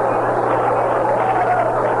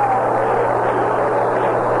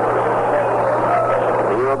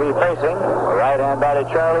 He will be facing right-hand batter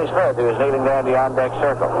Charlie Smith, who is kneeling there in the on-deck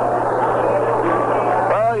circle.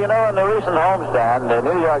 Well, you know, in the recent homestand, the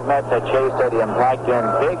New York Mets at Shea Stadium packed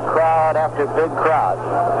in big crowd after big crowd.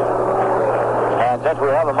 And since we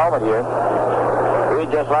have a moment here,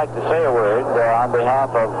 we'd just like to say a word on behalf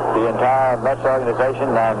of the entire Mets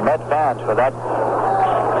organization and Mets fans for that,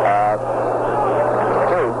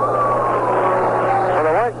 too, for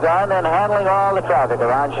the work done in handling all the traffic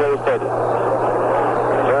around Shea Stadium.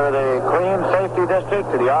 To the Clean Safety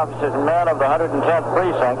District, to the officers and men of the 110th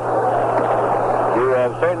Precinct, you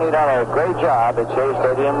have certainly done a great job at Shea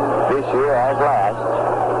Stadium this year as last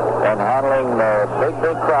in handling the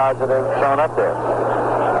big crowds that have shown up there.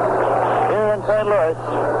 Here in St. Louis,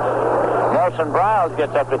 Nelson Briles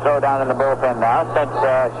gets up to throw down in the bullpen now, since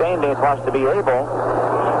Schoendienst wants to be able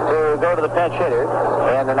to go to the pinch hitter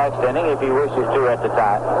in the next inning if he wishes to at the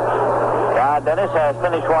time. Don Dennis has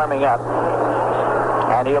finished warming up,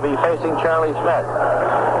 and he'll be facing Charlie Smith.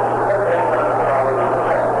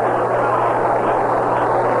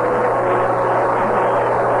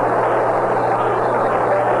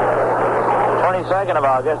 Of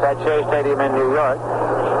August at Shea Stadium in New York.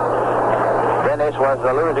 Dennis was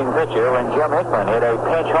the losing pitcher when Jim Hickman hit a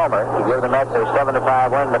pinch homer to give the Mets a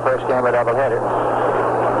 7-5 win in the first game of doubleheader.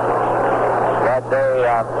 That day,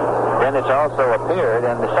 Dennis also appeared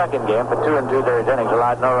in the second game for 2 2/3 innings,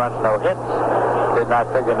 allowed no runs, no hits. Did not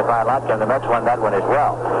figure in the final outcome. The Mets won that one as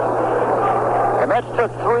well. The Mets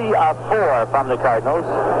took 3 of 4 from the Cardinals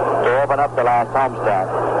to open up the last homestand.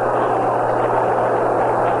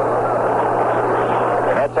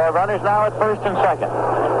 Mets have runners now at first and second.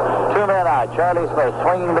 2 men out. Charlie Smith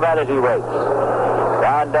swinging the bat as he waits.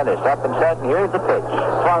 Don Dennis up and set, and here's the pitch.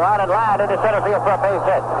 Swung on and lined into center field for a base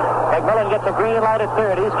hit. McMillan gets a green light at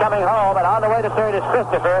third. He's coming home, and on the way to third is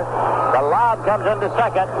Christopher. The lob comes into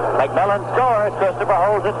second. McMillan scores. Christopher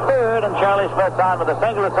holds at third, and Charlie Smith's on with a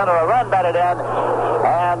single to center, a run batted in.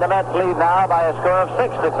 And the Mets lead now by a score of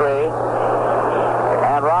 6-3.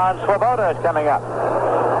 And Ron Swoboda is coming up.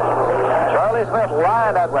 Charlie Smith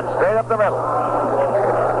lined that one straight up the middle.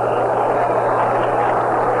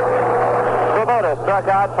 Swoboda struck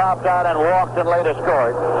out, popped out, and walked and later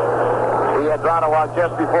scored. He had drawn a walk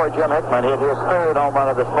just before Jim Hickman hit his third home run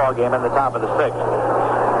of this ball game in the top of the 6th.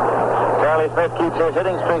 Charlie Smith keeps his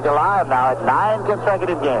hitting streak alive now at 9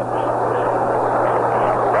 consecutive games.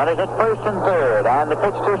 Runners at first and third, and the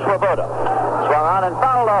pitch to Swoboda. Swung on and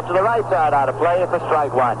fouled off to the right side out of play for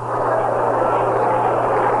strike 1.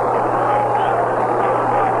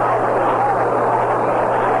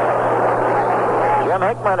 Jim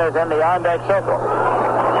Hickman is in the on-deck circle.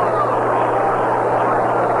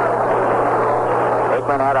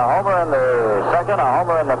 baseman had a homer in the second, a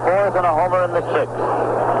homer in the fourth, and a homer in the sixth.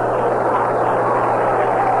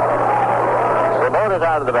 Swoboda's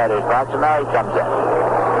out of the batter's box, and now he comes in.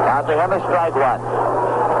 Now to him is strike one.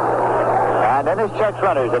 And in his checks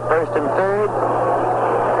runners at first and third.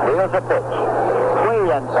 Deals a pitch.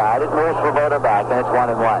 Way inside. It moves Swoboda back, and it's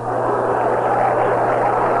 1-1.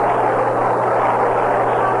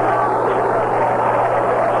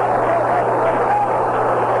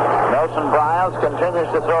 Nelson Bryles continues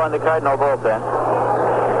to throw in the Cardinal bullpen.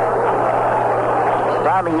 It's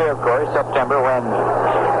time of year, of course, September, when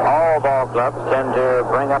all ball clubs tend to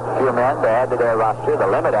bring up a few men to add to their roster. The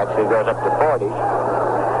limit actually goes up to 40.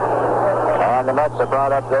 And the Mets have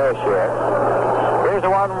brought up their share. Here's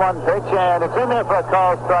a 1-1 pitch, and it's in there for a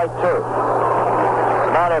call strike, too. As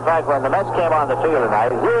a matter of fact, when the Mets came on the field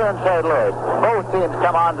tonight, here in St. Louis, both teams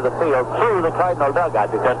come onto the field through the Cardinal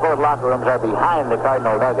dugout because both locker rooms are behind the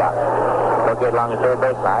Cardinal dugout, located along the third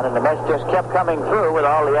baseline, and the Mets just kept coming through with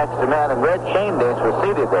all the extra men, and Red Chaindace was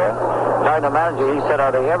seated there. Cardinal manager, he said,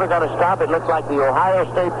 are they ever going to stop? It looks like the Ohio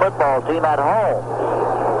State football team at home.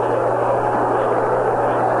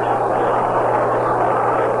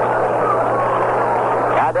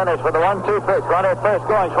 Dennis with the 1-2 pitch. Runner at first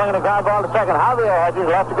going, swinging a ground ball to second. Javier has his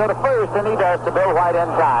left to go to first, and he does to Bill White in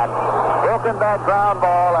time. Broken back ground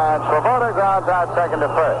ball, and Swoboda grounds out second to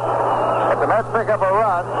first. But the Mets pick up a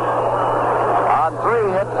run on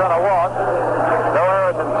 3 hits and a walk. No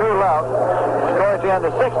errors and 2 left. Scores the end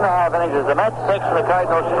of 6.5 innings as the Mets 6 and the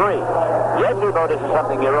Cardinals 3. Usually, though, this is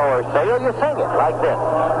something you row or sail, you sing it like this.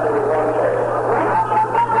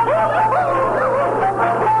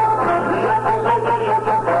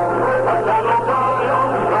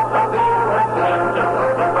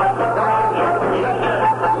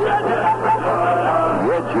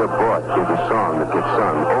 Is a song that gets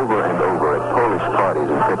sung over and over at Polish parties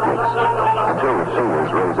and picnics until the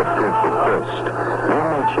singers raise a fearful thirst. Then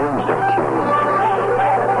they change their tune.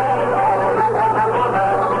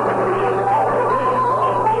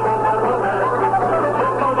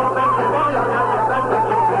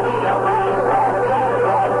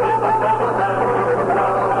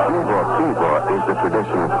 Piwo is the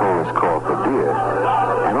traditional Polish call for beer,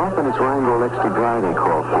 and often it's Rheingold Extra Dry they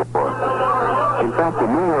call for. In fact, in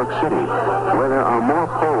New York City, where there are more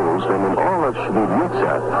Poles than in all of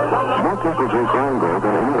Świdnica, more people drink Rheingold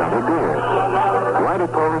than any other beer. Why do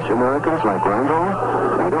Polish Americans like Rheingold?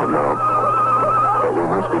 We don't know. But we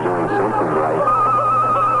must be doing something right.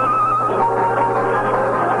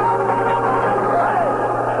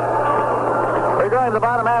 We're going to the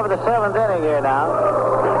bottom half of the 7th inning here now.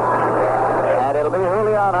 And it'll be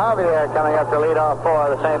Julian Javier coming up to lead off for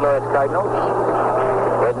the St. Louis Cardinals,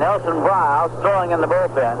 with Nelson Bryles throwing in the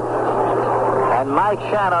bullpen, and Mike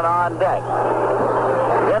Shannon on deck.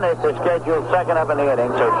 Dennis is scheduled second up in the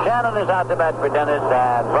inning, so Shannon is out to bat for Dennis,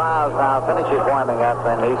 and Bryles now finishes warming up,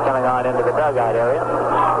 and he's coming on into the dugout area.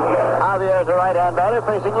 Javier's a right-hand batter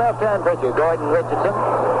facing left-hand pitcher, Gordon Richardson,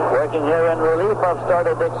 working here in relief of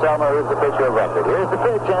starter Dick Selmer, who's the pitcher of record. Here's the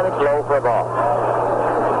pitch, and it's low for a ball.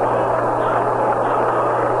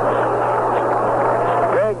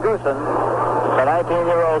 Greg Goosen, the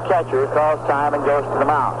 19-year-old catcher, calls time and goes to the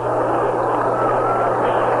mound.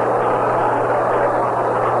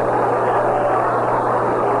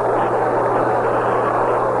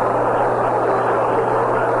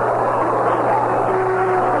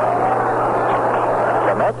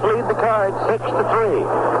 The Mets lead the Cards 6-3.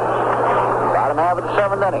 Bottom half of the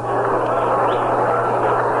 7th inning.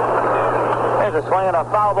 There's a swing and a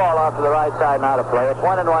foul ball off to the right side now to play. It's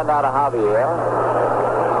 1-1 now to Javier.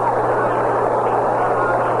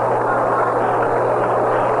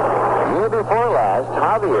 Before last,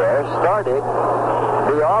 Javier started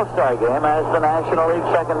the All-Star game as the National League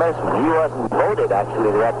second baseman. He wasn't voted, actually,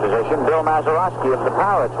 to that position. Bill Mazeroski of the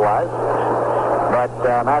Pirates was. But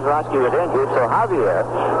Mazeroski was injured, so Javier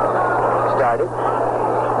started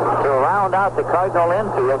to round out the Cardinal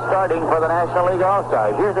infield, starting for the National League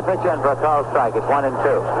All-Stars. Here's the pitch in for a called strike. It's 1-2.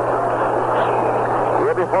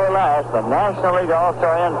 Year before last, the National League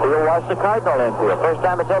All-Star infield was the Cardinal infield. First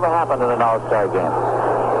time it's ever happened in an All-Star game.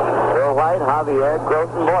 White, Javier, Grote,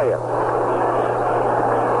 and Boyer.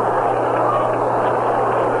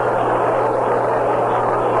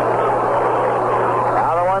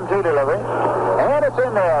 Now the 1-2 delivery. And it's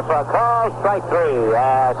in there for a call, strike 3,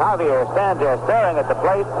 as Javier stands there staring at the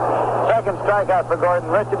plate. Second strikeout for Gordon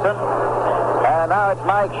Richardson. And now it's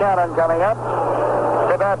Mike Shannon coming up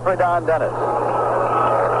to bat for Don Dennis.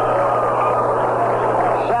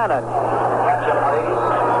 Shannon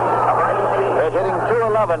is hitting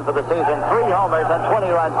 .211 for the season, 3 homers and 20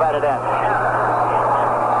 runs batted in.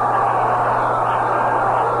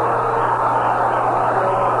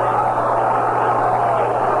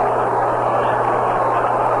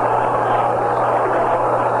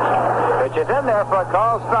 in there for a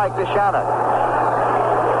called strike to Shannon.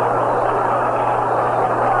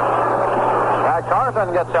 Now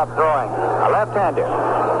Carlton gets up throwing, a left-hander.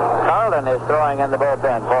 Carlton is throwing in the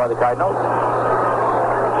bullpen for the Cardinals.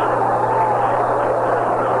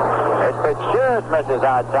 This pitch just misses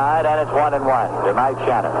outside, and it's 1-1 to Mike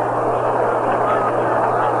Shannon.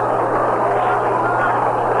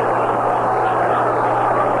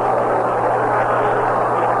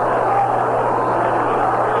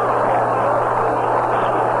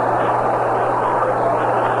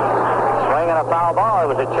 Swinging a foul ball. It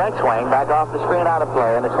was a check swing back off the screen out of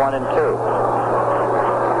play, and it's 1-2.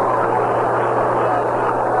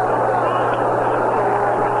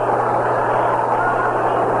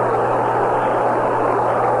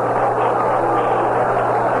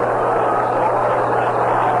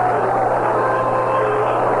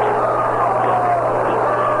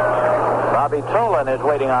 Tolan is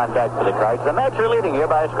waiting on deck for the Cards. The Mets are leading here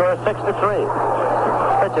by a score of 6-3.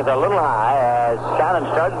 Pitch is a little high as Shannon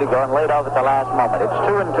started to go and laid off at the last moment. It's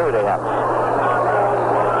 2-2 to him.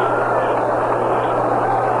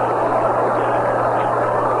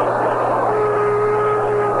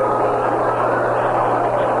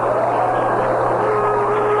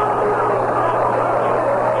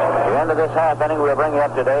 At the end of this half inning, we'll bring you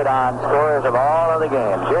up to date on scores of all of the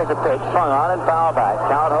games. Here's a pitch swung on and foul back.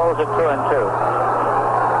 Count holds at 2-2.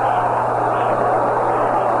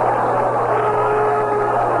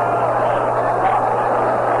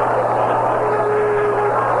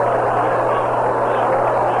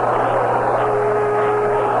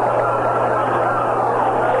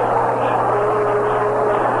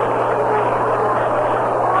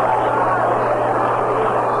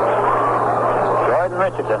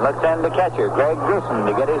 Richardson looks in the catcher, Greg Goosen,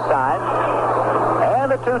 to get his sign.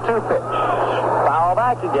 And the 2-2 pitch. Foul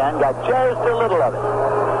back again, got just a little of it.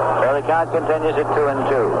 So the count continues at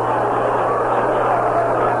 2-2.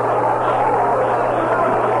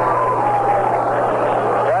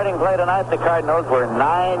 Starting play tonight, the Cardinals were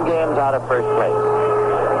 9 games out of first place.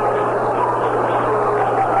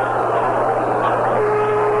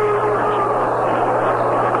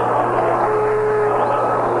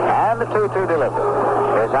 And the 2-2 delivery.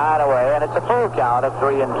 Is on away, and it's a full count of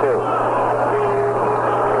 3-2.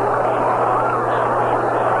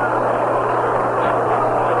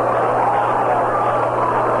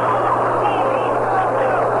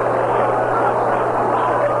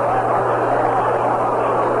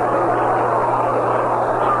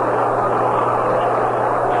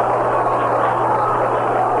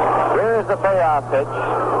 Here's the payoff pitch.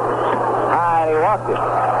 High, and he walked it.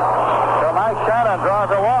 So Mike Shannon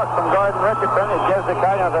draws a walk from Gordon Richardson. It gives the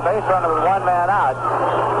Cardinals a base runner with one man out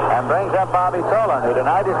and brings up Bobby Tolan, who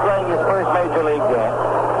tonight is playing his first major league game.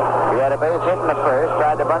 He had a base hit in the first,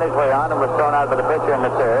 tried to bunt his way on, and was thrown out by the pitcher in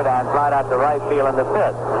the third, and flied out to right field in the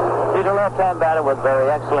fifth. He's a left-hand batter with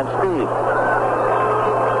very excellent speed.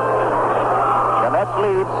 The Mets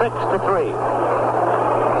lead 6-3.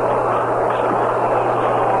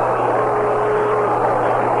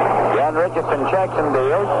 Richardson checks and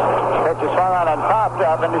deals. Pitch is swung on and popped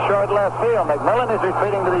up into short left field. McMillan is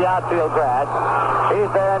retreating to the outfield grass.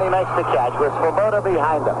 He's there and he makes the catch with Swoboda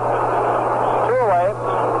behind him. 2 away.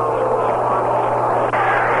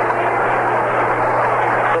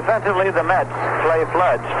 Defensively, the Mets play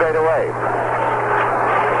Flood straight away.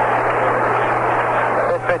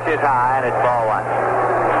 This pitch is high and it's ball 1.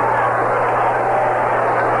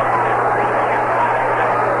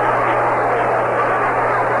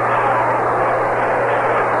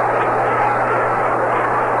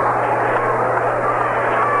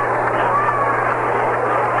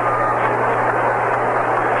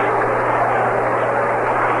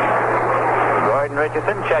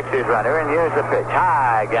 Richardson checks his runner, and here's the pitch.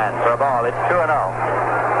 High again for a ball. It's 2-0.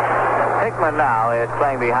 Hickman now is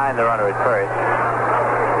playing behind the runner at first.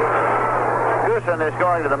 Goosen is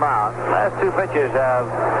going to the mound. Last 2 pitches have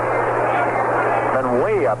been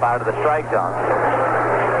way up out of the strike zone.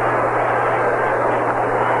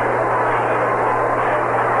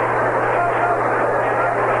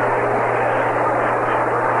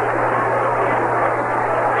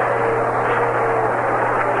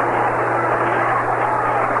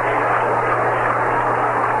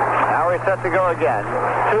 Set to go again.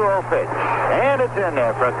 2-0 pitch. And it's in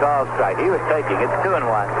there for a called strike. He was taking it. 2-1.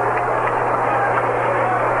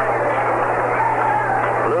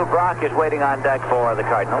 Lou Brock is waiting on deck for the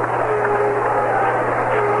Cardinals.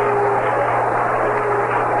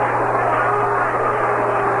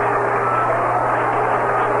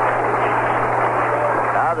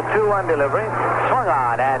 Now the 2-1 delivery. Swung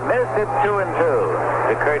on and missed it. 2-2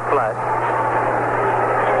 to Kurt Flood.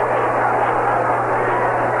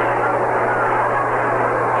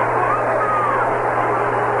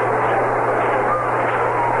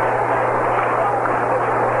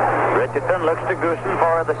 Richardson looks to Goosen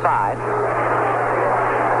for the side.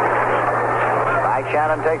 Mike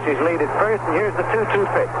Shannon takes his lead at first, and here's the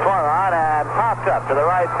 2-2 pitch. Swung on and popped up to the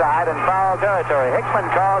right side in foul territory.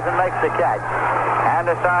 Hickman calls and makes the catch. And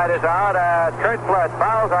the side is out as Kurt Flood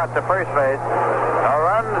fouls out to first base. No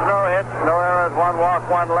runs, no hits, no errors, 1 walk,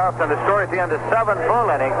 1 left, and the score at the end of 7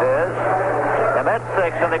 full innings is the Mets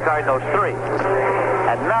 6 and the Cardinals 3.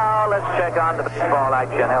 And now let's check on the baseball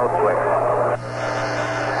action elsewhere.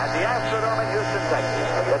 At the Astrodome in Houston, Texas,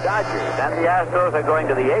 the Dodgers and the Astros are going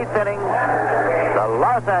to the 8th inning. The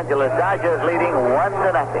Los Angeles Dodgers leading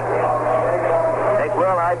 1-0. Nick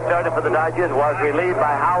Wilhite started for the Dodgers, was relieved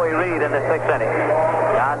by Howie Reed in the 6th inning.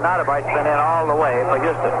 John Notabart's been in all the way for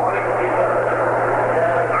Houston.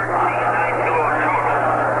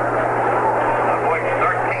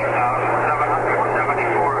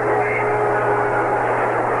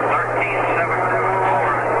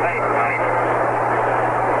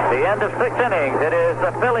 End of 6 innings. It is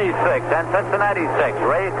the Phillies 6 and Cincinnati 6.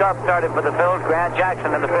 Ray Cup started for the Phils. Grant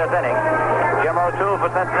Jackson in the 5th inning. Jim O'Toole for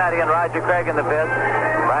Cincinnati and Roger Craig in the 5th.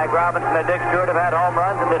 Frank Robinson and Dick Stewart have had home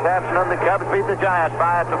runs, and this afternoon the Cubs beat the Giants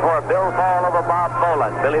 5-4. Bill Fall over Bob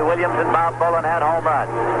Boland. Billy Williams and Bob Boland had home runs.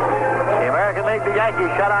 The American League, the Yankees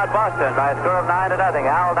shut out Boston by a score of 9-0.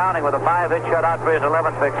 Al Downing with a 5-hit shutout for his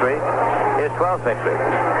 11th victory, his 12th victory.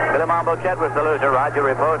 Billy Mambo Chet was the loser. Roger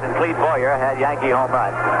Repose and Clete Boyer had Yankee home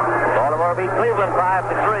runs. Baltimore beat Cleveland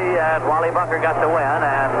 5-3 as Wally Bunker got the win,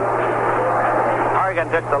 and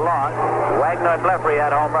Oregon took the loss. Wagner and Blefary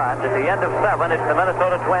had home runs. At the end of 7, it's the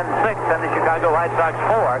Minnesota Twins 6 and the Chicago White Sox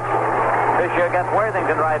 4. Fisher against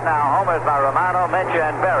Worthington right now. Homers by Romano, Mencha,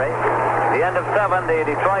 and Berry. The end of 7, the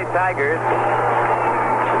Detroit Tigers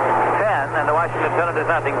 10, and the Washington Senators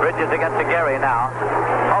nothing. Bridges against the Gary now.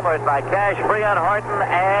 Homers by Cash, Brian, Horton,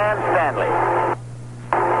 and Stanley.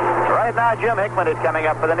 Right now, Jim Hickman is coming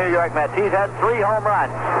up for the New York Mets. He's had 3 home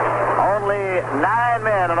runs. Only 9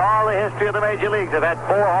 men in all the history of the major leagues have had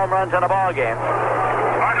 4 home runs in a ball game.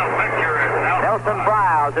 Nelson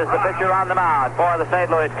Briles is the pitcher on the mound for the St.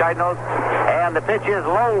 Louis Cardinals, and the pitch is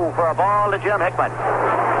low for a ball to Jim Hickman.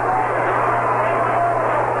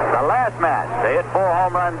 The last man to hit 4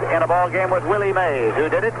 home runs in a ball game was Willie Mays, who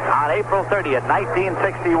did it on April 30th,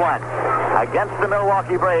 1961, against the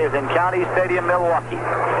Milwaukee Braves in County Stadium, Milwaukee.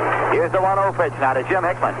 Here's the 1-0 pitch now to Jim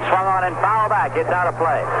Hickman. Swung on and foul back. It's out of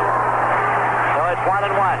play. So it's 1-1.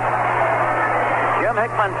 Jim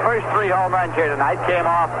Hickman's first 3 home runs here tonight came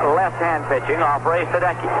off left-hand pitching off Ray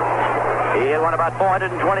Sadecki. He hit one about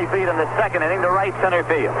 420 feet in the 2nd inning to right center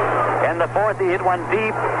field. In the 4th, he hit one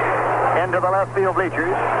deep into the left field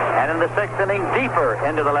bleachers. And in the 6th inning, deeper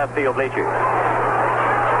into the left field bleachers.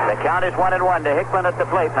 The count is 1-1 to Hickman at the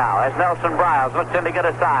plate now as Nelson Briles looks in to get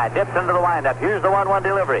a side, dips into the windup. Here's the 1-1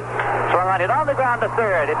 delivery. Swung on it on the ground to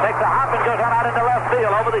third. It takes a hop and goes on out into left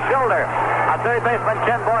field over the shoulder of third baseman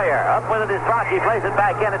Ken Boyer. Up with it is Brock. He plays it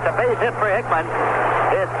back in. It's a base hit for Hickman.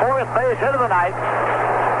 His 4th base hit of the night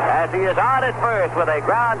as he is on at first with a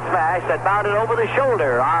ground smash that bounded over the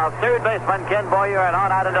shoulder of third baseman Ken Boyer and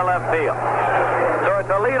on out into left field. So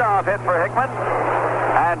it's a leadoff hit for Hickman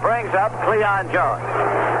and brings up Cleon Jones.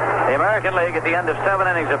 The American League at the end of 7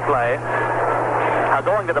 innings of play,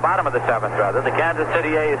 going to the bottom of the 7th, rather, the Kansas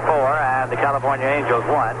City A's 4 and the California Angels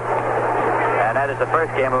 1. And that is the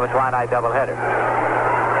first game of a twilight doubleheader.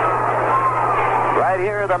 Right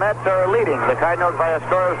here, the Mets are leading the Cardinals by a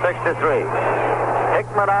score of 6-3.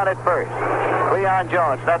 Hickman on at first. Cleon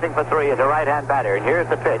Jones, nothing for 3, is a right-hand batter. And here's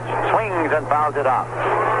the pitch. Swings and fouls it off.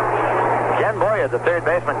 Ken Boyer, the third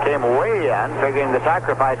baseman, came way in, figuring the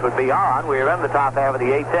sacrifice would be on. We were in the top half of the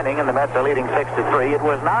 8th inning, and the Mets are leading 6-3. It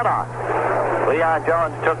was not on. Cleon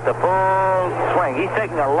Jones took the full swing. He's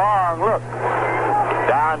taking a long look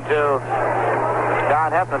down to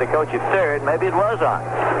Don Hefner, the coach at third. Maybe it was on.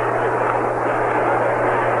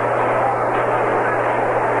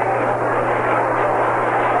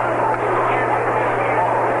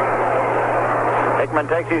 Hickman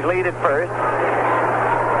takes his lead at first.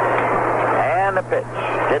 And the pitch.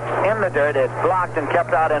 It's in the dirt. It's blocked and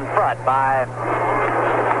kept out in front by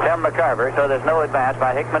Tim McCarver, so there's no advance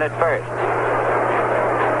by Hickman at first.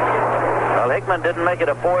 Well, Hickman didn't make it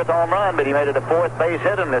a 4th home run, but he made it a 4th base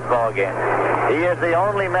hit in this ball game. He is the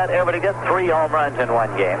only Met ever to get 3 home runs in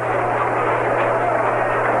one game.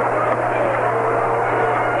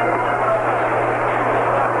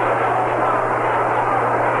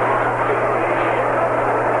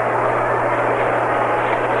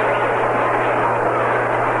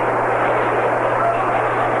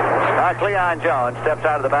 Cleon Jones steps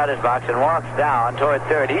out of the batter's box and walks down toward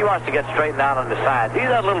third. He wants to get straightened out on the signs. He's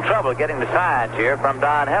had a little trouble getting the signs here from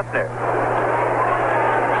Don Hefner.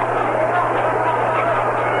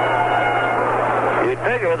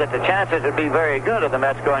 figure that the chances would be very good of the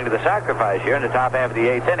Mets going to the sacrifice here in the top half of the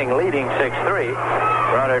 8th inning, leading 6-3.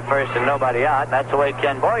 Runner at first and nobody out. And that's the way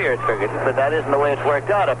Ken Boyer had figured it, but that isn't the way it's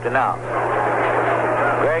worked out up to now.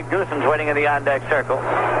 Greg Goossen's waiting in the on-deck circle.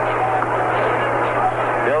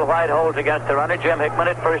 Bill White holds against the runner. Jim Hickman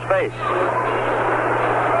at first base.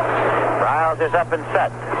 Riles is up and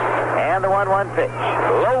set. And the 1-1 pitch.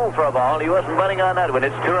 Low for a ball. He wasn't bunting on that one.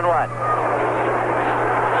 It's 2-1.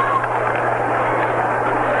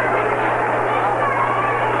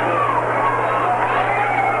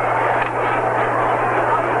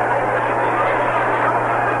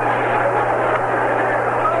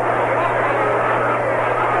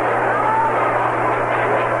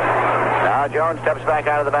 Jones steps back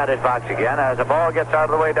out of the batter's box again as the ball gets out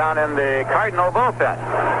of the way down in the Cardinal bullpen.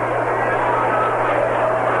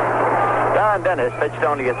 Don Dennis pitched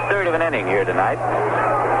only a third of an inning here tonight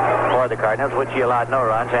for the Cardinals, which he allowed no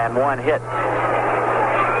runs and 1 hit.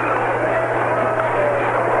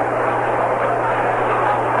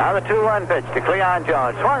 Now the 2-1 pitch to Cleon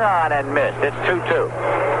Jones. Swung on and missed. It's 2-2.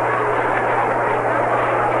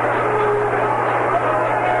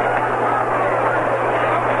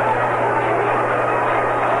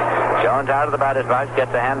 Out of the batter's box,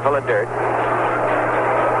 gets a handful of dirt.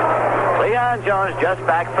 Cleon Jones just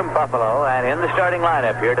back from Buffalo and in the starting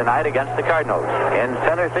lineup here tonight against the Cardinals in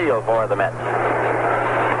center field for the Mets.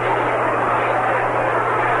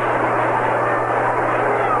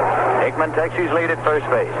 Hickman takes his lead at first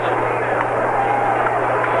base.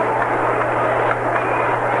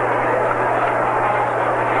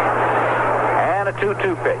 And a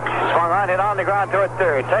 2-2 pitch. Swung on, hit on the ground toward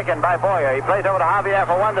third. Taken by Boyer. He plays over to Javier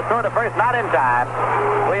for one to throw to first. Not in time.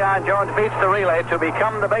 Cleon Jones beats the relay to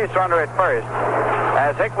become the base runner at first,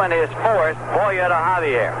 as Hickman is forced Boyer to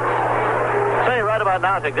Javier. Say right about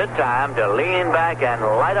now is a good time to lean back and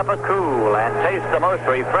light up a cool and taste the most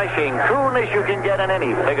refreshing coolness you can get in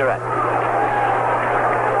any cigarette.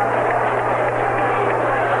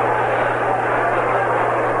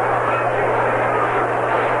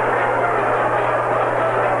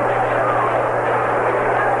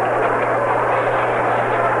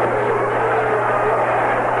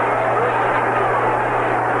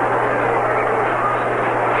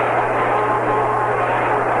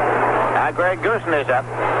 Greg Goosen is up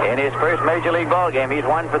in his first Major League ball game. He's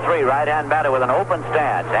 1 for 3. Right-hand batter with an open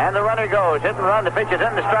stance. And the runner goes. Hit and run. The pitch is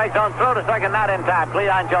in the strike zone. Throw to second. Not in time.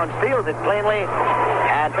 Cleon Jones fields it cleanly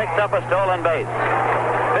and picks up a stolen base.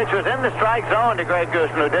 Pitch was in the strike zone to Greg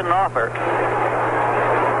Goosen, who didn't offer.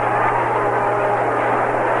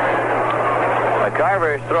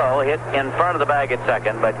 McCarver's throw hit in front of the bag at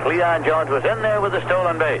second, but Cleon Jones was in there with a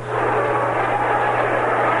stolen base.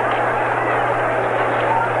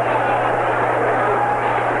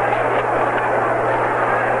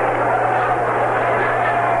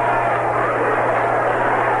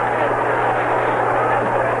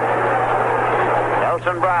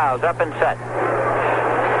 Browse up and set.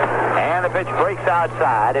 And the pitch breaks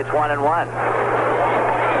outside. It's 1-1.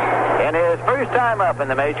 In his first time up in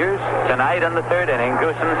the majors, tonight in the third inning,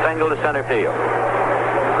 Goosen singled to center field.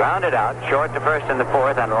 Grounded out, short to first in the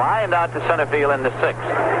fourth, and lined out to center field in the sixth.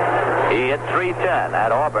 He hit .310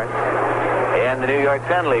 at Auburn in the New York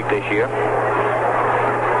Penn League this year.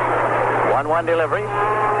 1-1 delivery.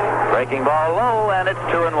 Breaking ball low, and it's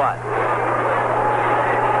 2-1.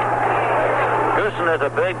 Goosen is a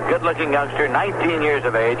big, good-looking youngster, 19 years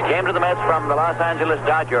of age. Came to the Mets from the Los Angeles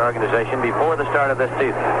Dodger organization before the start of this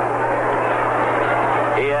season.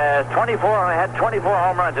 He had 24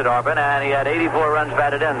 home runs at Auburn, and he had 84 runs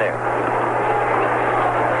batted in there.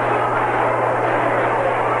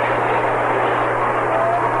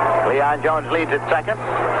 Cleon Jones leads at second.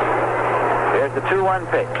 Here's the 2-1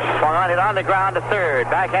 pitch. Swung on it on the ground to third.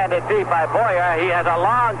 Backhanded deep by Boyer. He has a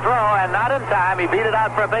long throw, and not in time. He beat it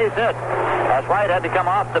out for a base hit, as White had to come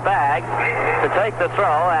off the bag to take the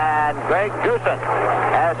throw, and Greg Goosen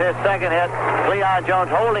has his second hit. Cleon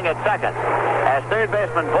Jones holding at second as third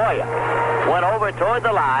baseman Boyer went over toward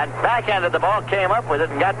the line, backhanded the ball, came up with it,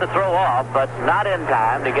 and got the throw off, but not in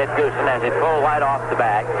time to get Goosen as it pulled White off the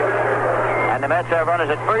bag. And the Mets have runners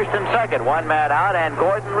at first and second. One man out, and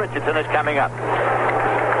Gordon Richardson is coming up.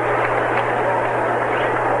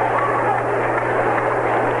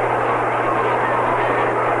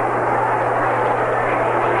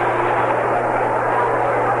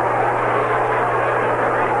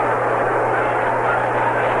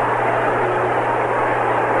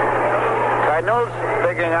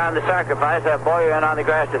 Figuring on the sacrifice, have Boyer in on the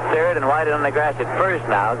grass at third and White in on the grass at first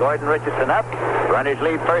now. Gordon Richardson up. Runners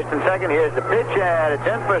lead first and second. Here's the pitch, and it's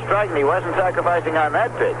in for a strike, and he wasn't sacrificing on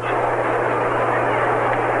that pitch.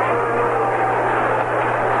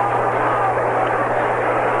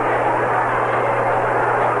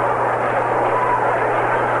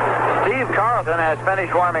 Carlton has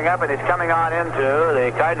finished warming up and is coming on into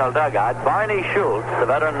the Cardinal dugout. Barney Schultz, the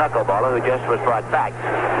veteran knuckleballer who just was brought back,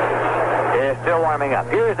 is still warming up.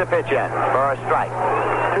 Here's the pitch in for a strike.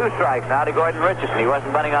 2 strikes now to Gordon Richardson. He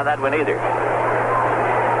wasn't bunting on that one either.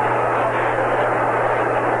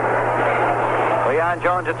 Leon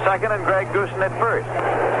Jones at second and Greg Goosen at first.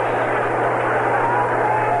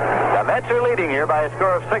 The Mets are leading here by a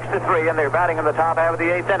score of 6-3, and they're batting in the top half of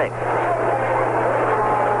the 8th inning.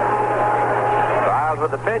 Riles with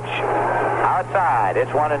the pitch. Outside. It's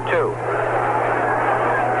 1-2.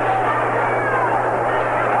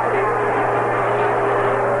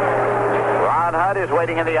 Ron Hutt is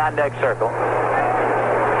waiting in the on-deck circle.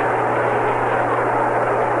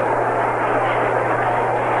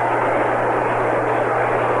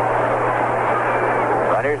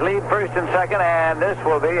 Runners lead first and second, and this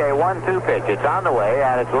will be a 1-2 pitch. It's on the way,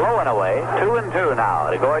 and it's low and away. 2-2 now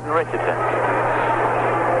to Gordon Richardson.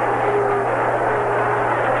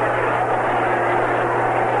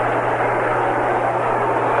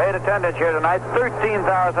 Paid attendance here tonight,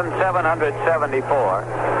 13,774.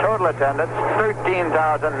 Total attendance,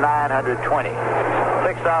 13,920.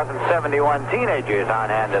 6,071 teenagers on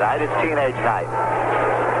hand tonight. It's teenage night.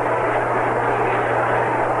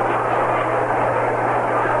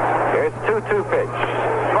 Here's 2-2 pitch.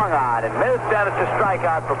 Swung on and missed, and it's a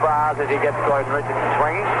strikeout for Browns as he gets Gordon Richardson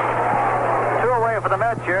swinging. 2 away for the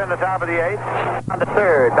Mets here in the top of the 8th. On the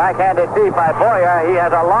third, backhanded deep by Boyer. He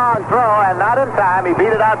has a long throw, and not in time. He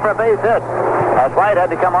beat it out for a base hit. As White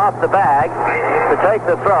had to come off the bag to take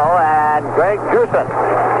the throw, and Greg Goosen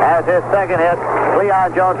has his second hit.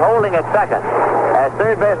 Leon Jones holding at second as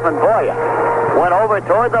third baseman Boyer went over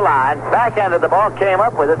toward the line, backhanded the ball, came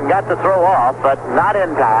up with it, and got the throw off, but not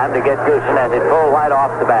in time to get Goosen as it pulled White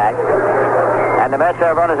off the bag. And the Mets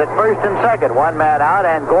have runners at first and second, 1 man out,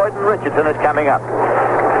 and Gordon Richardson is coming up.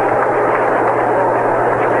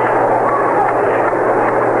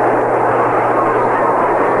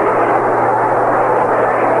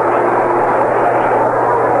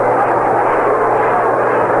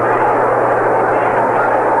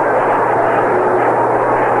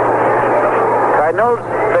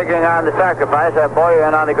 Figuring on the sacrifice, have Boyer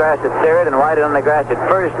in on the grass at third and White on the grass at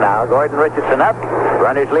first now. Gordon Richardson up.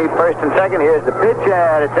 Runners lead first and second. Here's the pitch,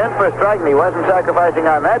 and it's in for a strike, and he wasn't sacrificing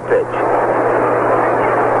on that pitch.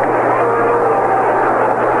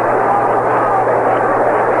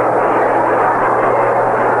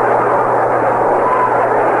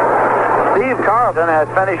 Steve Carlton has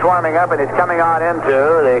finished warming up and is coming on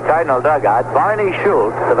into the Cardinal dugout. Barney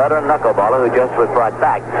Schultz, the veteran knuckleballer who just was brought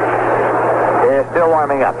back, is still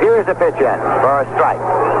warming up. Here's the pitch in for a strike.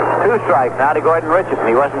 2 strikes now to Gordon Richardson.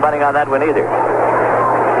 He wasn't bunting on that one either.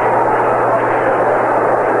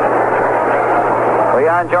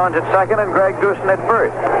 Leon Jones at second and Greg Goosen at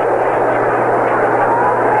first.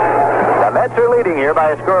 The Mets are leading here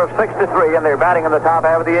by a score of 6-3, and they're batting in the top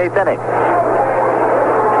half of the 8th inning.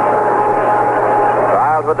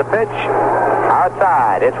 Riles with the pitch.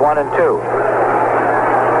 Outside. It's 1-2.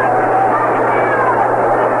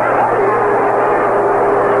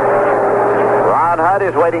 Hutt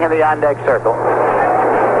is waiting in the on-deck circle.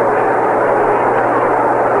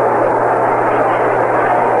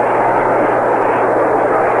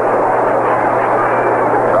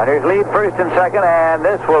 Runners lead first and second, and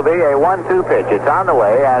this will be a 1-2 pitch. It's on the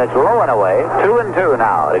way, and it's low and away. 2-2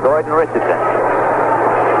 now to Gordon Richardson.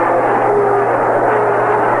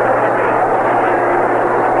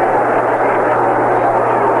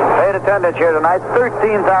 Attendance here tonight,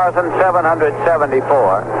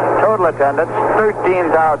 13,774. Total attendance,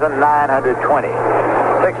 13,920.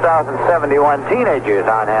 6,071 teenagers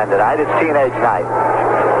on hand tonight. It's teenage night.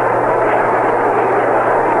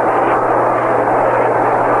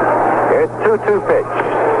 Here's 2-2 pitch.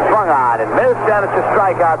 Swung on and missed, and it's a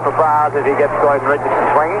strikeout for Browns as he gets Gordon Richardson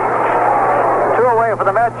swinging. 2 away for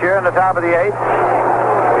the Mets here in the top of the 8th.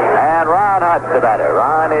 And Ron Hutt's the batter.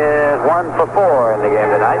 Ron is 1 for 4 in the game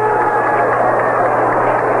tonight.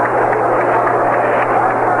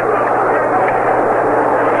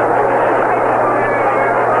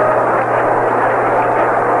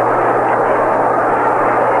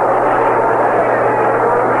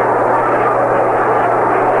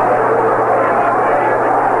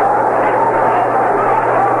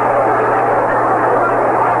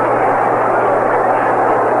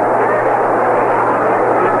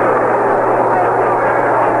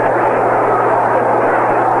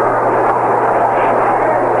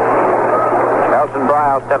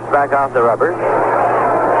 Steps back off the rubber.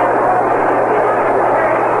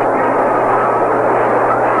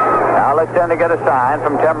 Now let's tend to get a sign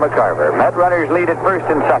from Tim McCarver. Met runners lead at first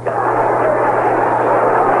and second.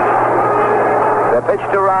 The pitch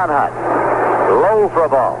to Ron Hunt. Low for a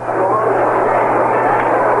ball.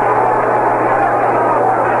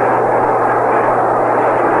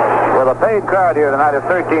 With a paid crowd here tonight of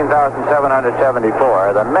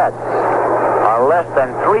 13,774, the Mets are less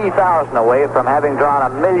than 3,000 away from having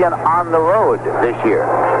drawn $1 million on the road this year.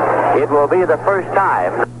 It will be the first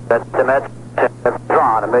time that the Mets have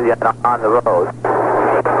drawn $1 million on the road.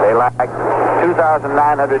 They lack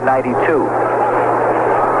 2,992.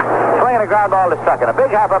 Swinging a ground ball to second. A big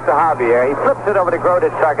hop up to Javier. He flips it over to Grote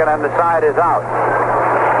at second, and the side is out.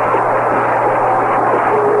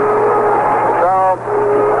 So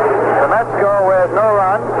the Mets go with no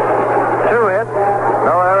run, 2 hits,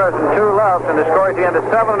 no errors, and 2 lofts, and the score at the end of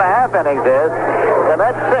 7.5 innings is the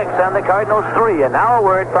Mets 6 and the Cardinals 3. And now a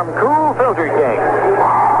word from Cool Filter King.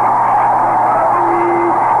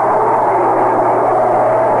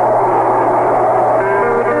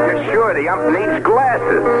 The ump needs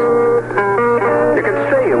glasses. You can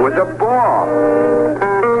see it was a ball.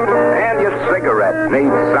 And your cigarette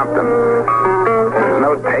needs something. There's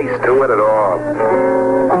no taste to it at all.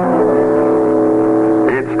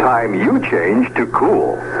 It's time you change to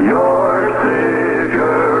Cool. Your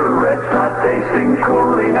cigarette's not tasting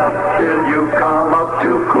cool enough till you come up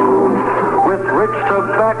to Cool. With rich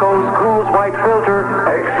tobacco's Cool's white filter,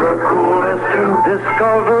 extra coolness to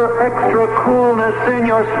discover, extra coolness in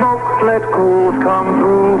your smoke. Let Cool's come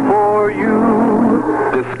through for you.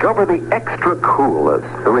 Discover the extra coolness,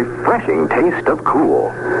 the refreshing taste of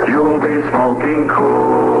Cool. You'll be smoking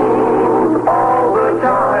Cool all the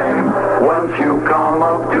time once you come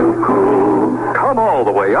up to Cool. Come all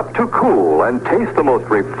the way up to Cool and taste the most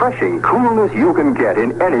refreshing coolness you can get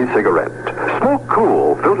in any cigarette. Smoke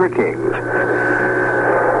Cool, Filter Kings.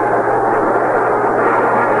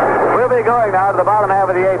 We'll be going now to the bottom half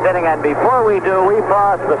of the 8th inning, and before we do, we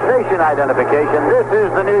pause the station identification. This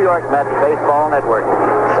is the New York Mets Baseball Network.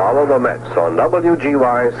 Follow the Mets on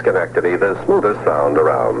WGY Schenectady, the smoothest sound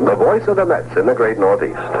around. The voice of the Mets in the great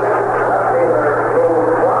Northeast.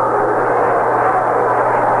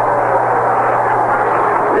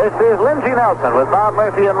 This is Lindsey Nelson with Bob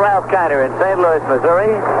Murphy and Ralph Kiner in St. Louis,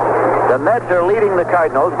 Missouri. The Mets are leading the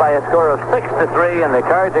Cardinals by a score of 6-3, and the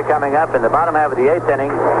Cards are coming up in the bottom half of the 8th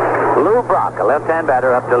inning. Lou Brock, a left-hand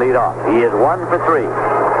batter, up to lead off. He is 1 for 3.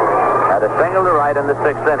 Had a single to right in the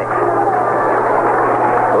 6th inning.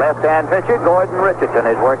 Left-hand pitcher Gordon Richardson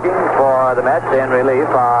is working for the Mets in relief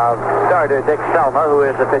of starter Dick Selma, who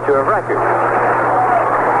is the pitcher of record.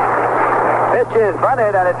 Pitch is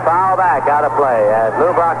bunted, and it's fouled back out of play as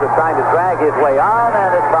Lou Brock was trying to drag his way on,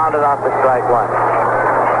 and it's fouled off for strike 1.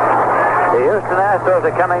 The Houston Astros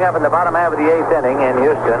are coming up in the bottom half of the 8th inning in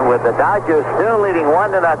Houston with the Dodgers still leading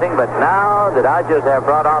 1-0, but now the Dodgers have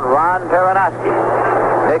brought on Ron Perinoski.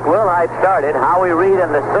 Nick Wilhite started, Howie Reed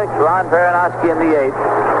in the 6th, Ron Perinoski in the 8th.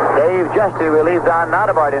 Dave Justy relieved Don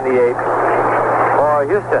Notabart in the 8th for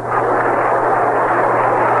Houston.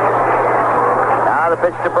 Now the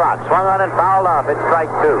pitch to Brock. Swung on and fouled off. It's strike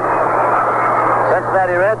 2.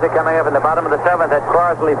 Cincinnati Reds are coming up in the bottom of the 7th at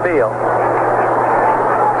Crosley Field.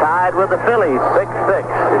 Tied with the Phillies, 6-6.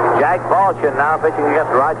 It's Jack Balchin now pitching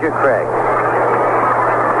against Roger Craig.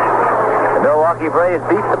 The Milwaukee Braves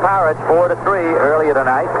beat the Pirates 4-3 earlier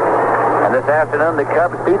tonight. And this afternoon, the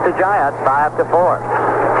Cubs beat the Giants 5-4.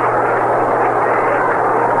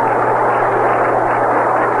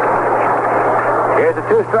 Here's a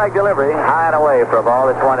 2-strike delivery, high and away for a ball.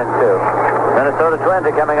 It's 1-2. Minnesota Twins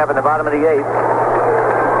are coming up in the bottom of the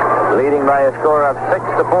 8th, leading by a score of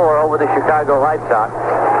 6-4 over the Chicago White Sox.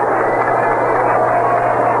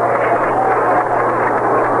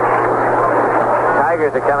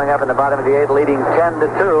 Tigers are coming up in the bottom of the 8th, leading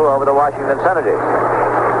 10-2 over the Washington Senators.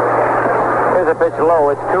 Here's a pitch low.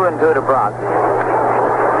 It's 2-2 to Brock.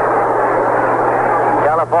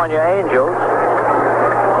 California Angels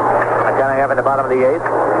are coming up in the bottom of the 8th,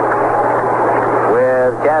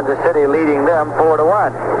 with Kansas City leading them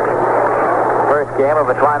 4-1. First game of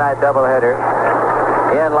a twilight doubleheader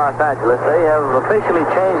in Los Angeles. They have officially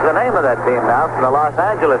changed the name of that team now from the Los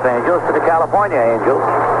Angeles Angels to the California Angels.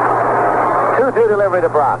 2-2 delivery to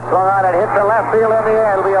Brock. Swung on and hit the left field in the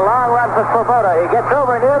air. It'll be a long run for Swoboda. He gets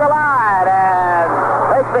over near the line and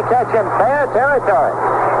makes the catch in fair territory.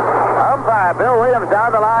 Umpire Bill Williams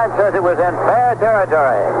down the line says it was in fair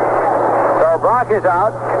territory. So Brock is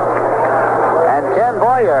out, and Ken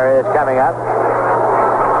Boyer is coming up.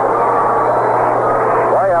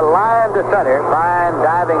 Boyer lined to center. Fine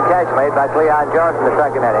diving catch made by Cleon Jones in the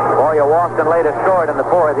 2nd inning. Boyer walked and later scored in the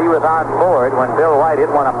 4th. He was on board when Bill White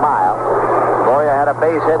hit one a mile. Boyer had a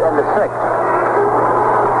base hit in the 6th.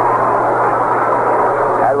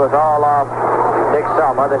 That was all off Dick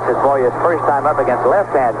Selma. This is Boyer's first time up against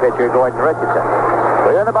left-hand pitcher Gordon Richardson.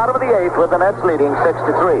 We're in the bottom of the eighth with the Mets leading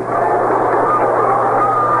 6-3.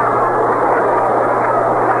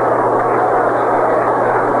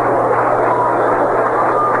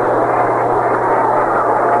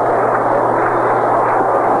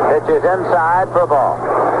 Pitches inside for a ball.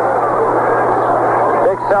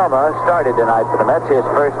 Dick Selma started tonight for the Mets, his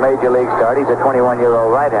first major league start. He's a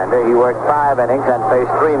 21-year-old right-hander. He worked 5 innings and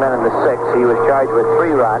faced 3 men in the 6th. He was charged with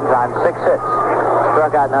 3 runs on 6 hits.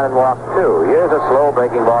 Struck out none and walked 2. Here's a slow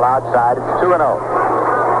breaking ball outside. It's 2-0.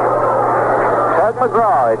 Tug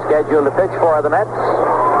McGraw is scheduled to pitch for the Mets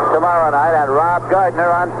tomorrow night and Rob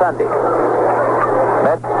Gardner on Sunday.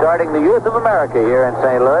 Mets starting the Youth of America here in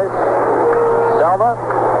St. Louis. Selma,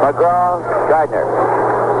 McGraw, Gardner.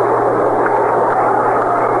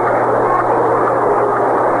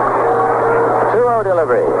 2-0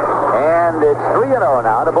 delivery. And it's 3-0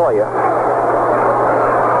 now to Boyer.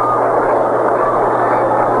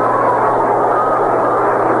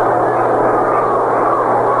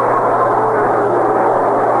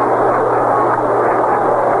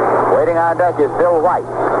 Waiting on deck is Bill White.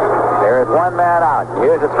 There is one man out.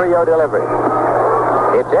 Here's a 3-0 delivery.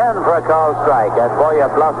 It's in for a called strike as Boyer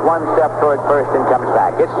bluffs one step toward first and comes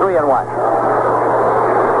back. It's 3-1.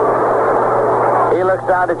 He looks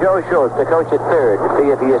down to Joe Schultz, the coach at third, to see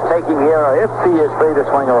if he is taking here or if he is free to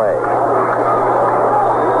swing away.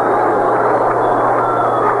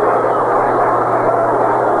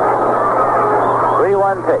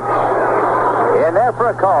 Pitch. In there for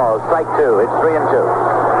a call. Strike 2. It's 3-2.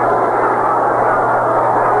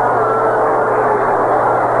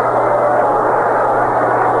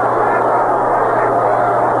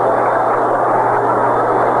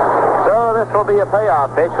 So this will be a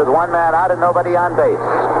payoff pitch with one man out and nobody on base.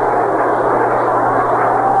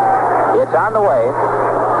 It's on the way.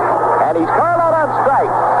 And he's called out on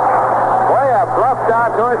strike. Boyer bluffed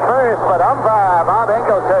down toward first, but umpire Bob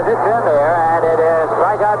Engel says it's in there, and it is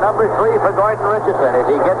strikeout number 3 for Gordon Richardson as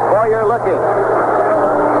he gets Boyer looking.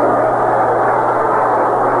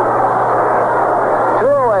 2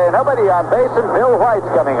 away, nobody on base, and Bill White's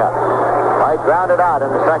coming up. White grounded out in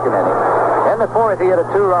the second inning. In the 4th, he hit a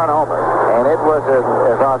 2-run homer, and it was as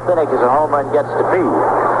authentic as a home run gets to be.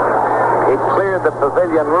 It cleared the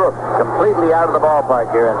pavilion roof completely out of the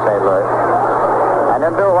ballpark here in St. Louis. And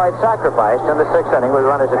then Bill White sacrificed in the 6th inning with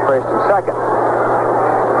runners at first and second.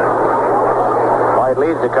 White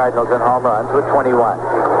leads the Cardinals in home runs with 21.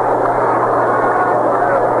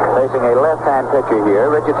 Facing a left-hand pitcher here,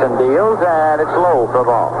 Richardson deals, and it's low for a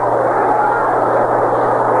ball.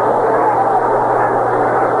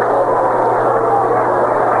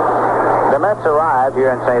 The Mets arrived here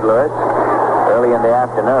in St. Louis early in the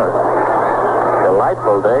afternoon.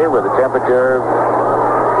 Delightful day with a temperature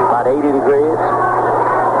about 80 degrees.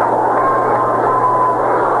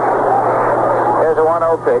 There's a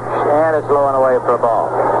 1-0 pitch, and it's low and away for a ball.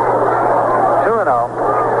 2-0.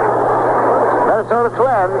 Minnesota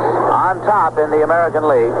Twins, on top in the American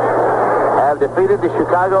League, have defeated the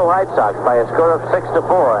Chicago White Sox by a score of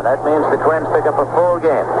 6-4, and that means the Twins pick up a full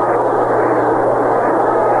game.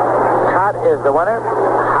 Cott is the winner.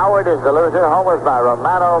 Howard is the loser. Homers by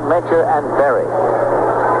Romano, Mitcher, and Berry.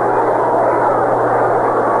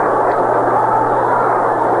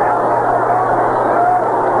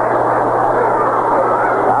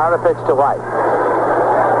 Pitch to White.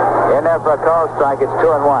 In there for a call strike. It's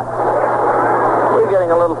 2-1. We're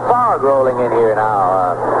getting a little fog rolling in here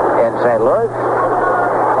now in St. Louis.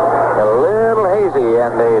 A little hazy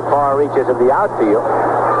in the far reaches of the outfield.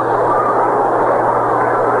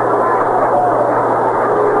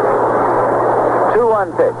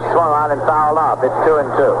 Pitch swung on and fouled off. It's 2-2.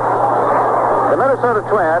 The Minnesota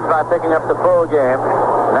Twins, by picking up the full game,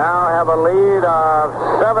 now have a lead of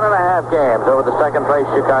 7.5 games over the second-place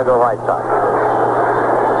Chicago White Sox.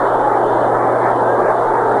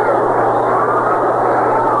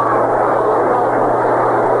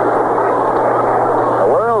 The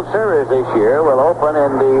World Series this year will open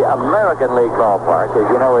in the American League ballpark. As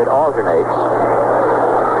you know, it alternates.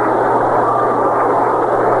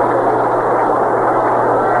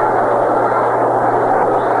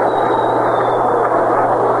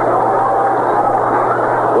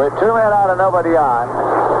 Nobody on.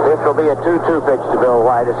 This will be a 2-2 pitch to Bill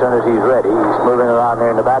White as soon as he's ready. He's moving around there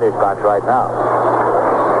in the batter's box right now.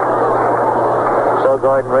 So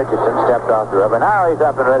Gordon Richardson stepped off the rubber. Now he's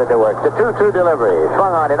up and ready to work. The 2-2 delivery.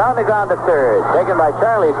 Swung on it on the ground to third. Taken by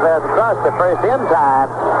Charlie Smith across the first in time.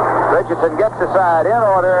 Richardson gets the side in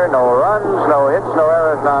order. No runs, no hits, no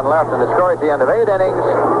errors, none left. And the score at the end of 8 innings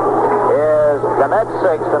is the Mets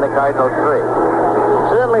 6 and the Cardinals 3.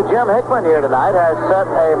 Soon Incidentally, Jim Hickman here tonight has set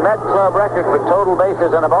a Met Club record for total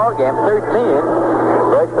bases in a ball game, 13.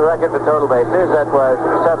 Breaks the record for total bases that was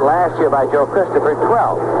set last year by Joe Christopher,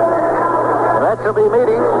 12. The Mets will be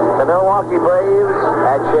meeting the Milwaukee Braves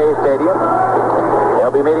at Shea Stadium.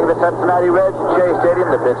 They'll be meeting the Cincinnati Reds at Shea Stadium,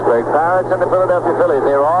 the Pittsburgh Pirates, and the Philadelphia Phillies.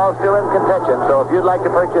 They're all still in contention, so if you'd like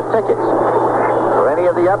to purchase tickets for any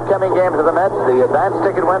of the upcoming games of the Mets, the advance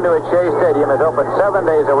ticket window at Shea Stadium is open 7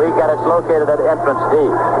 days a week, and it's located at entrance D.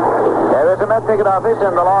 There is a Met ticket office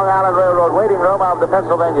in the Long Island Railroad waiting room of the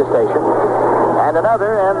Pennsylvania station, and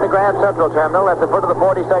another in the Grand Central Terminal at the foot of the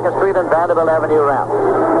 42nd Street and Vanderbilt Avenue ramp.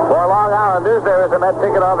 For Long Islanders, there is a Met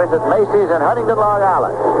ticket office at Macy's in Huntington, Long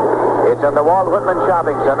Island. It's in the Walt Whitman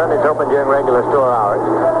Shopping Center, and it's open during regular store hours.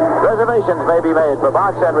 Reservations may be made for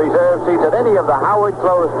box and reserve seats at any of the Howard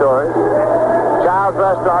Clothes stores, Child's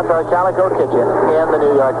Restaurant, or Calico Kitchen in the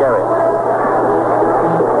New York area.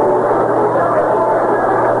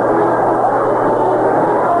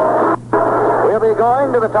 We'll be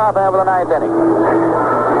going to the top half of the ninth inning.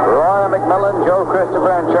 Roy McMillan, Joe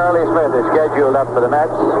Christopher, and Charlie Smith are scheduled up for the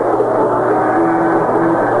Mets.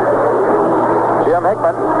 Jim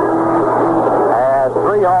Hickman has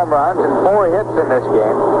 3 home runs and 4 hits in this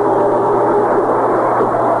game.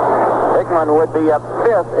 Hickman would be up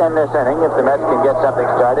 5th in this inning if the Mets can get something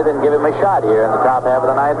started and give him a shot here in the top half of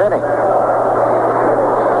the ninth inning. I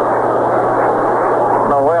don't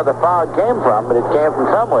know where the fog came from, but it came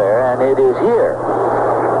from somewhere, and it is here.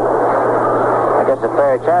 I guess a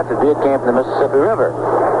fair chance would be it came from the Mississippi River.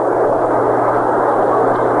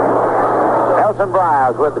 Nelson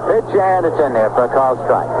Bryles with the pitch, and it's in there for a called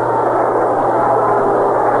strike.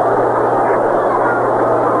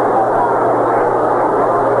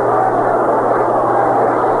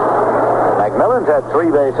 McMillan's had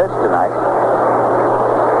 3 base hits tonight.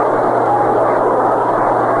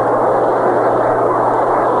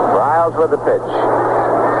 Bryles with the pitch.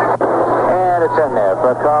 And it's in there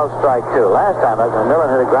for a called strike, too. Last time, McMillan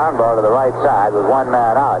hit a ground ball to the right side with 1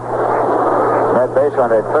 man out. That base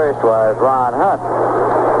runner at first was Ron Hunt.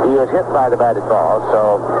 He was hit by the batted ball,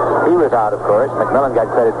 so he was out, of course. McMillan got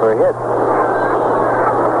credit for a hit.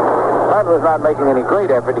 Hunt was not making any great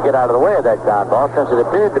effort to get out of the way of that ground ball, since it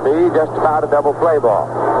appeared to be just about a double play ball.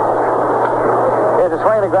 Here's a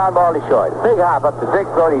swing, a ground ball to short. Big hop up to Dick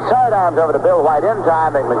Grote. He sidearms over to Bill White in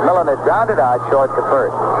time, and McMillan had grounded out short to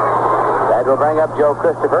first. That will bring up Joe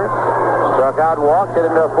Christopher. Struck out, walked, hit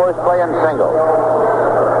into a forced play and single.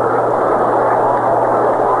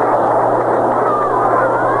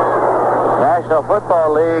 National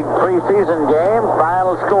Football League preseason game.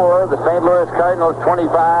 Final score, the St. Louis Cardinals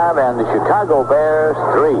 25 and the Chicago Bears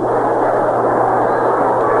 3.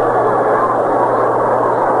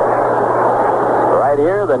 Right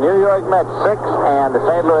here, the New York Mets 6 and the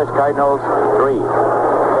St. Louis Cardinals 3.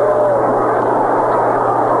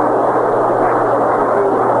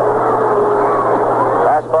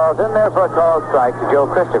 Fastball's in there for a called strike to Joe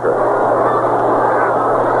Christopher.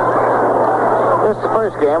 This is the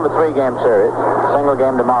first game of a 3-game series. Single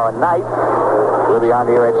game tomorrow night. We'll be on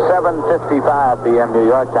the air at 7:55 p.m. New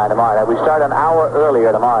York time tomorrow night. We start an hour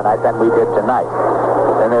earlier tomorrow night than we did tonight.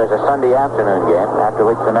 Then there's a Sunday afternoon game, after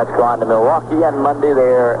which the Mets go on to Milwaukee, and Monday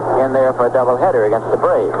they're in there for a doubleheader against the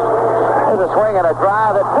Braves. There's a swing and a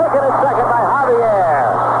drive. It's taken at second by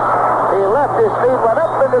Javier. He left his feet, went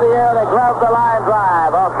up into the air, and they gloved the line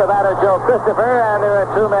drive off the batter Joe Christopher, and there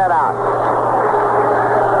are 2 men out.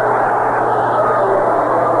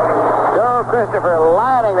 Christopher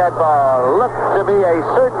lining that ball. Looked to be a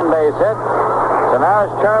certain base hit. So now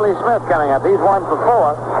it's Charlie Smith coming up. He's 1 for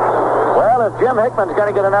 4. Well, if Jim Hickman's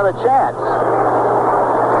going to get another chance,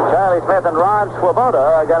 Charlie Smith and Ron Swoboda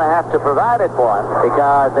are going to have to provide it for him,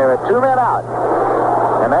 because there are 2 men out.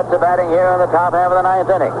 The Mets are batting here in the top half of the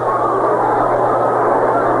ninth inning.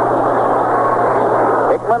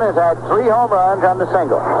 Hickman has had 3 home runs on the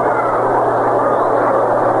single.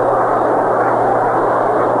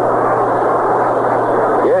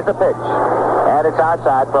 Here's the pitch, and it's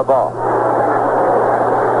outside for a ball.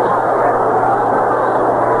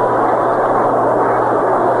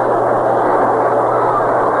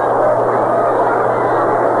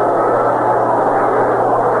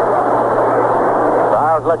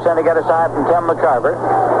 Bowers looks in to get a side from Tim McCarver.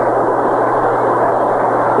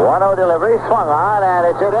 1-0 delivery, swung on, and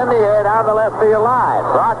it's hit in the air down the left field line.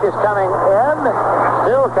 Brock is coming in,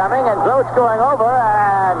 still coming, and Grote's going over,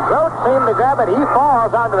 and Grote seemed to grab it. He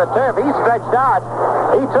falls onto the turf. He's stretched out.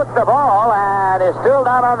 He took the ball and is still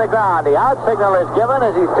down on the ground. The out signal is given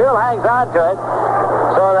as he still hangs on to it,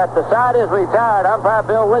 so that the side is retired. Umpire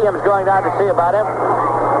Bill Williams going down to see about him.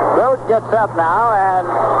 Grote gets up now and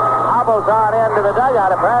hobbles stumbles on into the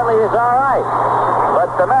dugout. Apparently he's all right.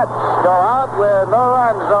 But the Mets go out with no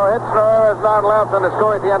runs, no hits, no errors, none left, and the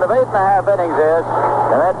score at the end of 8.5 innings is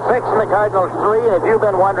the Mets 6 and the Cardinals 3. And if you've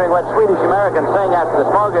been wondering what Swedish Americans sing after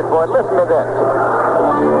the smorgasbord, listen to this.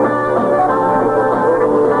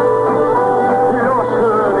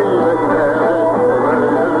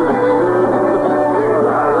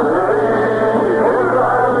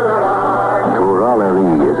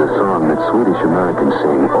 Swedish Americans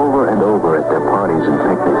sing over and over at their parties and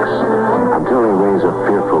picnics until they raise a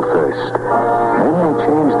fearful thirst. Then they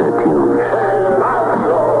change their tune.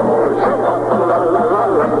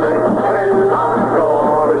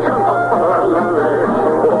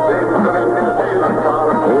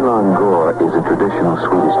 Elon Gore is a traditional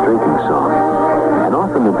Swedish drinking song, and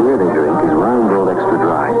often the beer they drink is Rheingold Extra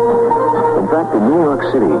Dry. In fact, in New York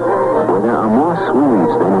City, where there are more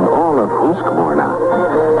Swedes than in all of Husqvarna,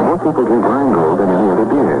 more people drink Rheingold than any other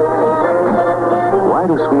beer. Why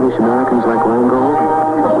do Swedish Americans like Rheingold?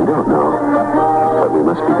 We don't know, but we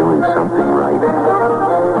must be doing something right.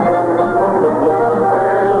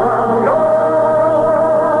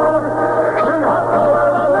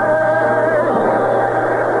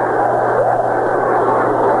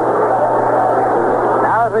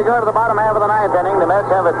 We go to the bottom half of the ninth inning. The Mets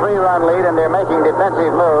have a 3-run lead, and they're making defensive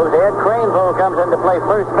moves. Ed Craneville comes in to play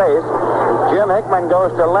first base. Jim Hickman goes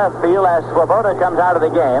to left field as Swoboda comes out of the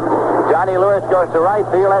game. Johnny Lewis goes to right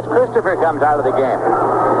field as Christopher comes out of the game.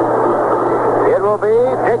 It will be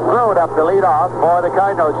Dick Grote up to lead off for the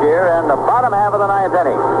Cardinals here in the bottom half of the ninth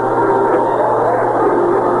inning.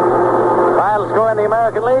 Final score in the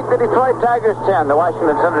American League, the Detroit Tigers 10, the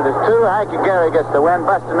Washington Senators 2. Hanky Gary gets the win.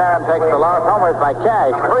 Buston Aram takes the loss. Homers by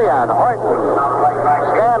Cash, Freon, Horton,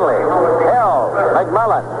 Stanley, Hill,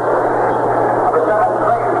 McMullen.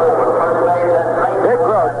 Dick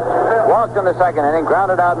Grote walked in the second inning,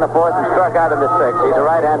 grounded out in the fourth, and struck out in the sixth. He's a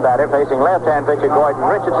right-hand batter facing left-hand pitcher Gordon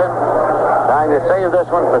Richardson, trying to save this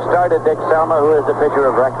one for starter Dick Selma, who is the pitcher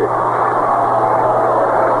of record.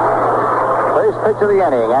 First pitch of the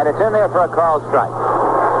inning, and it's in there for a called strike.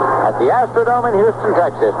 At the Astrodome in Houston,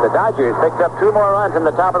 Texas, the Dodgers picked up 2 more runs in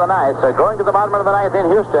the top of the ninth. So going to the bottom of the ninth in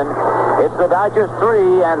Houston, it's the Dodgers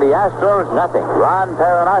 3 and the Astros nothing. Ron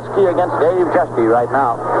Peronowski against Dave Justy right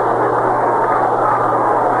now.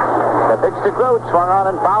 The pitch to Grote swung on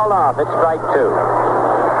and fouled off. It's strike 2.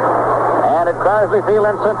 And at Crosley Field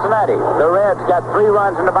in Cincinnati, the Reds got 3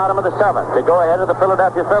 runs in the bottom of the 7th to go ahead of the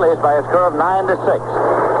Philadelphia Phillies by a score of 9-6.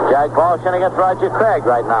 Jack Paulson against Roger Craig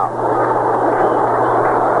right now.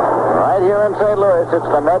 Right here in St. Louis, it's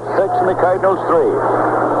the Mets 6 and the Cardinals 3.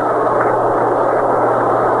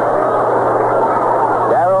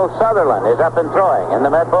 Darryl Sutherland is up and throwing in the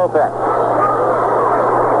Met bullpen.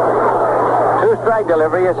 2-strike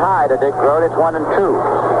delivery is high to Dick Grote. It's 1-2.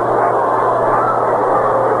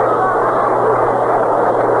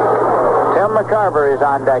 Tim McCarver is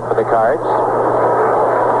on deck for the Cards.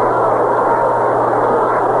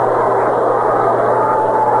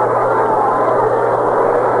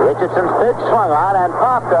 Richardson's pitch swung on and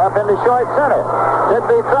popped up into short center. Could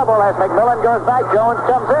be trouble as McMillan goes back. Jones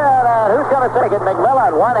comes in, and who's going to take it?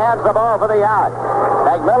 McMillan one-hands the ball for the out.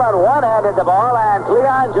 McMillan one-handed the ball, and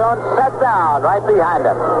Cleon Jones sat down right behind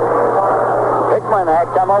him. Hickman had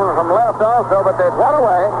come over from left also, but there's one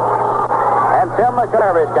away. And Tim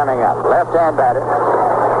McCarver is coming up. Left-hand batter.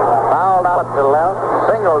 Fouled out to left,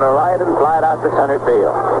 singled to right, and flied out to center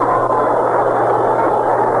field.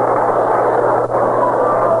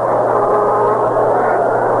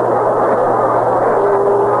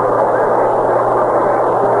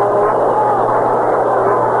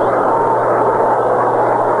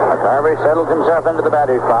 Settles himself into the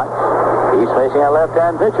batter's box. He's facing a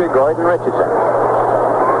left-hand pitcher, Gordon Richardson.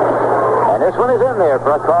 And this one is in there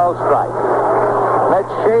for a called strike.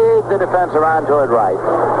 Let's shade the defense around toward right.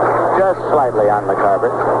 Just slightly on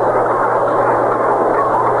McCarver.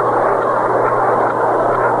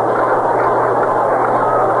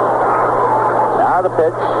 Now the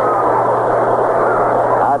pitch.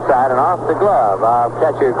 Outside and off the glove of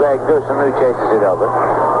catcher Greg Goosen, who chases it over.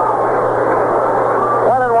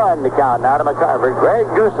 The count now to McCarver. Greg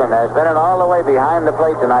Goosen has been in all the way behind the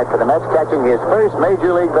plate tonight for the Mets, catching his first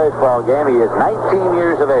Major League Baseball game. He is 19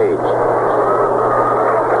 years of age.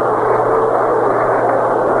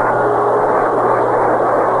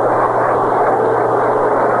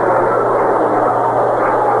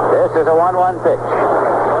 This is a 1-1 pitch.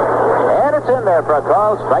 And it's in there for a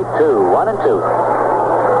call. Strike 2. 1-2.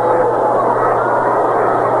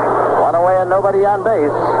 One away and nobody on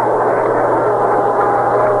base.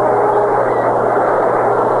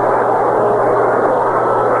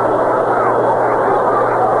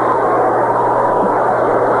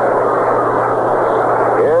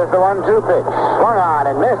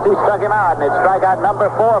 He struck him out, and it's strikeout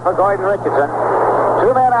number 4 for Gordon Richardson.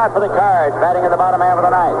 2 men out for the Cards, batting in the bottom half of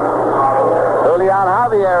the ninth. Julian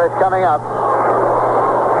Javier is coming up.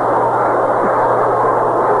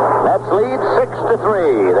 Mets lead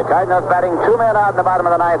 6-3. The Cardinals batting 2 men out in the bottom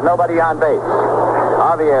of the ninth, nobody on base.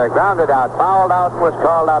 Javier grounded out, fouled out, was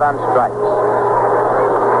called out on strikes.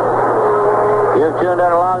 You've tuned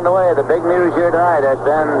in along the way. The big news here tonight has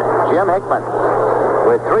been Jim Hickman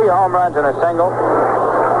with 3 home runs and a single.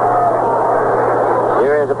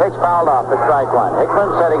 Here is a pitch fouled off for strike 1. Hickman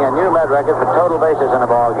setting a new Met record for total bases in a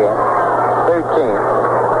ball game, 13.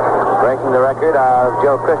 Breaking the record of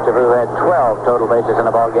Joe Christopher, who had 12 total bases in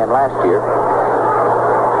a ball game last year.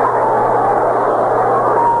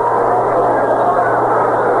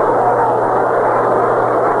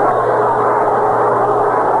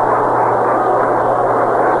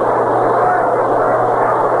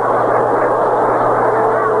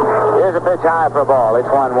 Here's a pitch high for a ball. It's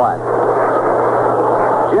 1-1.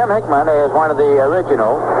 Jim Hickman is one of the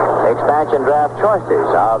original expansion draft choices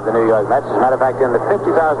of the New York Mets. As a matter of fact, in the $50,000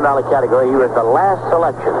 category, he was the last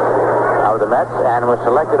selection of the Mets and was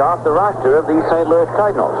selected off the roster of the St. Louis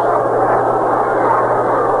Cardinals.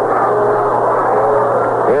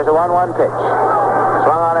 Here's a 1-1 pitch.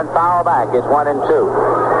 Swung on and foul back. It's 1-2.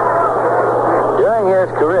 During his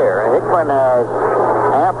career, Hickman has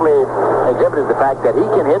amply exhibited the fact that he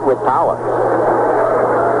can hit with power.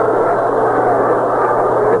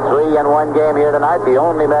 3-in-1 game here tonight. The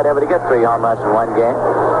only Met ever to get 3 home runs in one game.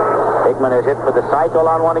 Hickman has hit for the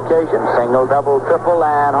cycle on one occasion, single, double, triple,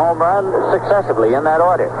 and home run successively in that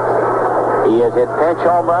order. He has hit pinch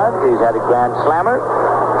home runs. He's had a grand slammer.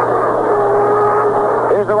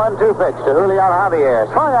 Here's the 1-2 pitch to Julian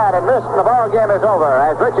Javier. Swung at and missed, and the ball game is over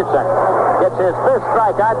as Richardson gets his 5th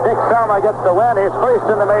strikeout. Dick Selma gets the win, his first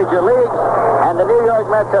in the major leagues, and the New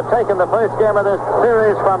York Mets have taken the first game of this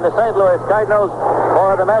series from the St. Louis Cardinals.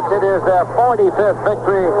 For the Mets, it is their 45th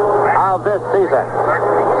victory of this season.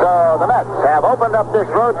 So the Mets have opened up this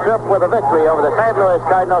road trip with a victory over the St. Louis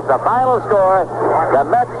Cardinals. The final score, the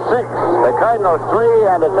Mets 6, the Cardinals 3.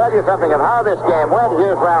 And to tell you something of how this game went,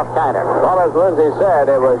 here's Ralph Kiner. Well, as Lindsay said,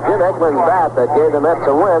 it was Jim Hickman's bat that gave the Mets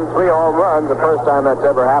a win. 3 home runs, the first time that's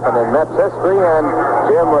ever happened in Mets history. And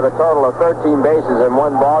Jim with a total of 13 bases in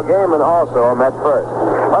one ball game, and also a Mets first.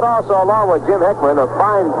 But also, along with Jim Hickman, a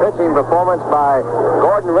fine pitching performance by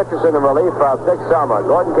Gordon Richardson in relief of Dick Selma.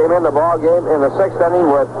 Gordon came in the ball game in the 6th inning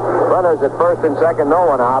with runners at first and second, no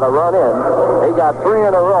one out, a run in. He got 3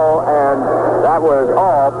 in a row, and that was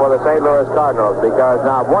all for the St. Louis Cardinals, because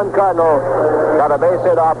not one Cardinal got a base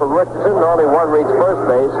hit off of Richardson, only one reached first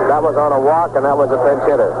base. That was on a walk, and that was a pinch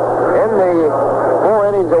hitter. In the 4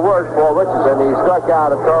 innings of work for Richardson, he struck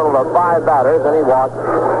out a total of 5 batters, and he walked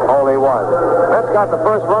only 1. Mets got the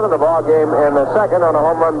first run of the ball game in the 2nd on a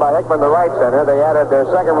home run by Hickman, the right center. They added their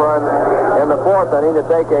 2nd run in the 4th inning to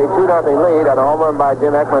take a 2-0 lead on a home run by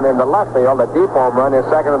Jim Hickman in the left field. A deep home run, his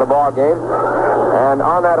 2nd of the ball game. And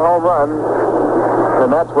on that home run, the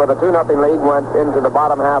Mets with a 2-0 lead went into the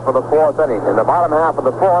bottom half of the 4th inning. In the bottom half of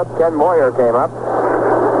the 4th, Ken Moyer came up.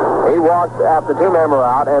 He walked after 2 men were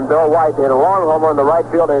out, and Bill White hit a long homer in the right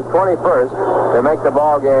field, his 21st, to make the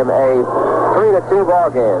ball game a 3-2 ball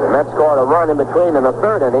game. The Mets scored a run in between in the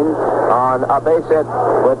 3rd inning on a base hit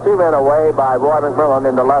with 2 men away by Roy McMillan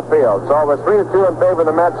in the left field. So it was 3-2 in favor of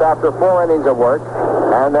the Mets after 4 innings of work.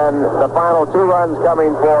 And then the final 2 runs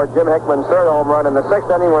coming for Jim Hickman's 3rd home run in the 6th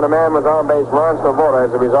inning when a man was on base, Ron Svoboda,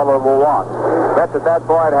 as a result of a walk. Mets at that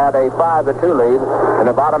point had a 5-2 lead. In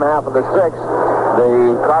the bottom half of the 6th,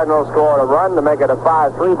 the Cardinals scored a run to make it a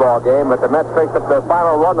 5-3 ball game, but the Mets picked up their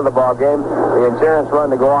final run of the ball game, the insurance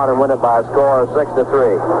run to go on and win it by a score of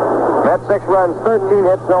 6-3. Mets 6 runs, 13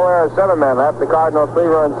 hits, no errors, 7 men left. The Cardinals 3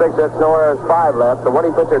 runs, 6 hits, no errors, 5 left. The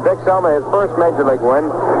winning pitcher, Dick Selma, his first major league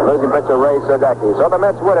win. Losing pitcher, Ray Sadecki. So the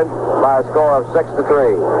Mets win it by a score of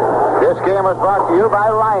 6-3. This game was brought to you by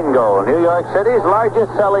Rheingold, New York City's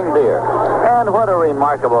largest selling beer. And what a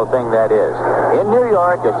remarkable thing that is. In New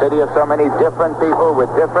York, a city of so many different people with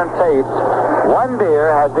different tastes, one beer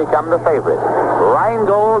has become the favorite,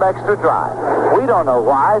 Rheingold Extra Dry. We don't know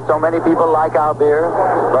why so many people like our beer,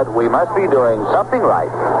 but we must be doing something right,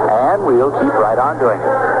 and we'll keep right on doing it.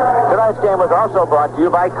 Tonight's game was also brought to you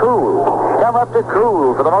by Cool. Come up to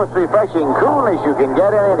Cool for the most refreshing coolness you can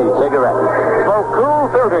get in any cigarette. Smoke Cool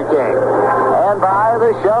Filter King. And by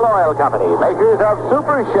the Shell Oil Company, makers of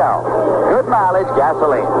Super Shell. Good mileage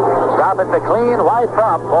gasoline. Stop at the clean white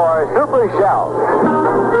pump for Super Shell.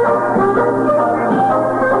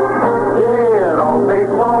 In all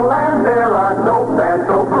baseball land, there are no fans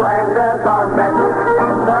so grand as our Mets.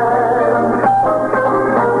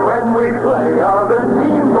 When we play, other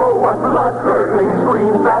teams go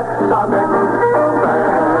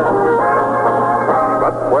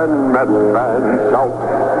Mets fans shout,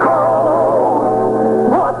 Carlos!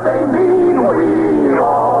 What they mean we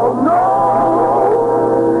all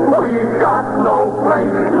know. We've got no place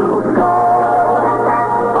to go.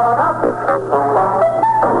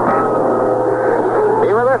 Be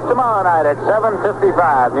with us tomorrow night at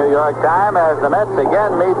 7:55 New York time as the Mets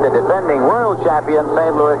again meet the defending world champion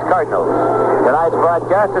St. Louis Cardinals. Tonight's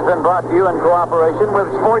broadcast has been brought to you in cooperation with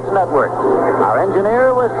Sports Network. Our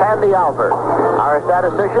engineer was Sandy Alford. Our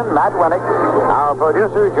statistician, Matt Winnick. Our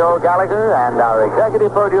producer, Joe Gallagher. And our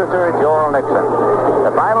executive producer, Joel Nixon.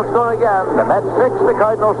 The final score again, the Mets 6, the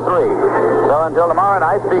Cardinals 3. So until tomorrow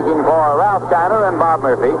night, speaking for Ralph Kiner and Bob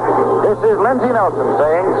Murphy, this is Lindsey Nelson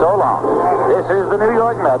saying so long. This is the New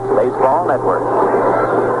York Mets Baseball Network.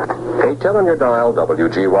 810 on your dial,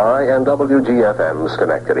 WGY and WGFM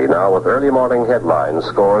Schenectady. Now with early morning headlines,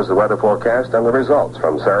 scores, the weather forecast, and the results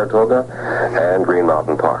from Saratoga and Green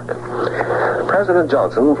Mountain Park. President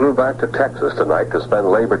Johnson flew back to Texas tonight to spend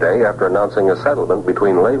Labor Day after announcing a settlement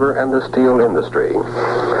between labor and the steel industry.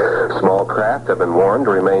 Small craft have been warned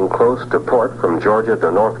to remain close to port from Georgia to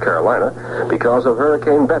North Carolina because of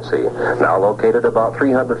Hurricane Betsy, now located about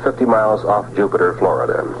 350 miles off Jupiter,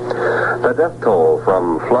 Florida. The death toll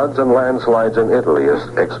from floods and landslides in Italy is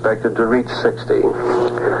expected to reach 60.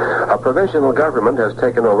 A provisional government has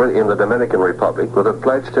taken over in the Dominican Republic with a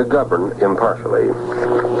pledge to govern impartially.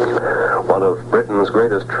 One of Britain's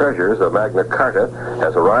greatest treasures, the Magna Carta,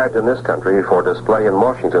 has arrived in this country for display in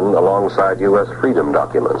Washington alongside U.S. freedom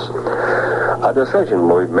documents. A decision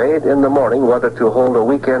will be made in the morning whether to hold a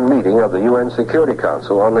weekend meeting of the UN Security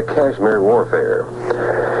Council on the Kashmir warfare.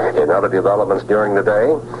 In other developments during the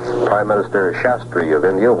day, Prime Minister Shastri of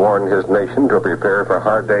India warned his nation to prepare for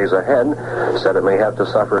hard days ahead, said it may have to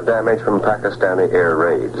suffer damage from Pakistani air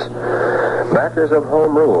raids. Backers of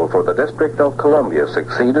Home Rule for the District of Columbia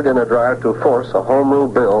succeeded in a drive to force a Home Rule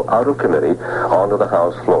bill out of committee onto the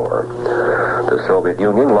House floor. The Soviet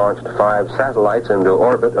Union launched 5 satellites into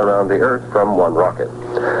orbit around the Earth from one rocket.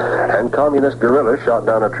 And communist guerrillas shot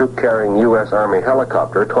down a troop-carrying U.S. Army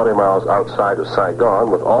helicopter 20 miles outside of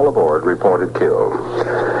Saigon with all aboard reported killed.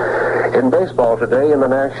 In baseball today in the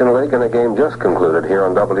National League, in a game just concluded here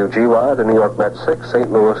on WGY, the New York Mets 6,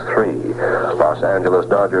 St. Louis 3. Los Angeles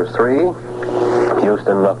Dodgers 3,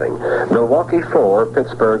 Houston nothing. Milwaukee 4,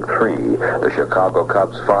 Pittsburgh 3. The Chicago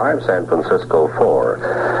Cubs 5, San Francisco 4.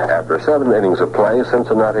 After 7 innings of play,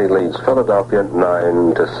 Cincinnati leads Philadelphia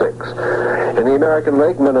 9-6. In the American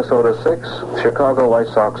League, Minnesota 6, Chicago White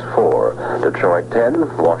Sox 4. Detroit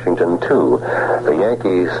 10, Washington 2. The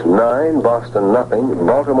Yankees 9, Boston nothing.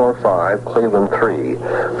 Baltimore 5, Cleveland 3.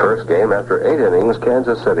 First game after 8 innings,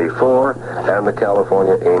 Kansas City 4, and the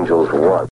California Angels 1.